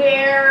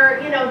where,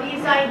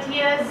 these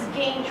ideas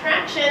gain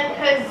traction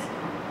because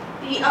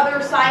the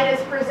other side is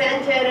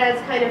presented as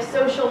kind of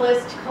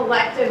socialist,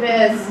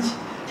 collectivist,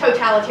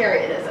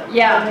 totalitarianism,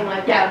 something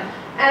like that.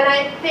 And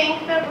I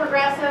think the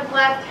progressive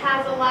left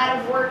has a lot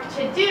of work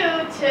to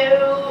do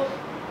to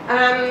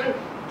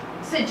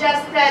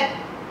suggest that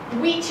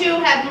we too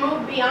have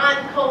moved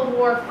beyond Cold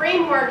War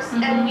frameworks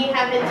and we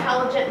have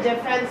intelligent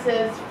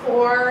defenses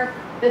for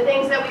the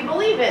things that we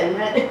believe in,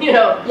 that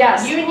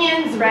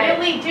unions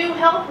really do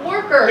help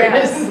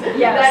workers,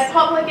 that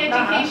public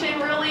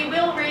education really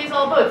will raise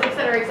all boats, et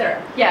cetera, et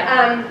cetera.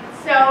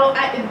 So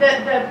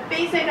the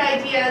basic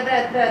idea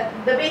that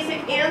the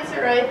basic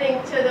answer, I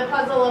think, to the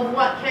puzzle of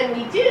what can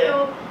we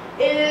do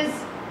is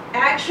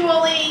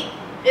actually,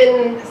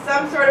 in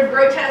some sort of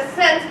grotesque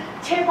sense,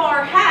 tip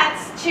our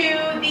hats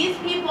to these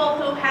people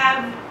who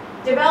have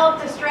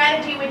developed a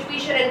strategy which we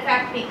should in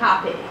fact be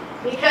copying.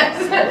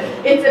 because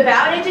it's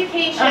about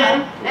education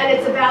and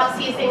it's about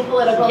seizing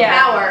political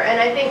power. And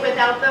I think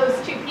without those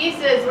two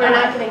pieces, we're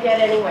not going to get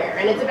anywhere.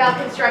 And it's about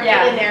constructing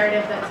a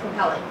narrative that's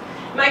compelling.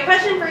 My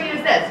question for you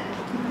is this.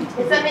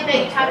 It's something that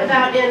you talk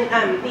about in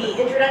the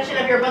introduction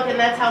of your book, and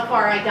that's how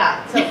far I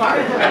got so far.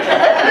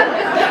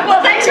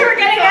 Well, thanks for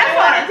getting that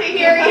far. I wanted to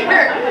hear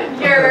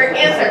your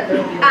answer.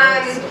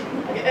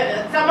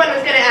 Someone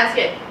was going to ask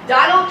it.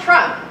 Donald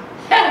Trump,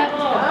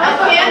 a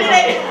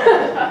candidate.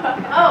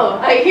 Oh,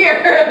 I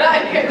hear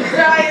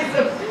cries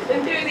of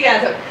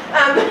enthusiasm.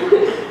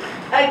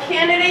 A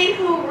candidate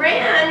who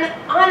ran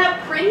on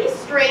a pretty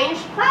strange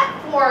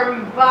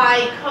platform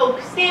by Koch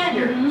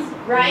standards,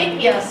 right?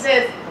 He's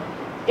this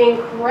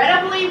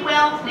incredibly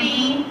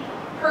wealthy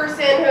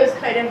person who's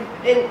kind of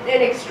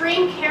an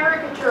extreme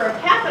caricature of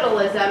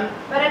capitalism,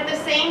 but at the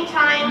same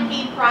time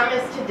he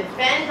promised to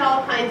defend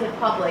all kinds of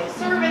public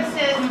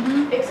services,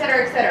 et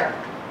cetera, et cetera.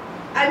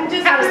 I'm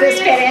just curious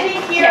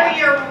to hear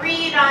your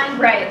read on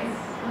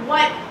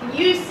what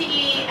you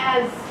see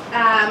as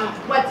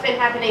what's been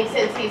happening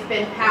since he's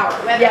been in power,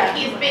 whether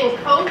he's been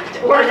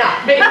coached or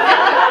not.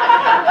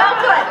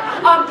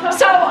 Well, good.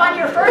 So on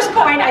your first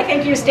point, I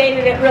think you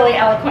stated it really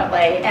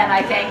eloquently, and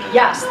I think,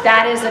 yes,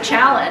 that is a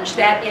challenge,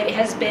 that it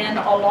has been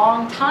a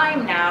long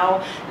time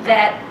now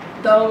that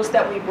those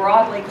that we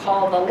broadly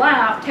call the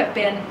left have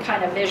been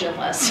kind of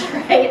visionless,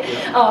 right?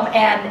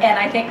 And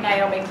I think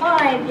Naomi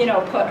Klein,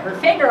 put her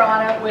finger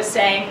on it with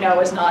saying no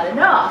is not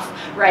enough,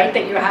 right?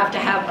 That you have to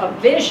have a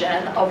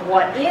vision of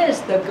what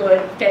is the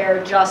good,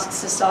 fair, just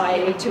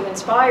society to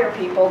inspire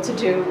people to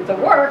do the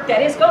work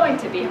that is going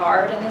to be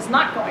hard and is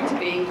not going to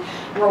be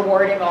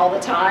rewarding all the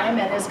time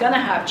and is going to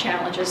have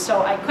challenges.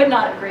 So I could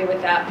not agree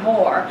with that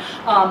more.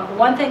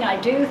 One thing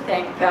I do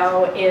think,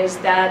 though, is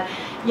that,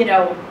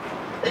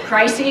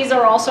 crises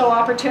are also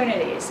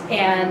opportunities,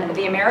 and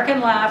the American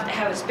left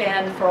has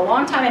been for a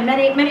long time, and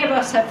many of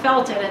us have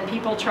felt it, and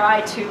people try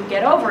to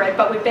get over it,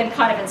 but we've been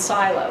kind of in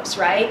silos,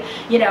 right?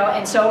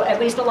 And so at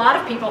least a lot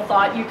of people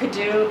thought you could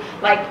do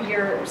like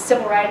your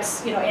civil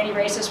rights,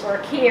 anti-racist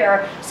work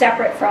here,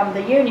 separate from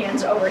the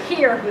unions over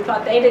here, who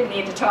thought they didn't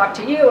need to talk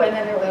to you, and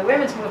then there were the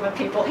women's movement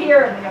people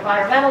here, and the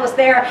environmentalists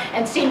there,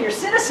 and senior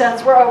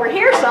citizens were over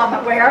here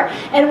somewhere,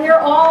 and we're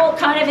all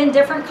kind of in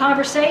different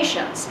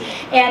conversations.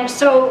 And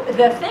so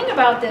the thing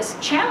about this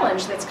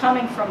challenge that's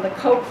coming from the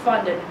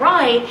Koch-funded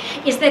right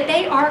is that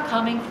they are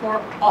coming for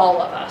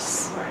all of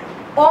us.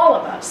 All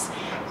of us.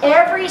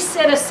 Every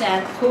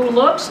citizen who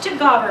looks to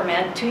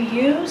government to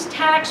use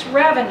tax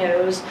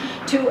revenues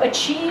to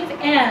achieve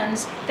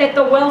ends that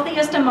the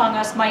wealthiest among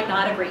us might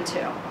not agree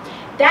to.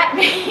 That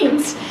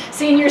means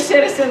senior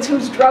citizens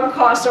whose drug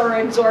costs are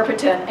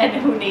exorbitant and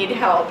who need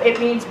help. It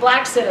means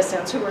black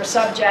citizens who are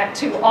subject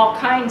to all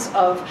kinds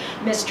of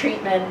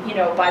mistreatment,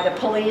 by the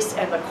police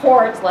and the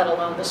courts, let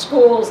alone the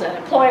schools and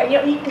employers.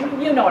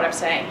 You know what I'm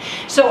saying.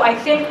 So I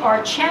think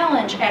our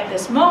challenge at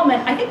this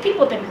moment, I think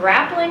people have been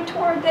grappling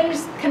toward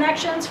these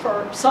connections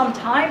for some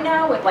time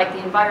now with like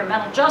the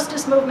environmental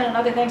justice movement and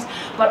other things,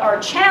 but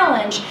our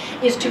challenge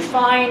is to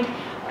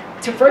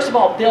first of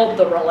all build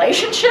the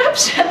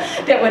relationships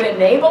that would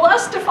enable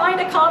us to find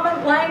a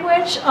common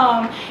language,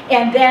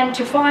 and then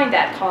to find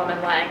that common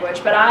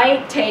language. But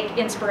I take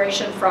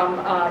inspiration from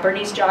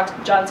Bernice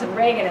Johnson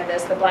Reagan in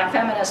this, the black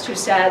feminist who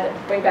said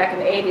way back in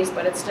the 80s,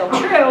 but it's still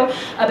true,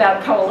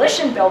 about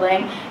coalition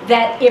building,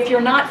 that if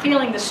you're not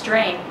feeling the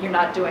strain, you're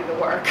not doing the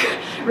work,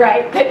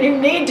 right? That you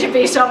need to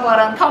be somewhat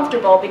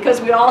uncomfortable,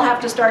 because we all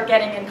have to start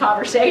getting in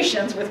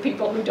conversations with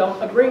people who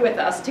don't agree with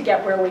us to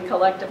get where we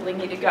collectively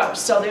need to go.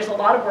 So there's a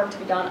lot of work to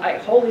be done. I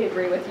wholly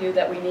agree with you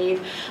that we need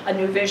a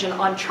new vision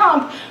on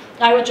Trump.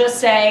 I would just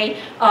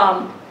say,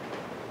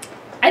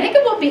 I think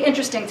it will be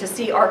interesting to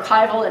see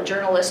archival and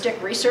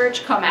journalistic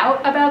research come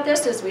out about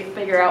this as we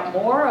figure out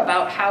more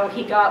about how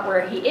he got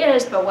where he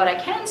is. But what I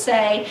can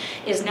say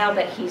is now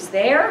that he's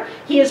there,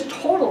 he is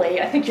totally,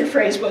 I think your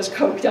phrase was,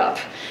 coked up,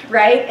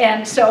 right?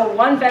 And so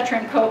one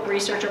veteran Koch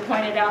researcher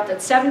pointed out that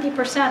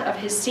 70% of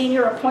his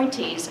senior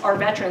appointees are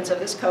veterans of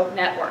this Koch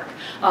network.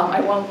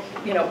 I won't,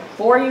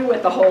 bore you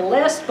with the whole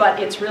list, but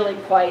it's really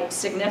quite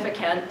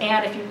significant.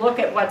 And if you look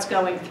at what's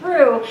going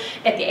through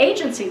at the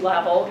agency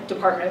level,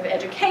 Department of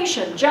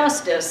Education,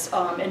 Justice,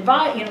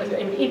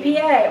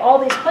 EPA, all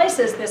these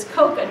places, this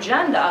Koch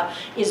agenda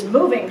is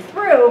moving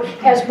through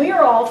as we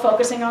are all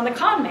focusing on the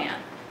con man,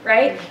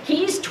 right?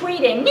 He's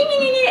tweeting,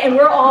 and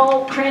we're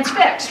all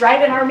transfixed,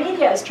 right? And our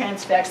media is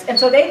transfixed. And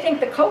so they think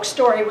the Koch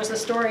story was the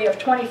story of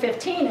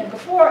 2015 and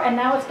before, and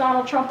now it's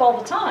Donald Trump all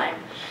the time.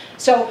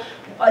 So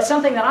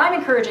something that I'm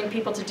encouraging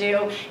people to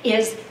do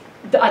is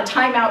a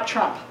timeout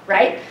Trump,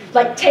 right?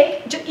 Like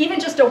take even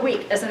just a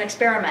week as an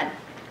experiment.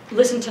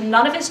 Listen to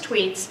none of his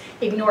tweets,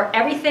 ignore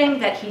everything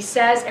that he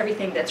says,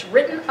 everything that's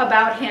written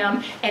about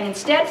him, and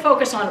instead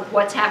focus on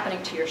what's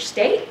happening to your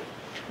state,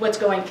 what's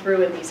going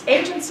through in these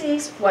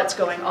agencies, what's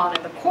going on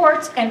in the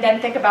courts, and then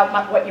think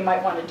about what you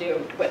might want to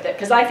do with it.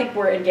 Because I think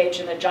we're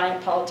engaged in a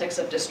giant politics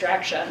of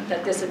distraction,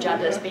 that this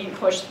agenda is being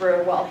pushed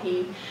through while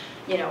he,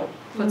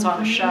 puts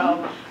on a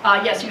show.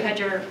 Yes, you had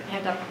your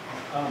hand up.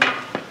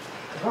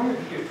 I wonder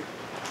if you could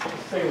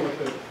say what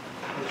you're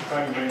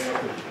talking about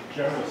the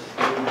general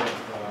state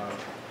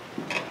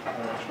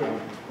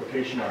of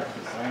quotation marks,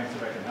 the science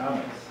of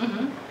economics.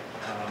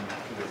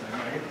 Because I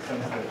get the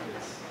sense that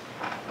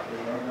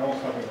you're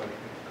almost talking about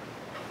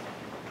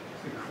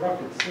it's a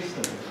corrupted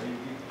system.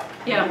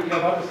 You have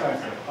other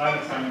sciences, like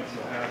climate science,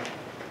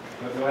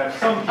 you'll have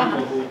some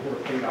people who are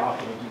paid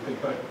off and will do things,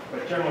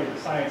 but generally the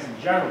science in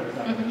general is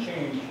not going to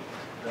change.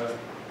 The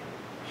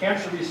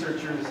cancer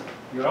researchers,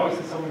 you always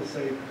have someone to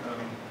say,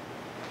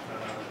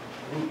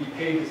 who would be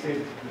paid to say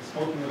that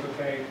smoking was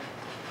okay,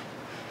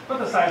 but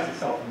the science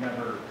itself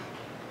never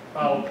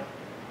followed.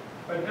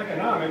 But in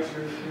economics,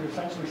 you're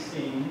essentially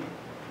seeing,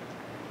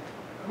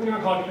 we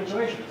don't call it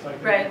capitulation. It's like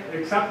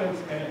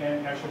acceptance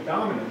and actual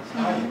dominance.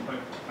 But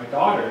my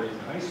daughter is in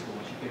high school,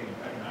 she's taking an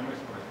economics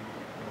course.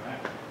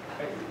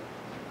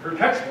 Her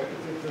textbook,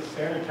 it's a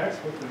standard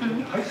textbook that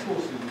high school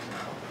students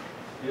now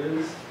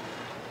is,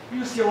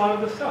 you see a lot of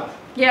this stuff.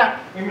 Yeah.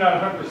 Maybe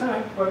not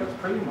 100%, but it's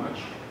pretty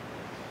much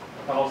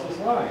follows this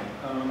line.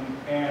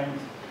 And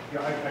you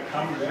know, a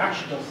common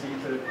reaction you'll see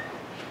to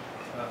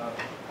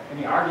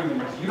any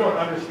argument is you don't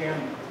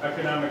understand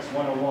economics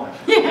 101.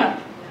 Yeah.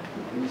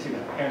 And you see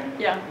that.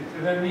 And,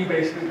 and then me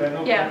basically, then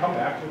they'll come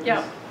back with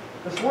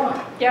this line.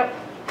 Yep.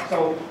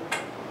 So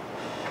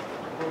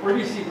where do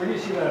you see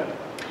that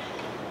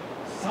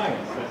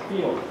science, that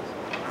field?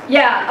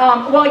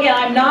 Yeah, well again,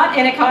 I'm not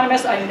an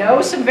economist. I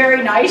know some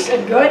very nice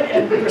and good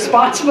and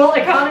responsible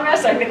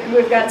economists. I think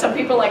we've got some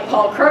people like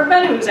Paul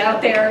Krugman, who's out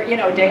there, you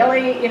know,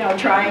 daily, you know,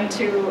 trying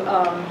to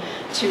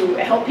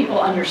help people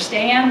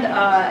understand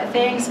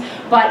things.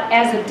 But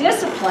as a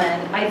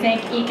discipline, I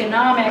think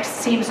economics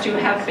seems to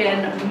have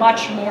been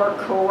much more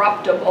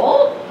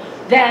corruptible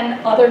than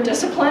other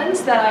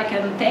disciplines that I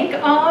can think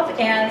of.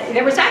 And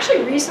there was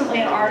actually recently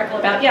an article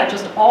about,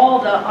 just all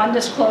the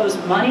undisclosed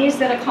monies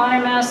that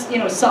economists, you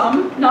know,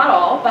 some, not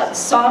all, but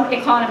some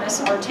economists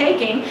are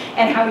taking,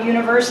 and how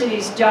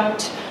universities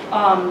don't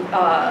kind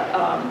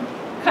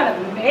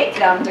of make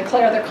them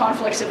declare their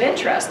conflicts of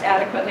interest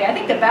adequately. I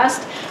think the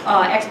best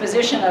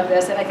exposition of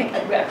this, and I think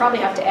I probably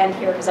have to end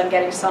here because I'm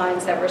getting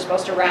signs that we're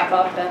supposed to wrap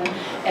up, and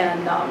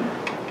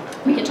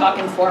we can talk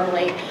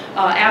informally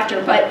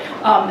after, but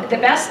the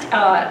best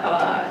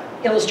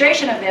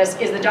illustration of this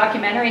is the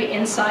documentary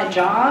Inside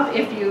Job.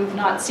 If you've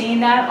not seen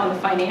that on the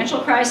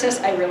financial crisis,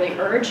 I really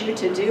urge you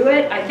to do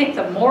it. I think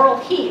the moral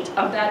heat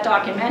of that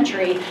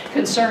documentary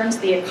concerns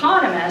the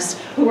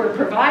economists who were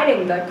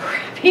providing the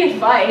crappy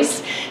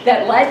advice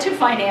that led to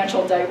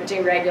financial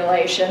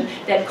deregulation,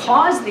 that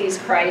caused these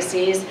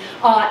crises,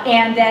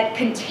 and that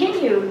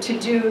continue to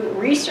do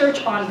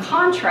research on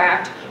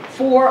contract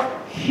for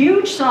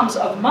huge sums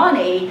of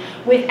money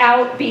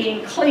without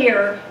being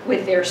clear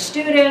with their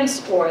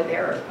students or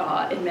their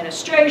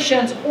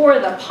administrations or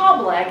the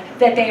public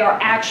that they are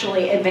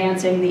actually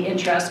advancing the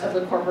interests of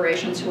the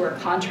corporations who are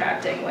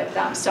contracting with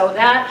them. So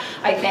that,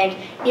 I think,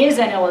 is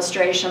an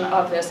illustration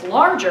of this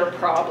larger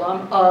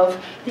problem of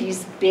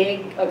these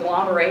big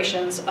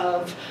agglomerations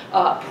of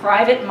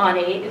private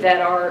money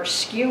that are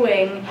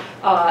skewing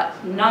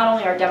not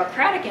only our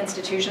democratic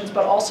institutions,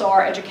 but also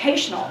our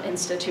educational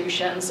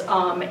institutions.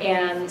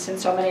 And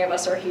since so many of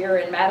us are here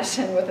in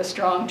Madison with a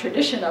strong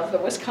tradition of the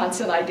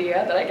Wisconsin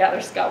idea that I gather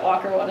Scott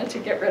Walker wanted to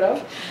get rid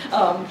of.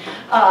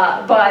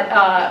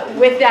 But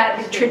with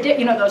that,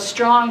 you know, those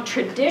strong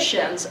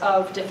traditions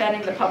of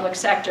defending the public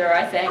sector,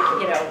 I think,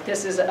 you know,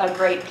 this is a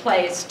great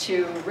place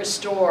to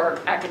restore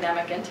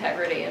academic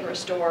integrity and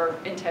restore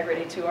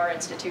integrity to our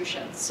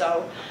institutions.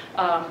 So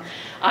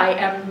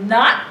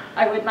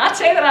I would not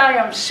say that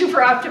I am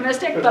super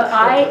optimistic, but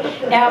I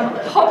am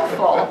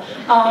hopeful.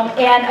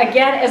 And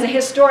again, as a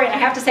historian, I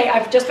have to say,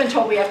 I've just been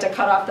told we have to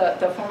cut off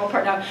the formal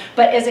part now,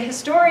 but as a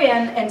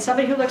historian and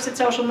somebody who looks at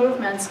social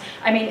movements,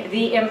 I mean,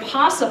 the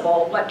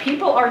impossible, what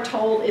people are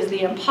told is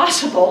the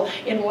impossible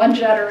in one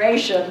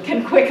generation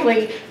can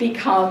quickly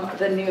become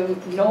the new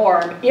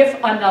norm if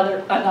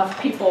enough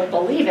people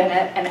believe in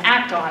it and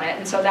act on it.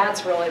 And so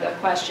that's really the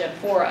question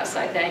for us,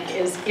 I think,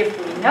 is if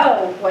we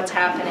know what's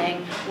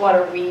happening, what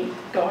are we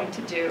going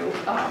to do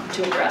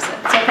to address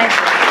it? So thanks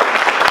for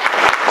that.